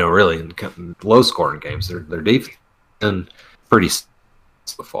 Really in low scoring games, their defense been pretty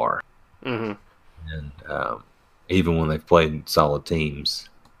so far. Mm-hmm. And even when they've played solid teams,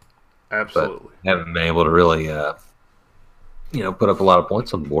 absolutely, but haven't been able to really, put up a lot of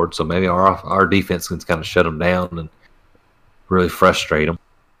points on the board. So maybe our defense can kind of shut them down and really frustrate them,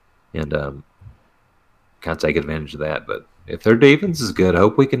 and kind of take advantage of that. But if their defense is good, I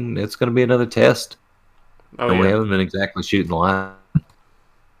hope we can. It's going to be another test. We haven't been exactly shooting the line.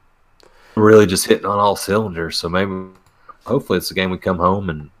 Really just hitting on all cylinders. So maybe, hopefully, it's a game we come home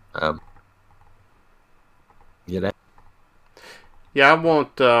and get out. Yeah, I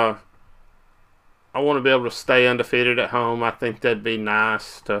want to be able to stay undefeated at home. I think that'd be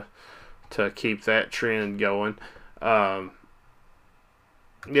nice to keep that trend going. What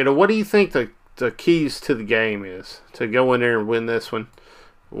do you think the keys to the game is to go in there and win this one?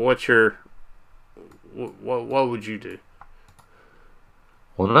 What would you do?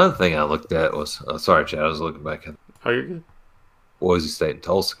 Well, another thing I looked at was sorry, Chad. I was looking back at you're good. Boise State and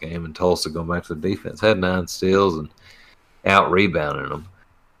Tulsa game, and Tulsa going back to the defense had 9 steals and out rebounding them.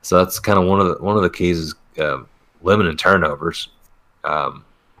 So that's kind of one of the keys is limiting turnovers.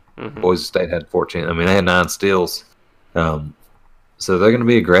 Mm-hmm. Boise State had 14. I mean, they had 9 steals. So they're going to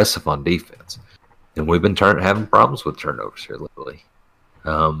be aggressive on defense, and we've been having problems with turnovers here lately.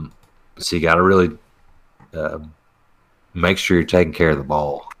 So you got to really make sure you're taking care of the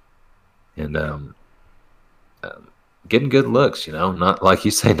ball and getting good looks. Not like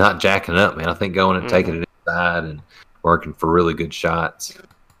you say, not jacking up, man. I think going and taking it inside and working for really good shots,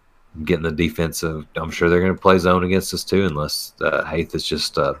 getting the defensive. I'm sure they're going to play zone against us too, unless Haith is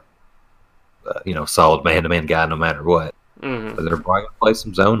just solid man-to-man guy no matter what. Mm-hmm. But they're probably going to play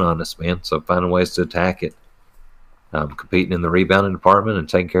some zone on us, man. So finding ways to attack it, competing in the rebounding department and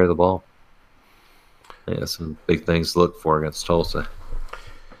taking care of the ball. Yeah, some big things to look for against Tulsa.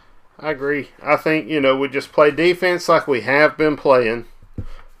 I agree. I think, we just play defense like we have been playing.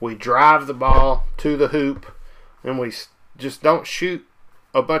 We drive the ball to the hoop, and we just don't shoot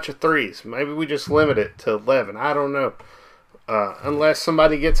a bunch of threes. Maybe we just limit it to 11. I don't know. Unless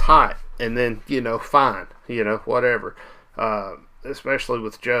somebody gets hot, and then, fine. Whatever. Especially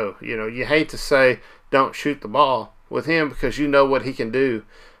with Joe. You hate to say don't shoot the ball with him because you know what he can do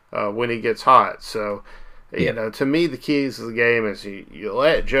when he gets hot. So, to me, the keys of the game is you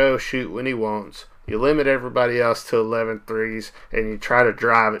let Joe shoot when he wants. You limit everybody else to 11 threes, and you try to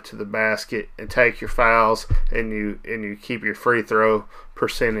drive it to the basket and take your fouls, and you keep your free throw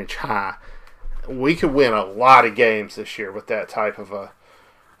percentage high. We could win a lot of games this year with that type of a,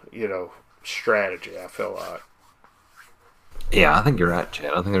 strategy, I feel like. Yeah, I think you're right,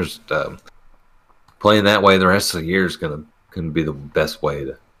 Chad. I think there's playing that way the rest of the year is going to be the best way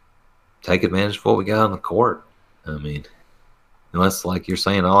to take advantage of what we got on the court. I mean, unless, like you're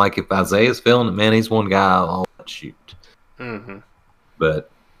saying, if Isaiah's feeling it, man, he's one guy I'll shoot. Mm-hmm.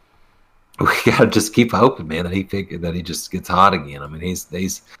 But we got to just keep hoping, man, that he just gets hot again. I mean, he's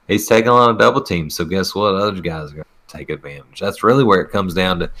taking on a double team, so guess what? Other guys are going to take advantage. That's really where it comes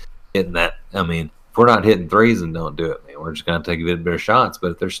down to hitting that. I mean, if we're not hitting threes, then don't do it, man. We're just going to take a bit better shots.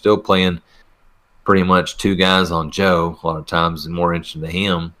 But if they're still playing pretty much 2 guys on Joe, a lot of times and more interested to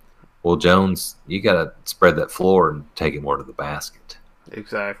him, well, Jones, you got to spread that floor and take it more to the basket.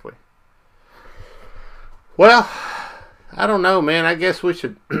 Exactly. Well, I don't know, man. I guess we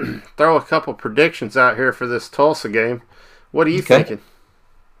should throw a couple predictions out here for this Tulsa game. What are you Okay. thinking?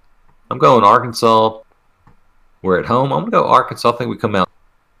 I'm going Arkansas. We're at home. I'm going to go Arkansas. I think we come out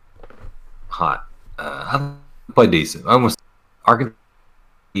hot. I play decent. I'm going to Arkansas,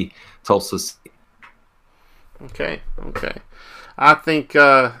 Tulsa State. Okay. I think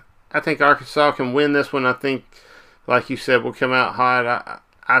Arkansas can win this one. I think, like you said, we'll come out hot.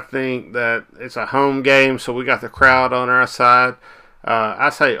 I think that it's a home game, so we got the crowd on our side. I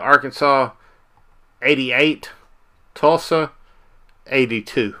say Arkansas 88, Tulsa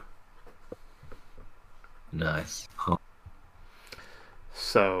 82. Nice.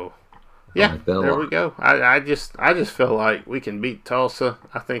 So, yeah, like that a there lot. we go. I just feel like we can beat Tulsa.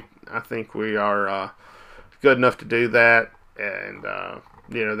 I think we are good enough to do that, and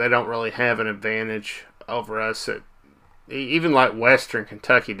they don't really have an advantage over us even like Western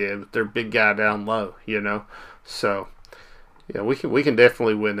Kentucky did with their big guy down low. So yeah, we can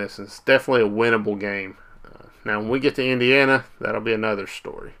definitely win this. It's definitely a winnable game. Now, when we get to Indiana, that'll be another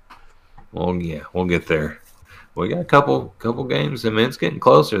story. Well, yeah, we'll get there. We got a couple games. I mean, it's getting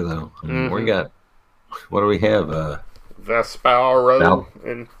closer though. I mean, we got, what do we have? Valparaiso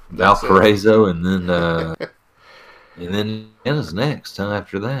and Valparaiso, and then Indiana's next.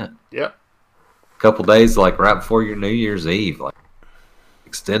 After that, Yep. a couple days like right before your New Year's Eve, like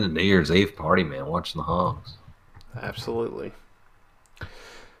extended New Year's Eve party, man. Watching the Hogs. Absolutely.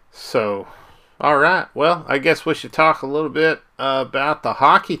 So, all right. Well, I guess we should talk a little bit about the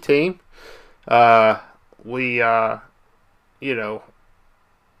hockey team. There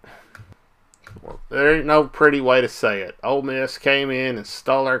ain't no pretty way to say it. Ole Miss came in and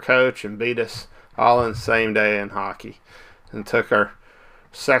stole our coach and beat us all in the same day in hockey and took our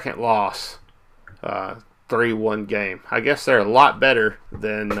second loss, 3-1 game. I guess they're a lot better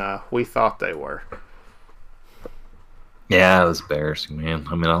than we thought they were. Yeah, it was embarrassing, man.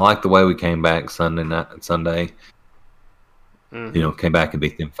 I mean, I like the way we came back Sunday. Came back and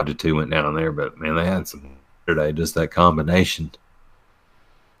beat them 5-2, went down there. But man, they had some today. Just that combination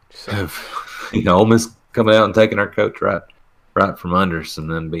of Ole Miss coming out and taking our coach right from under us,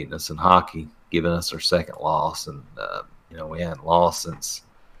 and then beating us in hockey, giving us our second loss, and we hadn't lost since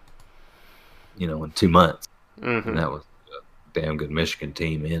in 2 months, and that was a damn good Michigan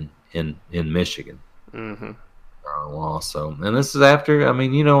team in Michigan. Our loss. So, and this is after. I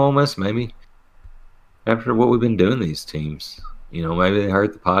mean, Ole Miss maybe after what we've been doing to these teams. Maybe they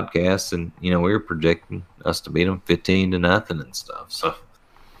heard the podcast, and we were projecting us to beat them 15-0 and stuff. So,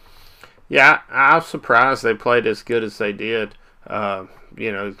 yeah, I was surprised they played as good as they did.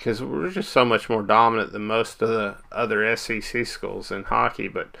 Because we're just so much more dominant than most of the other SEC schools in hockey.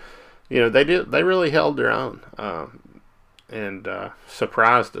 But they really held their own and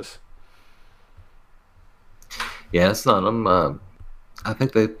surprised us. Yeah, it's not them. I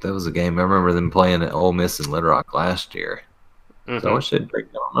think that was a game. I remember them playing at Ole Miss in Little Rock last year. So I wish they'd break.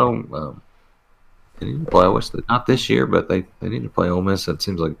 I don't know. They need to play. I wish not this year, but they need to play Ole Miss. That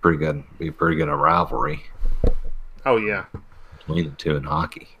seems like be a pretty good rivalry. Oh yeah, between the two in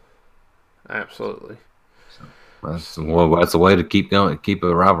hockey. Absolutely. So that's a way to keep a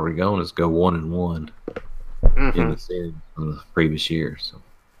rivalry going. Is go 1-1 in the series from the previous year. So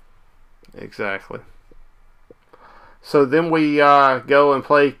exactly. So then we go and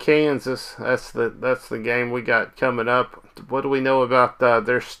play Kansas. That's the game we got coming up. What do we know about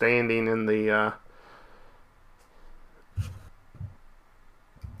their standing in the?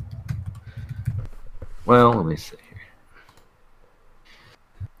 Well, let me see here.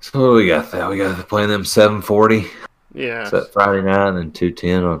 So what do we got there? We got playing them 7:40. Yeah. It's that Friday night and then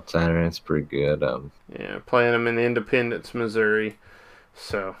 2:10 on Saturday. That's pretty good. Yeah, playing them in Independence, Missouri.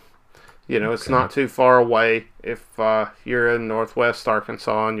 So. It's not too far away. If you're in Northwest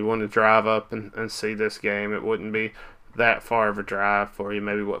Arkansas and you want to drive up and see this game, it wouldn't be that far of a drive for you.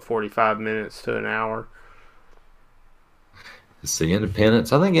 Maybe, 45 minutes to an hour? Let's see,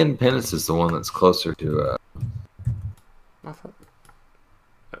 Independence. I think Independence is the one that's closer to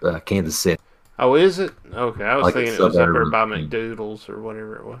Kansas City. Oh, is it? Okay, I was thinking it was up there by suburban. McDoodles or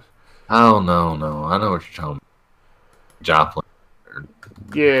whatever it was. Oh, no. I know what you're talking about. Joplin.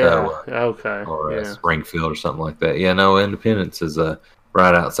 Yeah. Okay. Or Springfield or something like that. Yeah, no, Independence is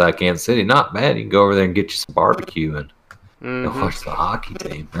right outside Kansas City. Not bad. You can go over there and get you some barbecue and watch the hockey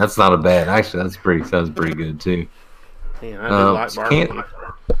team. That's not a bad. Actually, sounds pretty good too. Yeah, I do like barbecue.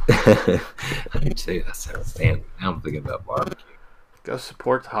 I do too. That sounds standing. Now I'm thinking about barbecue. Go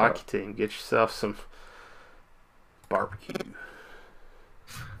support the hockey team. Get yourself some barbecue.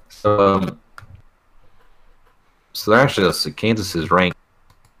 So they're actually, Kansas is ranked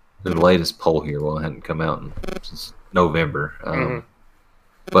in the latest poll here. Well, it hadn't come out since November.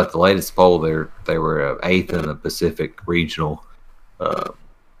 But the latest poll, they were 8th in the Pacific Regional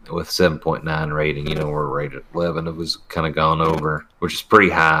with 7.9 rating. We're rated 11. It was kind of gone over, which is pretty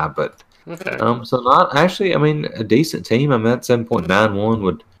high, but Okay. so not actually. I mean, a decent team. I mean, that 7.91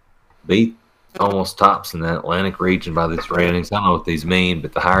 would beat almost tops in that Atlantic region by these ratings. I don't know what these mean,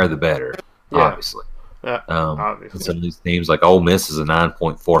 but the higher the better, obviously. Obviously. Some of these teams, like Ole Miss, is a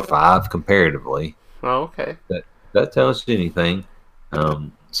 9.45 comparatively. Oh, okay. That tells you anything.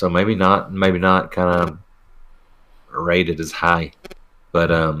 So maybe not kind of rated as high. But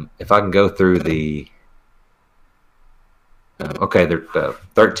if I can go through the okay, they're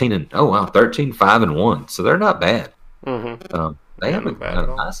 13 5 and 1, so they're not bad. Mm-hmm. They have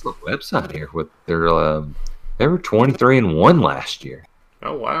a nice little website here with their they were 23 and 1 last year.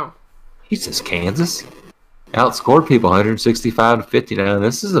 Oh wow! He says Kansas outscored people 165 to 59.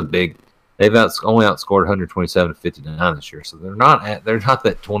 This is a big. They've only outscored 127 to 59 this year, so they're not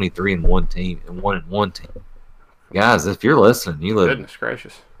that 23 and 1 team and 1 team. Guys, if you're listening, you live. Goodness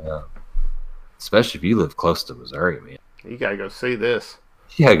gracious! Especially if you live close to Missouri, man. You gotta go see this.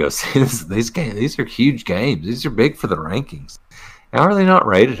 You gotta go see this. These games. These are huge games. These are big for the rankings. How are they not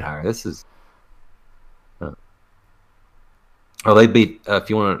rated higher? This is. They beat. If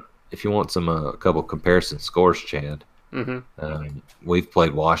you want some a couple comparison scores, Chad. Mm-hmm. We've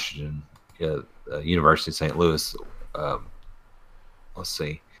played Washington, University of St. Louis. Let's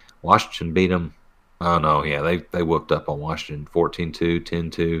see. Washington beat them. Oh no, yeah, they whooped up on Washington 14-2,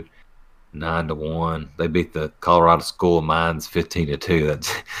 10-2, 9-1. They beat the Colorado School of Mines 15-2.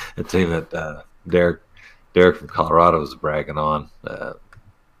 That's a team that Derek from Colorado was bragging on.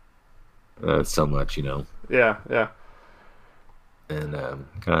 So much, Yeah. And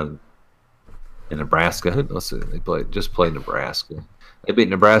kind of in Nebraska. Let's see, they played Nebraska. They beat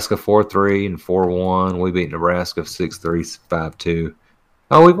Nebraska 4-3 and 4-1. We beat Nebraska 6-3, 5-2.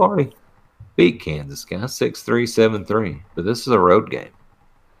 Oh, we've already beat Kansas, guys, 6-3, 7-3. But this is a road game.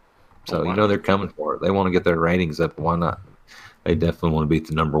 So, wow. They're coming for it. They want to get their ratings up. Why not? They definitely want to beat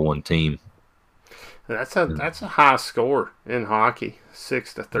the number 1 team. That's a high score in hockey.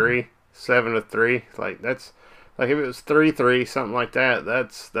 6-3, 7-3. Like that's like if it was 3-3, something like that.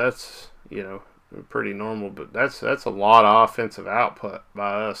 That's pretty normal. But that's a lot of offensive output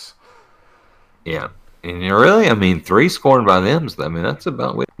by us. Yeah, and really, I mean, 3 scoring by them. I mean, that's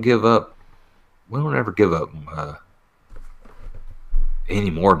about we don't give up. We don't ever give up any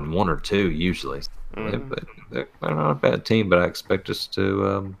more than 1 or 2 usually. Mm-hmm. They're not a bad team, but I expect us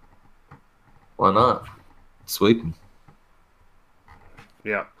to. Why not sweep them?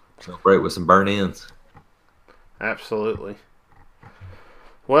 Yeah. Celebrate with some burn-ins. Absolutely.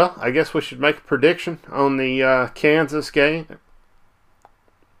 Well, I guess we should make a prediction on the Kansas game.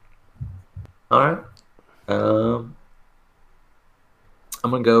 All right. I'm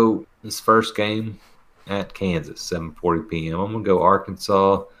going to go this first game at Kansas, 7:40 p.m. I'm going to go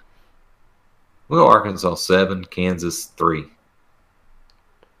Arkansas. We'll go Arkansas 7, Kansas 3.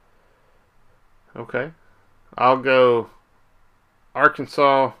 Okay. I'll go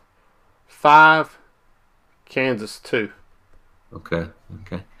Arkansas 5, Kansas 2. Okay.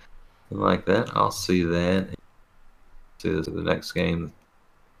 I like that. I'll see that. See this the next game.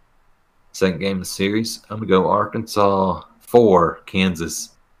 Second game of the series. I'm going to go Arkansas 4, Kansas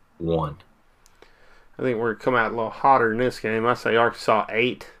 1. I think we're going to come out a little hotter in this game. I say Arkansas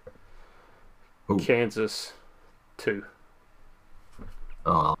 8, Ooh. Kansas 2.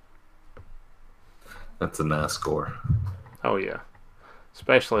 Oh, that's a nice score. Oh, yeah.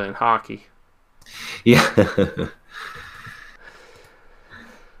 Especially in hockey. Yeah.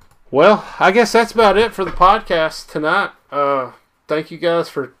 Well, I guess that's about it for the podcast tonight. Thank you guys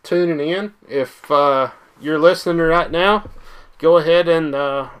for tuning in. If you're listening right now, go ahead and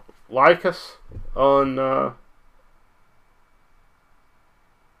like us on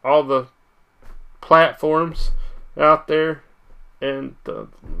all the platforms out there, and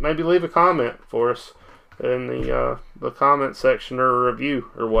maybe leave a comment for us in the comment section or a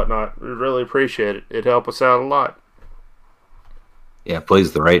review or whatnot. We really appreciate it. It'd help us out a lot. Yeah,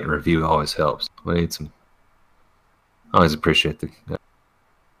 please, the rate and review always helps. We need some. I always appreciate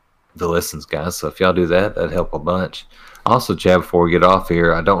the listens, guys. So if y'all do that, that'd help a bunch. Also, Chad, before we get off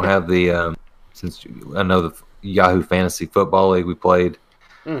here, I don't have the since I know the Yahoo Fantasy Football League we played,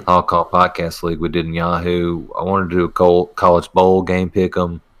 All Call Podcast League we did in Yahoo. I wanted to do a college bowl game pick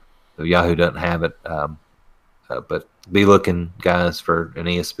 'em. Yahoo doesn't have it, but be looking, guys, for an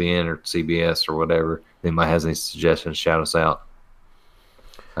ESPN or CBS or whatever. If anybody has any suggestions, shout us out.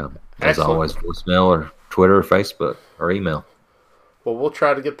 As always, voicemail or Twitter or Facebook or email. Well, we'll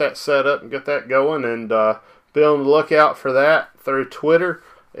try to get that set up and get that going, and be on the lookout for that through Twitter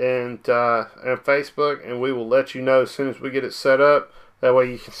and Facebook, and we will let you know as soon as we get it set up. That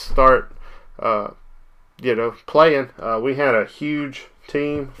way you can start, playing. We had a huge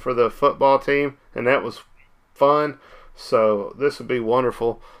team for the football team, and that was fun. So this would be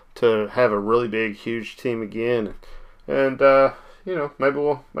wonderful to have a really big, huge team again, and maybe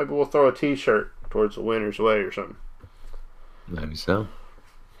we'll throw a T-shirt towards the winner's way or something. Maybe so.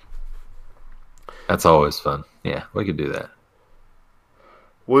 That's always fun. Yeah, we could do that.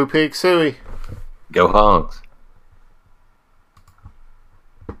 Woo Pig Suey. Go Hogs.